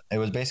it, but it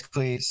was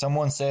basically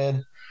someone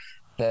said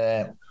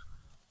that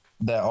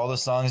all the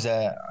songs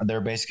that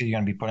they're basically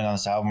going to be putting on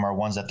this album are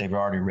ones that they've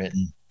already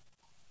written.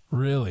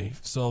 Really?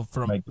 So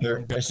from like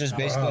it's just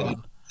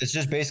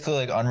basically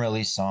like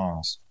unreleased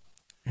songs.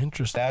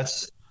 Interesting.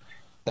 That's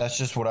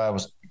just what I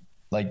was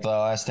like. The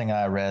last thing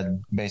I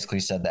read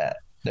basically said that.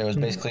 There was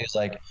basically it's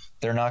like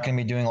they're not going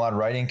to be doing a lot of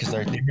writing because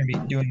they're going to be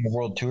doing the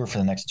world tour for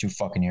the next 2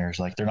 fucking years.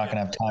 Like they're not going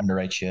to have time to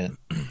write shit.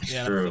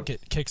 Yeah, I think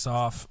it kicks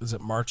off. Is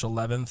it March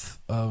 11th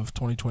of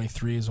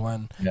 2023 is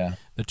when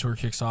the tour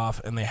kicks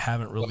off, and they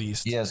haven't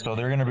released. Yeah, so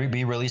they're going to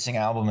be releasing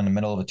an album in the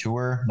middle of a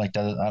tour. Like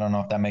that, I don't know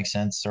if that makes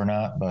sense or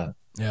not, but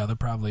yeah, they'll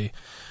probably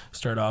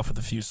start off with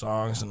a few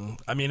songs, and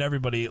I mean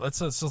everybody. Let's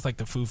just like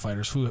the Foo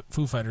Fighters.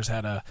 Foo Fighters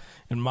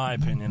in my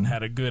opinion,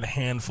 had a good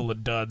handful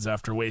of duds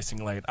after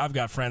Wasting Light. I've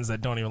got friends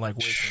that don't even like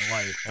Wasting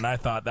Light, and I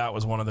thought that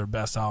was one of their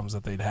best albums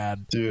that they'd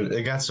had. Dude,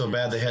 it got so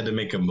bad they had to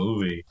make a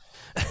movie.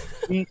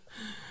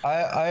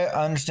 I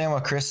understand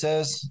what Chris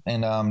says,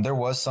 and there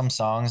was some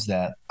songs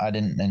that I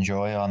didn't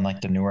enjoy on like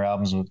the newer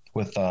albums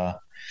with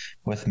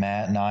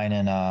Matt, Nine,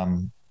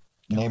 and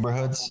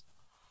Neighborhoods.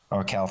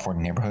 Or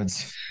California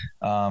Neighborhoods.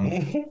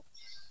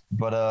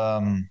 But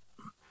I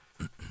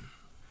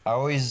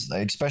always,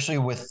 especially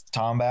with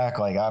Tom back,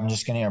 like I'm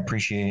just going to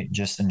appreciate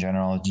just in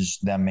general,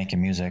 just them making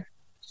music.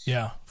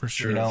 Yeah, for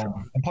sure.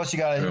 And plus you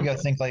gotta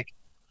think like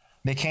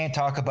they can't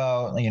talk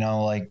about,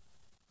 like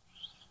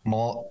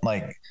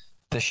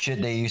the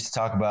shit they used to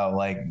talk about,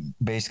 like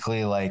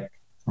basically like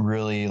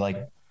really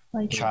like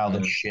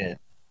childish shit.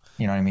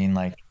 You know what I mean?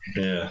 Like,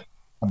 yeah.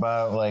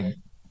 About like,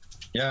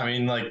 yeah, I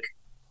mean like,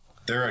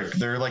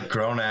 They're like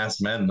grown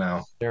ass men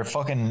now. They're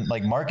fucking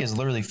like Mark is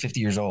literally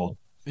 50 years old.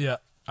 Yeah,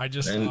 I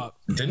just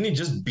didn't he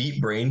just beat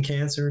brain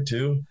cancer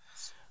too?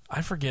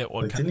 I forget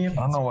what like, kind of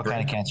I don't know what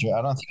kind of cancer.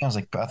 I don't think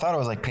I thought it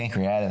was like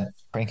pancreas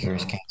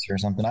cancer or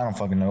something. I don't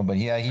fucking know, but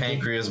yeah,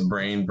 pancreas,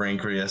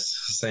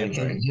 same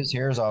thing. His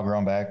hair is all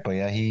grown back, but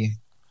yeah, he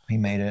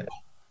made it.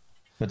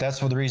 But that's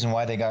the reason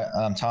why they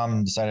got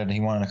Tom decided he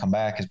wanted to come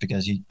back is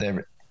because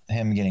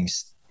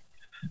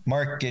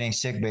Mark getting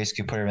sick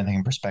basically put everything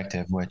in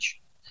perspective, which.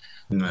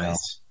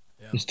 Nice.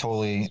 It's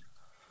totally,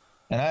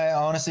 and I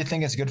honestly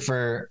think it's good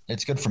for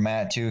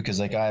Matt too, because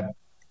like I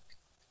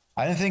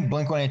didn't think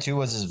Blink-182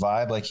 was his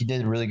vibe. Like he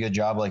did a really good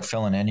job like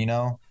filling in,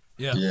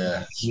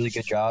 Yeah. Really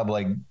good job,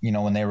 like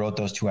when they wrote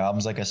those 2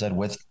 albums, like I said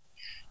with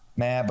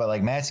Matt, but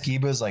like Matt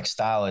Skiba's like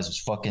style is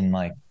fucking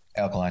like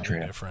Alkaline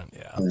Trio. Different,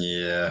 yeah.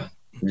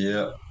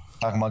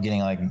 Talking about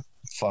getting like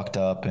fucked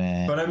up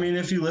But I mean,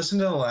 if you listen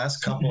to the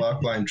last couple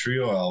Alkaline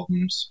Trio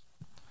albums,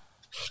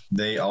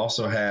 they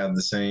also have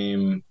the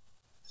same.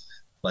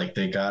 Like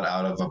they got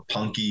out of a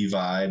punky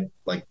vibe.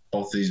 Like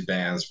both these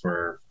bands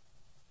were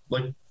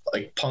like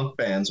punk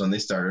bands when they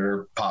started,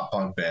 or pop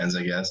punk bands,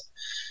 I guess.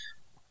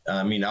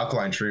 I mean,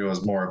 Alkaline Trio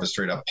was more of a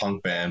straight up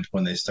punk band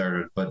when they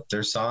started, but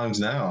their songs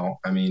now,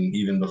 I mean,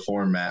 even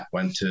before Matt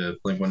went to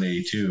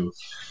Blink-182,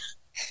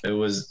 it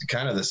was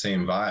kind of the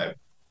same vibe,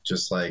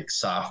 just like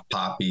soft,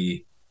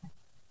 poppy,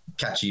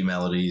 catchy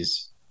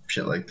melodies,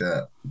 shit like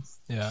that.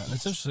 Yeah, and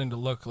it's interesting to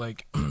look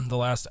like the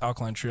last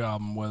Alkaline Trio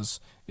album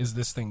Is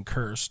This Thing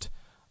Cursed?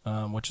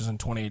 Which is in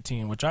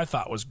 2018, which I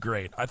thought was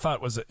great. I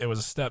thought it was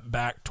a step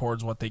back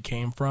towards what they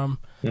came from.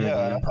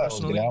 Yeah,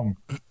 personally.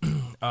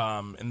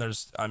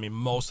 And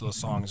most of the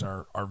songs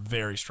are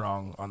very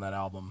strong on that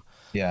album.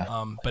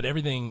 Yeah. But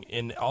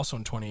everything also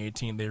in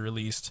 2018 they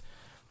released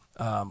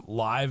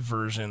live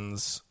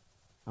versions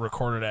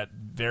recorded at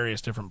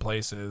various different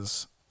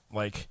places.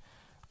 Like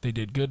they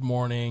did Good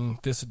Morning,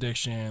 This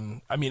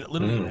Addiction. I mean,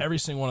 literally every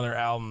single one of their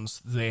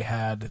albums they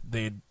had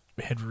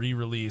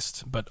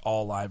re-released, but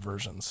all live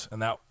versions,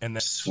 and then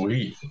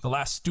sweet. The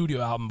last studio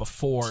album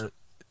before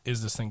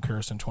Is This Thing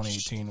Cursed in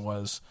 2018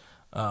 was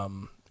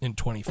in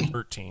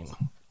 2013,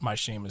 My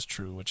Shame Is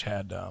True, which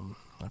had,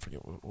 I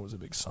forget what was a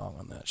big song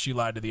on that. She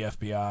Lied to the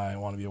FBI, I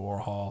Want to Be a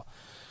Warhol.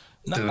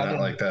 Did not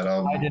like that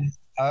album. I didn't.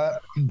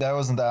 That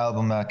wasn't the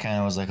album that kind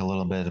of was like a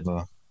little bit of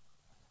a.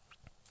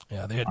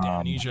 Yeah, they had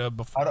Amnesia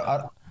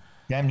before.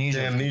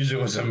 Amnesia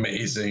was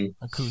amazing.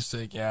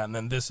 Acoustic, yeah, and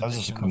then this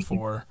edition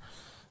before.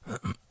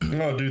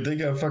 No, dude, they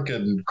got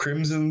fucking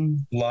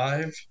Crimson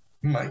live.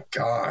 Oh my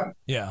God.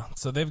 Yeah,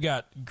 so they've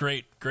got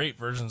great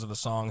versions of the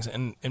songs,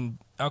 and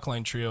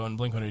Alkaline Trio and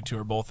Blink-182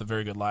 are both a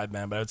very good live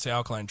band, but I would say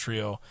Alkaline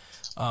Trio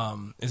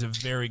is a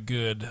very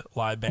good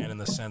live band in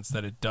the sense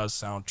that it does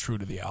sound true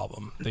to the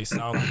album. They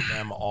sound like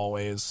them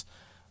always.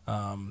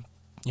 Dan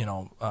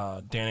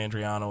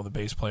Andriano, the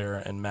bass player,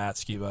 and Matt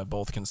Skiba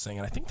both can sing,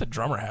 and I think the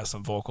drummer has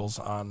some vocals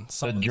on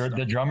some.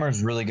 The drummer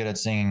is really good at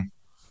singing.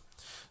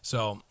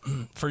 So,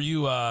 for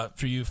your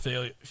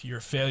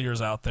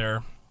failures out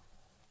there.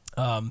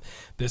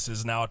 This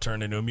is now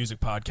turned into a music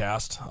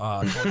podcast.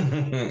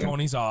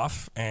 Tony's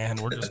off, and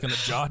we're just going to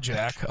jaw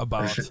jack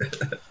about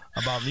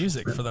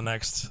music for the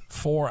next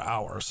 4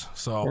 hours.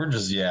 So we're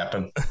just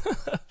yapping.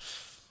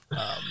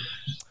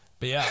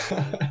 But yeah,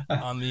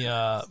 on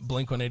the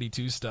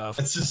Blink-182 stuff,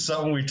 it's just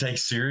something we take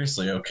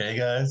seriously, okay,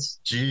 guys?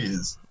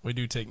 Jeez, we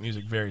do take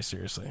music very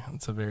seriously.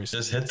 It's a very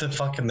just hit the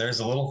fucking.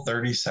 There's a little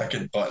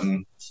 30-second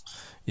button.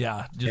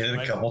 Yeah, just hit it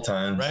a couple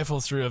times.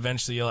 Rifle through.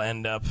 Eventually, you'll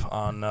end up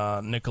on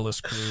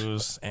Nicholas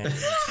Cruz and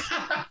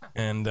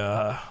then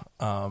a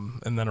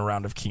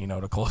round of Keno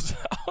to close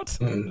out.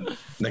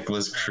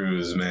 Nicholas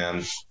Cruz,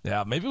 man.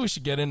 Yeah, maybe we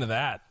should get into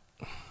that.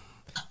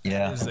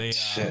 Yeah.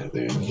 Shit,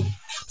 dude.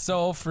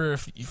 So for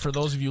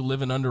those of you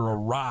living under a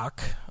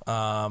rock,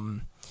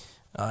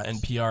 NPR.org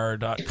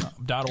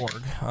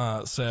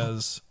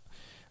says.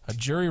 A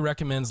jury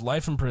recommends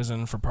life in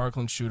prison for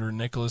Parkland shooter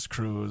Nicholas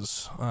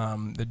Cruz.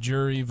 The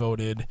jury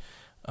voted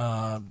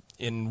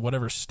in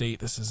whatever state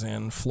this is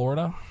in,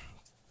 Florida.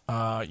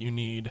 You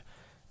need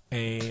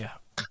a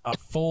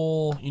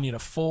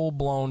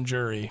full-blown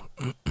jury,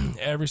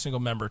 every single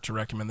member, to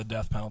recommend the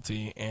death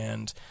penalty.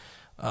 And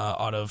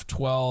out of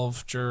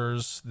 12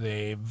 jurors,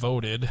 they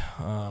voted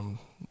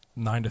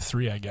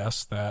 9-3, I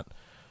guess, that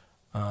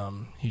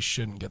he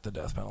shouldn't get the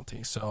death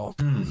penalty. So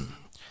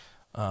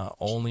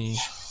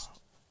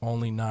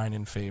only 9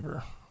 in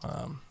favor.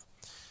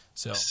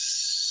 So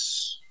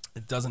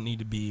it doesn't need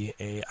to be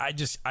I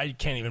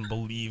can't even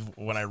believe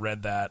when I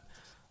read that.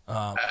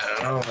 I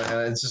don't know,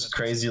 man. It's just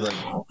crazy. Like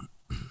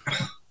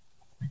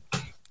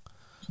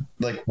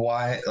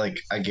why? Like,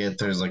 I get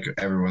there's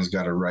everyone's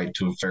got a right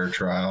to a fair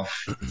trial.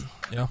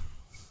 Yeah.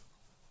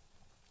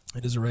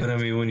 It is a right. But I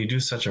mean, when you do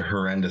such a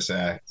horrendous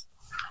act,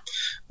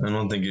 I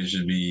don't think it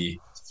should be,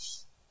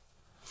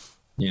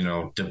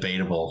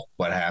 debatable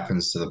what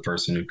happens to the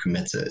person who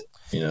commits it.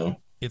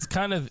 It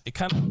kind of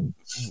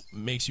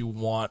makes you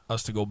want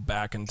us to go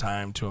back in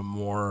time to a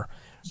more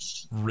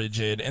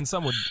rigid, and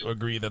some would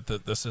agree that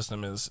the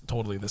system is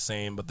totally the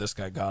same, but this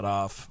guy got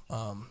off.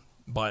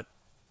 But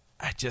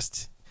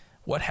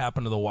what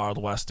happened to the Wild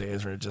West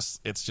days where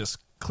it's just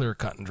clear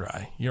cut and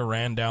dry? You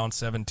ran down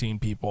 17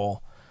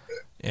 people,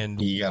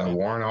 and you got a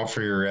warrant out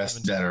for your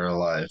arrest, dead or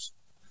alive.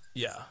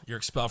 Yeah, you're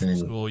expelled from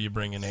school. You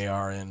bring an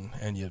AR in,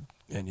 and you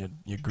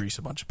grease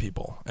a bunch of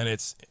people, and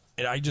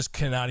I just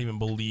cannot even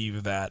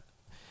believe that.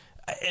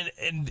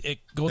 And it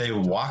goes. They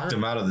walked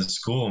him out of the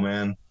school,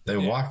 man. They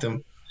walked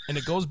him, and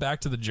it goes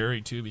back to the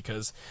jury too,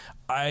 because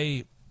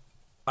I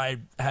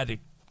had to,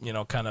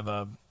 kind of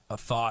a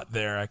thought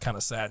there. I kind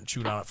of sat and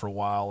chewed on it for a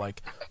while.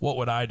 Like, what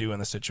would I do in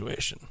the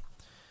situation?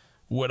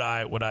 Would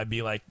I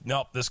be like,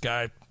 nope, this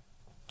guy,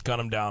 gun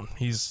him down.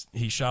 He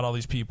shot all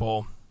these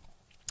people,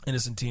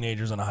 innocent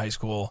teenagers in a high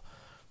school.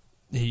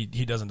 He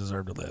doesn't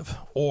deserve to live.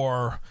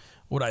 Or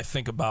would I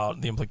think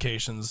about the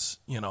implications?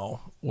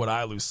 Would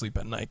I lose sleep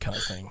at night, kind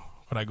of thing?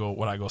 Would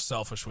I go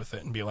selfish with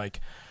it and be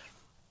like,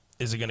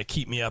 is it going to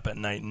keep me up at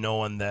night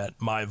knowing that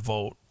my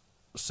vote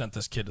sent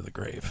this kid to the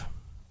grave?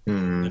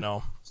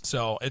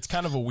 So it's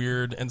kind of a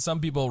weird, and some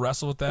people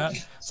wrestle with that.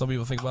 Some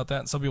people think about that,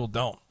 and some people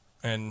don't.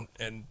 And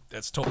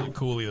that's totally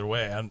cool either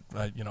way.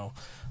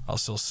 I'll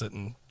still sit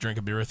and drink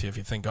a beer with you if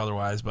you think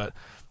otherwise. But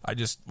I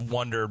just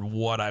wondered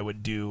what I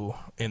would do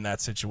in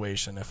that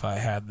situation if I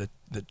had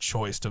the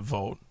choice to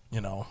vote.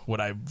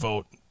 Would I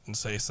vote and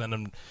say send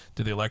him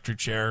to the electric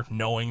chair,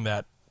 knowing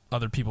that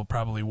other people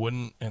probably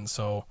wouldn't, and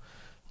so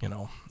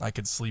I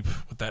could sleep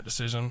with that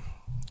decision?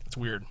 It's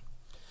weird.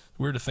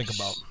 Weird to think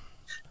about.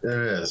 It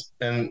is.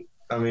 And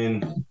I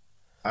mean,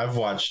 I've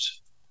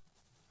watched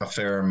a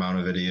fair amount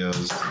of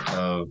videos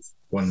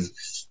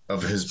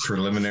of his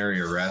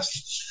preliminary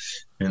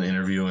arrest and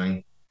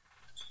interviewing,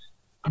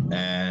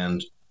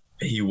 and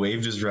he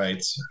waived his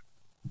rights,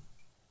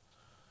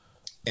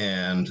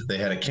 and they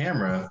had a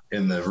camera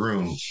in the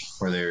room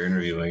where they were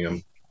interviewing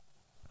him.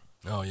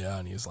 Oh yeah,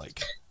 and he's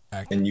like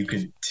acting. And you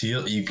could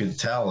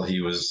tell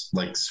he was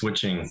like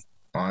switching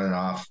on and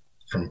off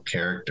from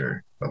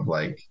character of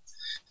like,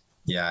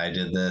 yeah, I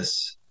did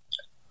this,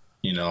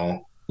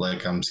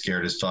 like I'm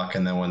scared as fuck.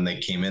 And then when they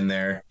came in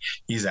there,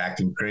 he's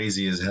acting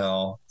crazy as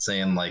hell,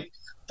 saying like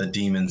the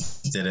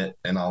demons did it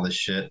and all this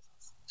shit.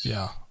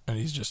 Yeah, and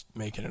he's just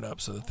making it up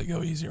so that they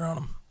go easier on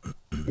him.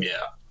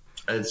 Yeah,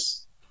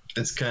 it's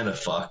kind of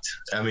fucked.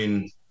 I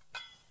mean,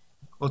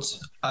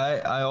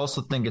 I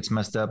also think it's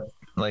messed up.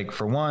 Like,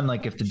 for one,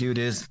 like, if the dude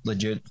is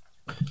legit,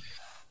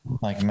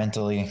 like,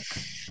 mentally,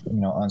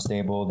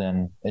 unstable,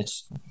 then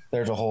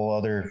there's a whole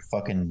other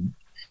fucking,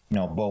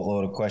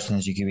 boatload of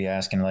questions you could be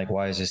asking. Like,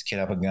 why does this kid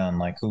have a gun?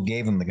 Like, who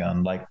gave him the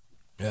gun? Like,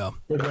 yeah,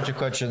 there's a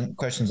bunch of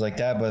questions like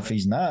that. But if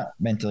he's not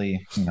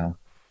mentally,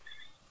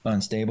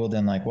 unstable,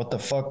 then like, what the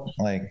fuck?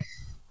 Like,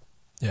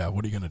 yeah,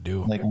 what are you gonna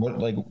do? like, what?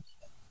 Like,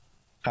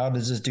 how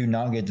does this dude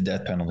not get the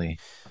death penalty?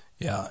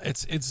 Yeah,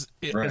 it's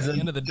Right. at the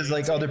end of the day, Because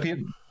like other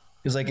people,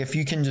 because like if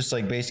you can just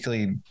like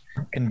basically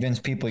convince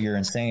people you're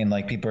insane,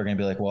 like people are gonna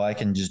be like, well, I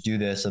can just do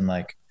this and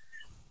like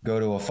go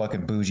to a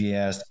fucking bougie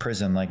ass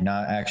prison, like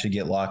not actually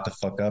get locked the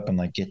fuck up and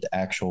like get the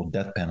actual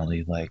death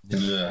penalty. Like,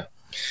 yeah,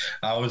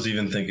 I was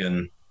even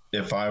thinking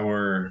if I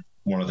were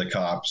one of the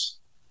cops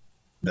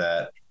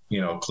that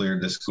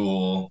cleared the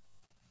school,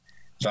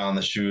 found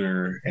the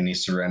shooter, and he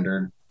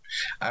surrendered,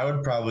 I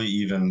would probably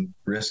even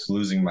risk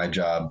losing my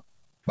job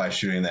by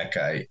shooting that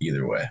guy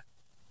either way.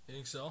 You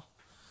think so?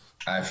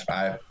 I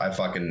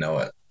fucking know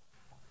it.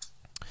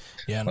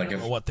 Yeah, and Like I don't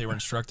if- know what they were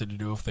instructed to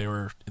do, if they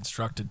were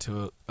instructed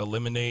to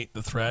eliminate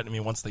the threat. I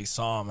mean, once they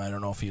saw him, I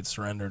don't know if he had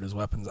surrendered his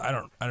weapons. I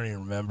don't even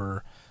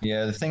remember.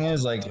 yeah, the thing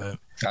is, like, But,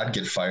 I'd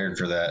get fired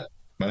for that.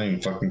 I don't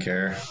even fucking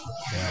care.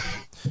 yeah.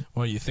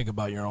 Well, you think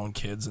about your own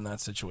kids in that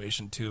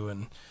situation too,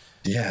 and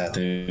Yeah,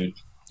 dude.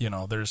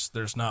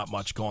 there's not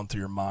much going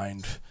through your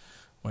mind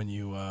when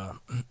you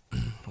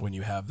when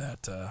you have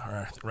that,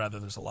 or rather,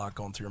 there's a lot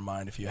going through your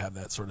mind if you have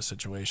that sort of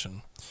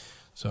situation.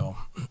 So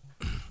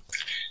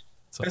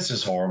It's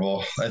just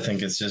horrible. I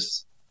think it's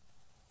just,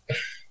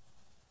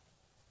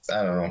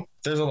 I don't know.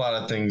 There's a lot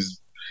of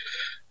things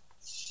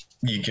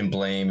you can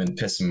blame and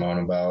piss and moan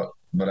about,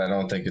 but I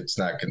don't think it's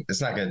not going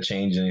to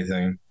change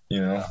anything,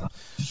 the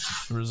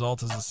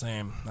result is the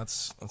same.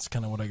 That's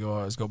kind of what I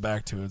always go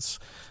back to. It's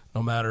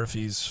no matter if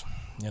he's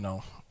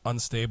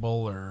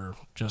unstable or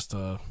just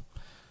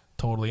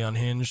totally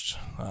unhinged,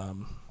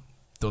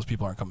 those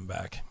people aren't coming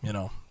back.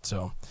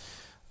 So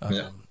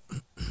Yeah.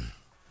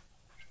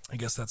 I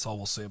guess that's all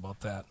we'll say about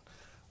that.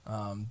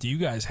 Do you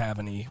guys have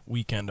any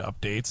weekend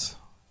updates?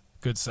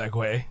 Good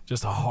segue.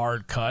 Just a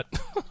hard cut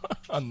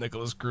on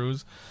Nicholas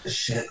Cruz.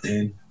 Shit,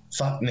 dude.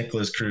 Fuck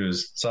Nicholas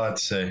Cruz. That's all I have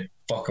to say.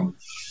 Fuck him.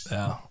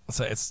 Yeah,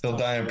 it's He'll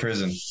die in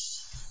prison.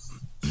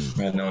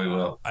 I know he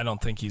will. I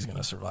don't think he's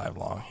gonna survive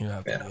long. You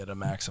have to Yeah. be at a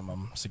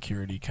maximum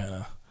security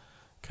kind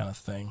of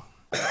thing.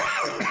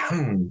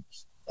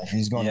 if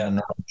he's going to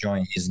another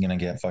joint, he's gonna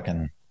get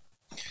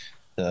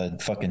the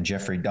fucking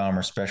Jeffrey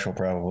Dahmer special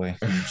probably.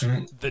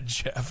 The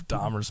Jeff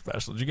Dahmer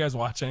special. Did you guys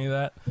watch any of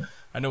that?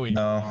 I know we.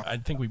 No. I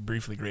think we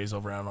briefly grazed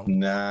over. I don't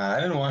know. Nah,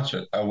 I didn't watch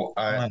it. I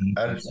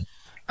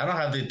don't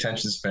have the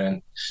attention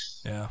span.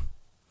 Yeah,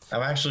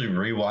 I'm actually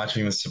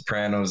rewatching The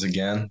Sopranos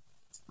again.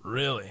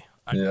 really.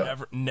 I Yeah.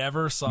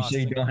 never saw. You say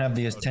you don't have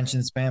the episode.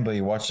 attention span, but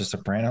you watch The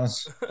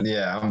Sopranos.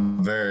 Yeah,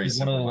 I'm very It's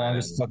one of the simple-minded.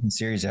 longest fucking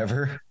series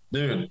ever.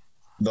 Dude,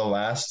 the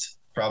last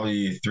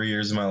probably 3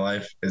 years of my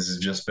life has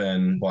just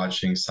been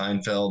watching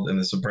Seinfeld and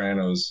The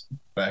Sopranos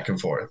back and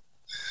forth.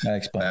 I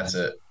explained. That's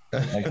it. You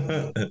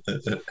know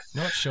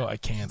what show I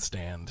can't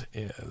stand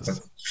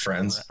is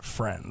Friends.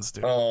 Friends,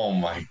 dude. Oh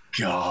my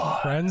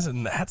god. Friends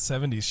and that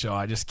 70s show,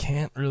 I just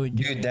can't really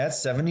get. Dude, that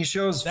 70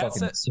 show is That's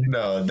fucking it. sick.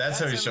 No, that's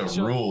how you show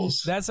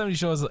rules. That 70s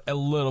show is a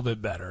little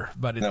bit better,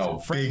 but it's No,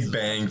 Friends Big is-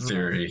 Bang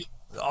Theory.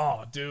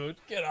 Oh, dude,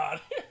 get out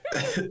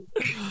of here.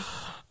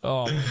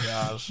 Oh my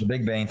gosh. The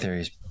Big Bang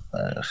Theory is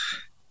That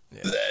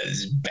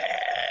is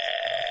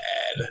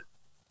bad.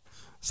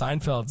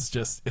 Seinfeld's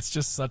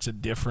just such a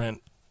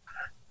different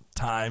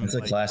time. it's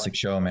a classic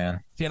show,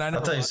 man. See, and I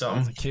never tell you watched it as a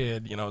something.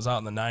 kid. It was out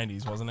in the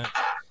 90s, wasn't it?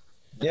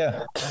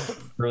 Yeah.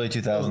 Early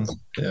 2000s.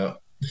 Yeah.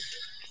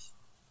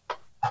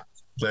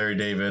 Larry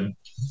David,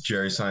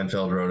 Jerry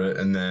Seinfeld wrote it,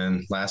 and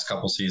then last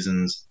couple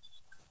seasons,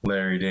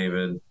 Larry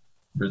David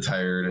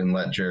retired and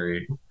let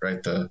Jerry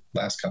write the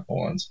last couple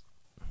ones.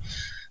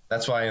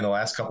 That's why in the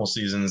last couple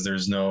seasons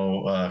there's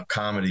no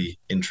comedy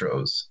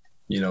intros.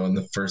 In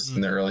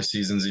the early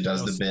seasons he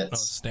does the No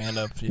bits. stand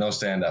up. No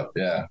stand up,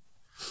 yeah.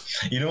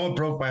 You know what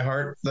broke my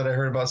heart that I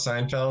heard about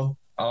Seinfeld?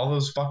 All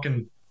those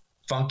fucking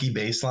funky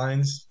bass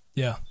lines.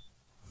 Yeah.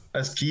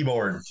 That's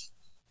keyboard.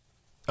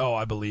 Oh,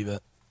 I believe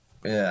it.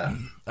 Yeah.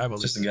 I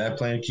believe Just a guy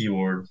playing a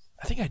keyboard.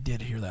 I think I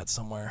did hear that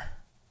somewhere.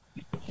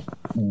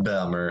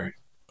 Bummer.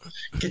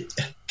 Get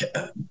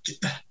I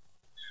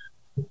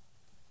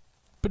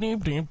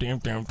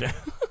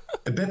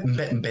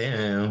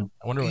bam.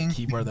 wonder what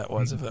keyboard that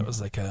was. If that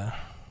was like a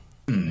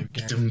Bam.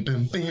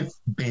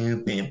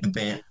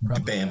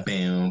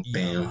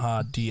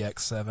 Yamaha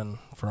DX7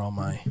 for all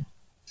my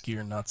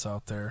gear nuts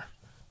out there.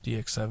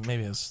 DX7.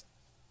 Maybe it's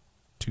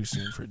too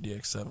soon for a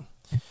DX7.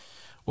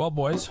 Well,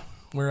 boys,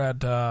 we're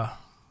at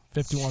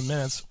 51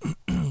 minutes.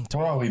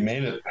 Wow, we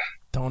made it.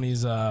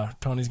 Tony's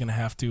gonna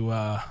have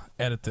to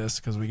edit this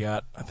because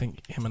I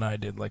think him and I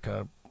did like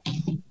a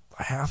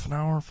half an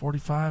hour,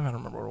 45. I don't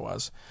remember what it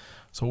was.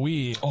 So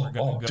we are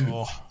gonna go.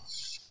 Dude.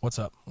 What's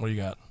up? What do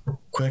you got?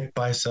 Quick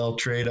buy sell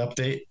trade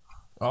update.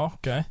 Oh,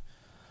 okay.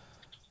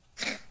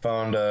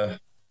 Found a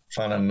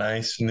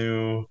nice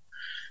new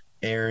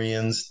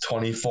Arians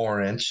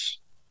 24-inch.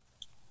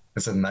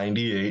 It's a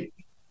 98.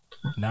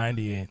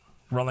 98.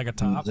 Run like a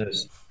top.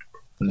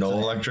 No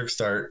electric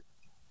start.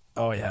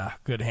 Oh yeah,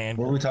 good hand.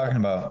 What are we talking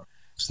about?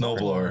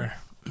 Snowblower.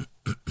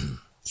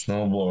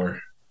 Snowblower.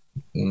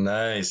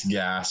 Nice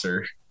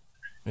gasser.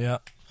 Yeah.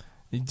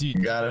 You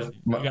got it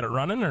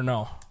running or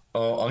no?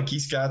 Oh, Unky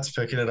Scott's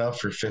picking it up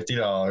for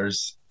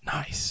 $50.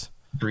 Nice.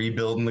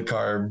 Rebuilding the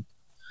carb.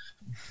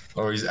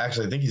 Or I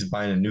think he's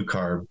buying a new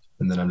carb,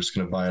 and then I'm just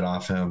gonna buy it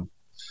off him.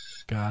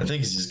 God. I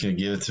think he's just gonna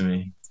give it to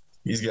me.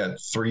 He's got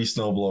 3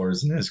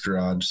 snowblowers in his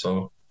garage,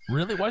 so.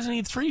 Really? Why does he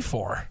need 3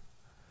 for?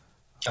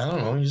 I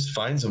don't know. He just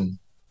finds them.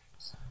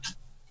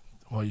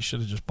 Well, you should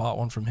have just bought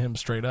one from him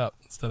straight up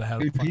instead of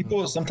having.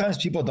 Sometimes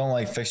people don't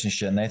like fixing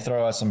shit, and they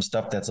throw out some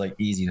stuff that's like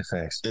easy to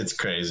fix. It's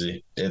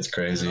crazy.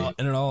 And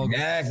it all.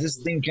 Yeah, this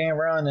thing can't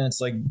run, and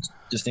it's like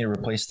just need to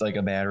replace like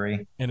a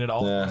battery. And it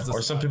all. Yeah.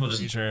 Or some people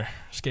just.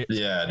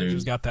 Yeah, dude.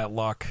 Who's got that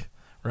luck,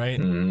 right?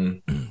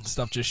 Mm-hmm.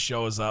 Stuff just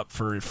shows up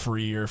for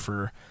free or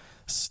for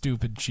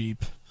stupid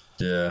cheap.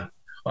 Yeah.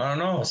 I don't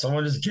know.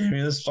 Someone just gave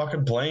me this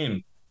fucking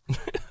plane.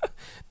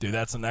 Dude,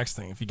 that's the next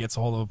thing. If he gets a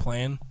hold of a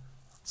plane,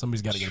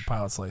 somebody's got to get a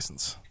pilot's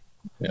license.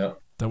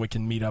 Yep. Then we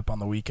can meet up on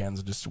the weekends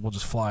and we'll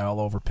just fly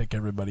all over, pick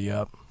everybody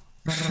up.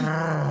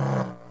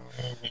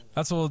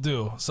 That's what we'll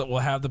do. So we'll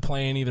have the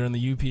plane either in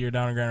the UP or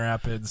down in Grand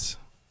Rapids.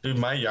 Dude,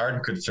 my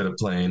yard could fit a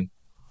plane.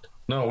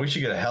 No, we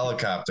should get a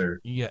helicopter.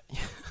 Yeah.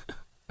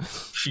 We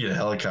should get a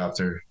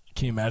helicopter.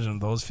 Can you imagine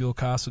what those fuel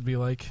costs would be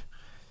like?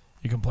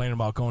 You complain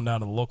about going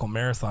down to the local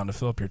marathon to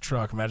fill up your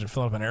truck. Imagine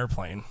filling up an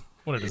airplane.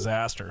 What a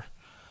disaster.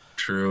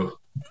 True.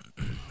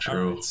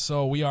 Right,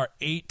 so we are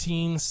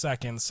 18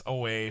 seconds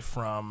away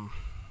from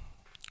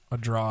a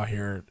draw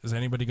here. Has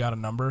anybody got a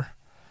number?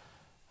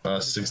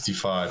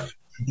 65.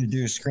 You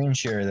do a screen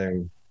share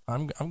there.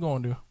 I'm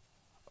going to.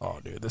 Oh,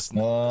 dude,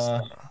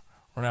 we're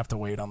gonna have to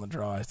wait on the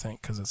draw, I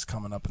think, because it's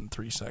coming up in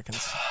 3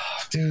 seconds.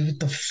 Dude, what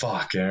the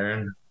fuck,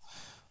 Aaron?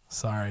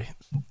 Sorry.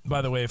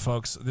 By the way,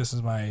 folks, this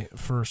is my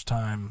first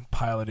time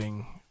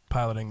piloting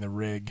the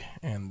rig,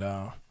 and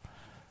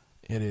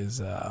it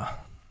is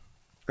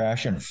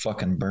crash and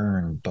fucking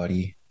burn,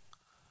 buddy.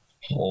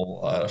 Whole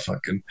lot of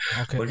fucking.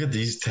 Okay. Look at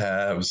these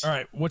tabs. All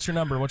right, what's your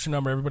number?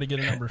 Everybody get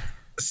a number.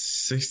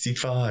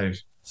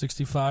 65.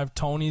 65.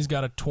 Tony's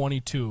got a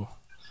 22.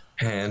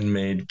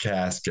 Handmade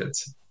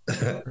caskets.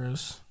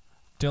 Cruz.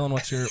 Dylan,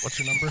 what's your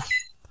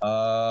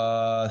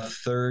number?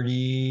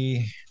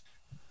 30.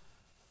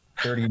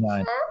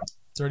 39.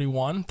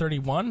 31?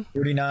 31?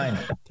 39.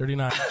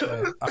 39.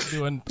 Okay. I'm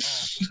doing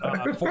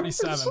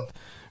 47.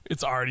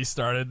 It's already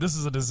started. This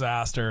is a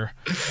disaster.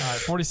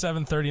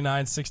 47,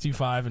 39,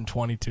 65, and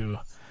 22.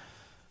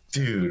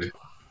 Dude,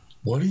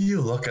 what are you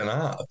looking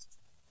up?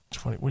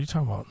 20, what are you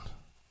talking about?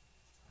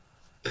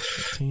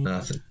 15,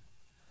 Nothing.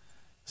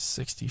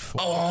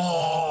 64.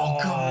 Oh,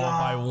 come on.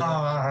 By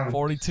 1.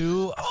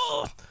 42.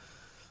 Oh.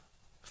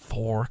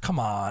 4. Come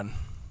on.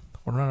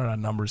 We're running out of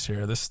numbers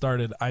here. This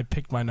started. I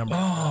picked my number.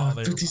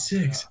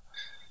 56.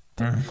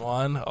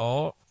 31.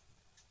 Oh.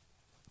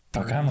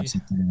 30,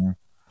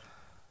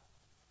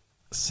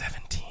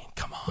 17.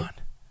 Come on.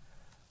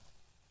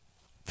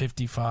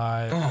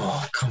 55.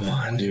 Oh, come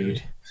on,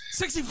 dude.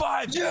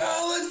 65. Yeah,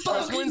 let's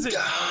fucking wins it.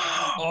 go.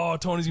 Oh,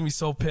 Tony's gonna be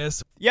so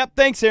pissed. Yep,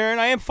 thanks, Aaron.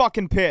 I am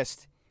fucking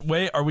pissed.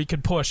 Wait, or we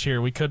could push here.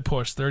 We could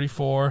push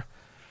 34.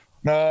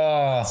 No.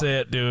 That's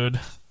it, dude.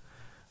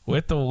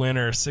 With the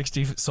winner,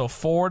 60. So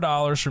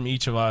 $4 from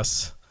each of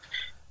us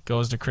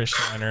goes to Chris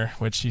Shiner,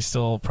 which he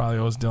still probably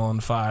owes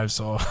Dylan 5.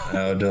 So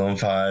Dylan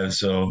 5.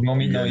 So you owe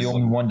me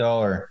 $1.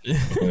 Oh,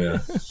 yeah.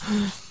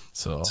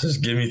 So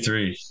just give me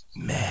 3.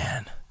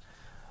 Man,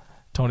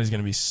 Tony's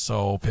gonna be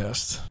so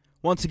pissed.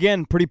 Once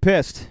again, pretty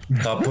pissed.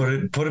 I'll put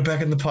it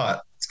back in the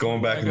pot. It's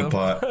going back in the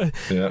pot.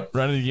 Yeah.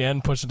 Run it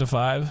again. Push it to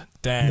 5.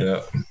 Dang.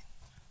 Yeah.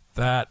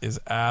 That is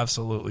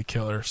absolutely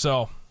killer.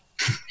 So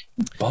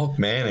bulk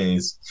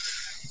mayonnaise.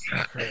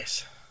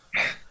 Chris,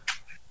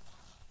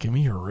 give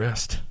me your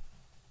wrist.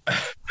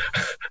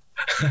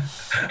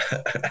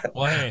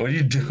 Well, hey, what are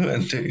you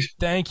doing, dude?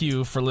 Thank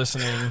you for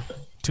listening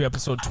to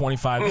episode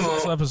 25. This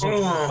is episode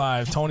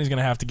 25. Tony's going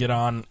to have to get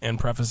on and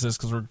preface this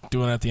because we're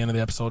doing it at the end of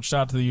the episode.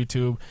 Shout out to the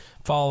YouTube.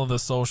 Follow the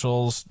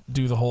socials.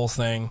 Do the whole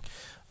thing.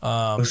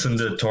 Listen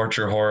to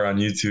Torture Horror on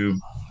YouTube.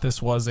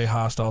 This was a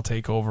hostile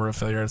takeover of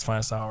Failure at its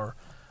Finest Hour.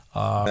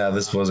 Yeah,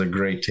 this was a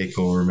great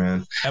takeover,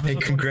 man. Hey,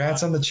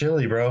 congrats 25. On the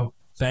chili, bro.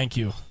 Thank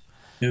you.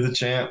 You're the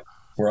champ.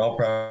 We're all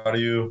proud of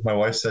you. My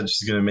wife said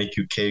she's going to make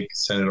you cake,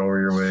 send it over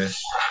your way.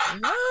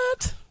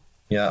 What?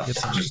 Yeah,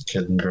 just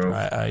kidding, bro.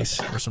 Dry ice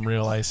or some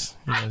real ice.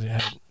 You guys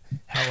had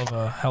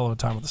hell of a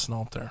time with the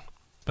snow up there.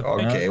 But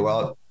okay,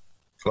 well,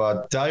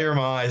 tell your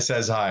mom I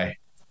says hi.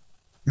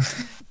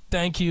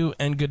 Thank you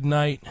and good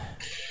night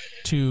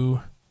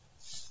to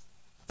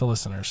the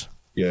listeners.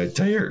 Yeah,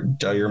 tell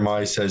your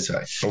ma says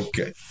hi.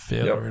 Okay.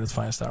 Failure at its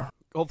finest hour.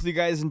 Hopefully you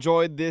guys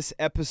enjoyed this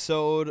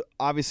episode.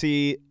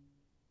 Obviously,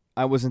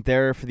 I wasn't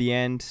there for the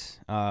end,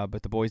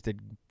 but the boys did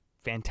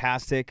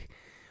fantastic.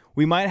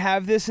 We might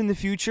have this in the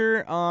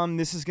future.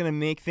 This is going to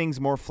make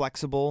things more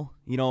flexible.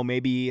 You know,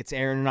 maybe it's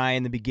Aaron and I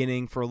in the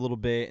beginning for a little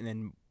bit, and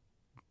then,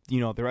 you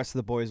know, the rest of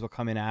the boys will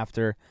come in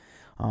after.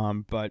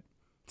 But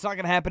it's not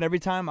going to happen every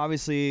time.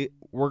 Obviously,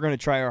 we're going to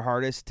try our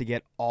hardest to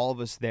get all of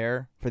us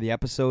there for the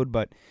episode.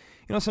 But,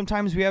 you know,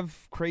 sometimes we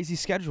have crazy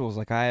schedules.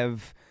 Like I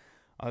have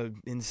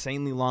an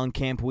insanely long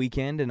camp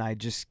weekend, and I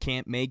just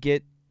can't make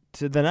it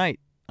to the night.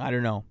 I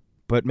don't know.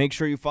 But make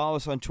sure you follow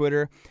us on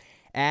Twitter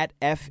at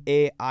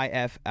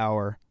FAIF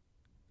Hour.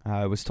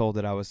 I was told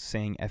that I was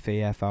saying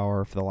FAF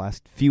Hour for the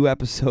last few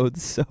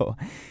episodes, so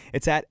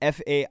it's at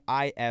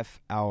FAIF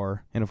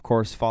Hour. And, of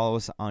course, follow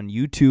us on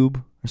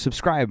YouTube or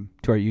subscribe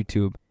to our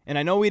YouTube. And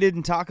I know we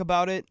didn't talk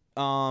about it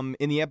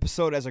in the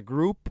episode as a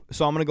group,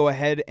 so I'm going to go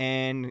ahead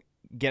and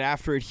get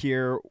after it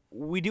here.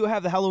 We do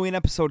have the Halloween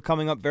episode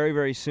coming up very,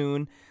 very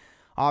soon.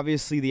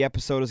 Obviously, the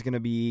episode is going to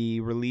be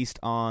released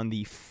on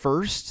the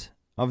 1st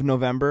of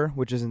November,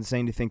 which is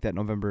insane to think that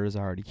November is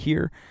already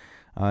here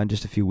in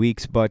just a few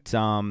weeks. But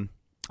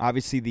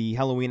obviously, the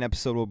Halloween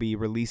episode will be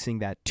releasing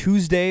that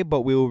Tuesday,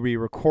 but we will be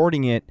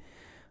recording it,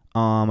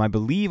 I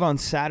believe, on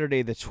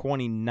Saturday the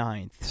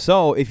 29th.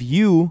 So if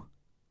you,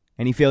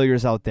 any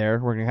failures out there,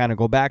 we're going to kind of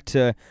go back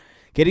to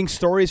getting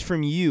stories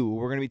from you.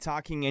 We're going to be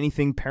talking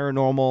anything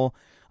paranormal,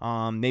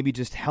 maybe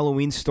just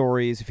Halloween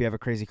stories if you have a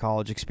crazy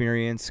college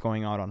experience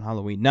going out on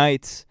Halloween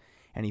nights.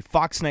 Any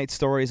Fox Night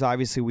stories,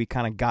 obviously we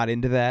kind of got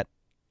into that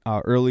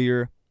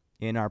earlier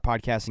in our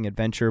podcasting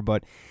adventure.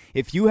 But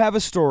if you have a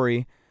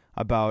story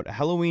about a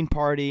Halloween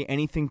party,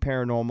 anything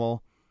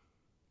paranormal,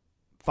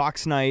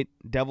 Fox Night,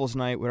 Devil's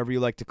Night, whatever you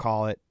like to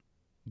call it,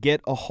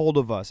 get a hold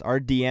of us. Our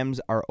DMs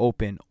are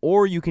open.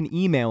 Or you can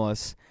email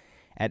us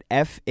at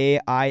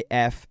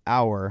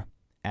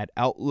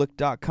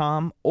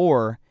faifhour@outlook.com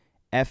or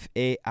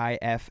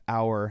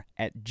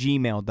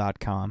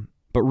faifhour@gmail.com.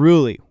 But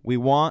really, we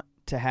want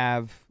to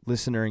have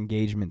listener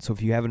engagement. So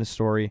if you have a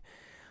story,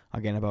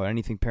 again, about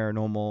anything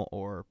paranormal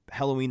or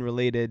Halloween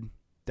related,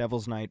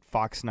 Devil's Night,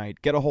 Fox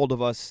Night, get a hold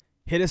of us.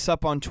 Hit us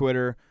up on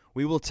Twitter.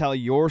 We will tell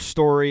your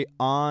story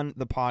on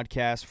the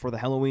podcast for the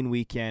Halloween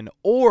weekend,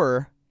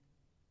 or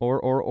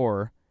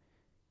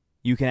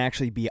you can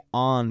actually be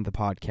on the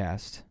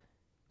podcast.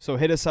 So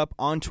hit us up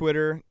on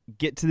Twitter,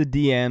 get to the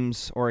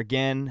DMs, or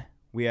again,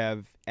 we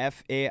have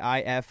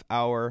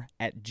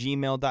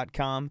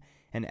faifhour@gmail.com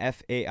and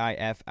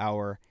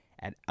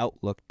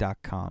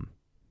faifhour@outlook.com.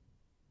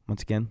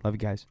 Once again, love you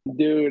guys.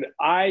 Dude,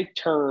 I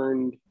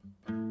turned.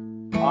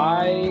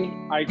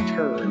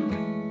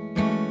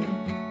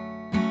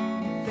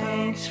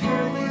 Thanks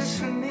for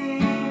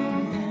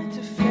listening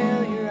to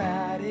Failure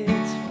at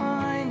its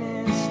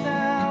Finest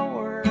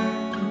Hour.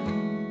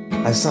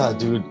 I saw a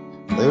dude.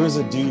 There was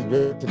a dude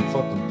ripping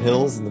fucking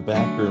pills in the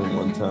back room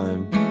one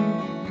time.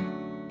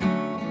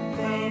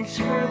 Thanks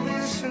for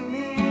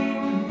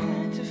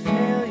listening to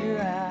Failure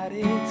at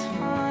its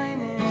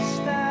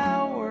Finest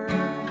Hour.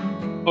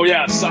 Oh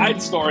yeah, side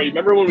story.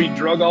 Remember when we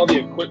drug all the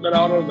equipment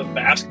out of the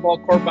basketball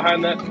court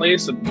behind that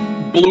place and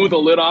blew the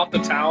lid off the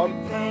town?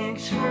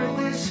 Thanks for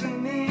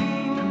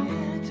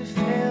listening to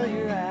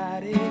Failure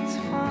at its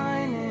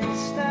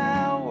Finest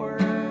Hour.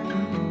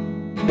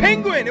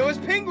 Penguin! It was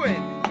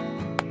Penguin!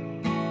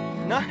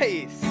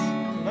 Nice!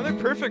 Another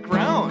perfect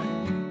round.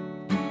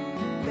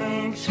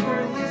 Thanks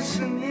for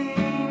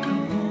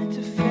listening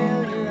to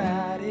Failure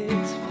at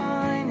its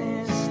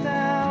Finest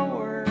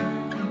Hour.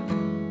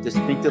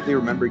 Distinctively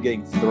remember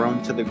getting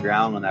thrown to the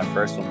ground when that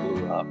first one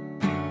blew up.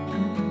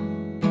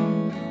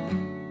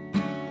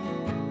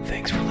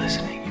 Thanks for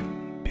listening.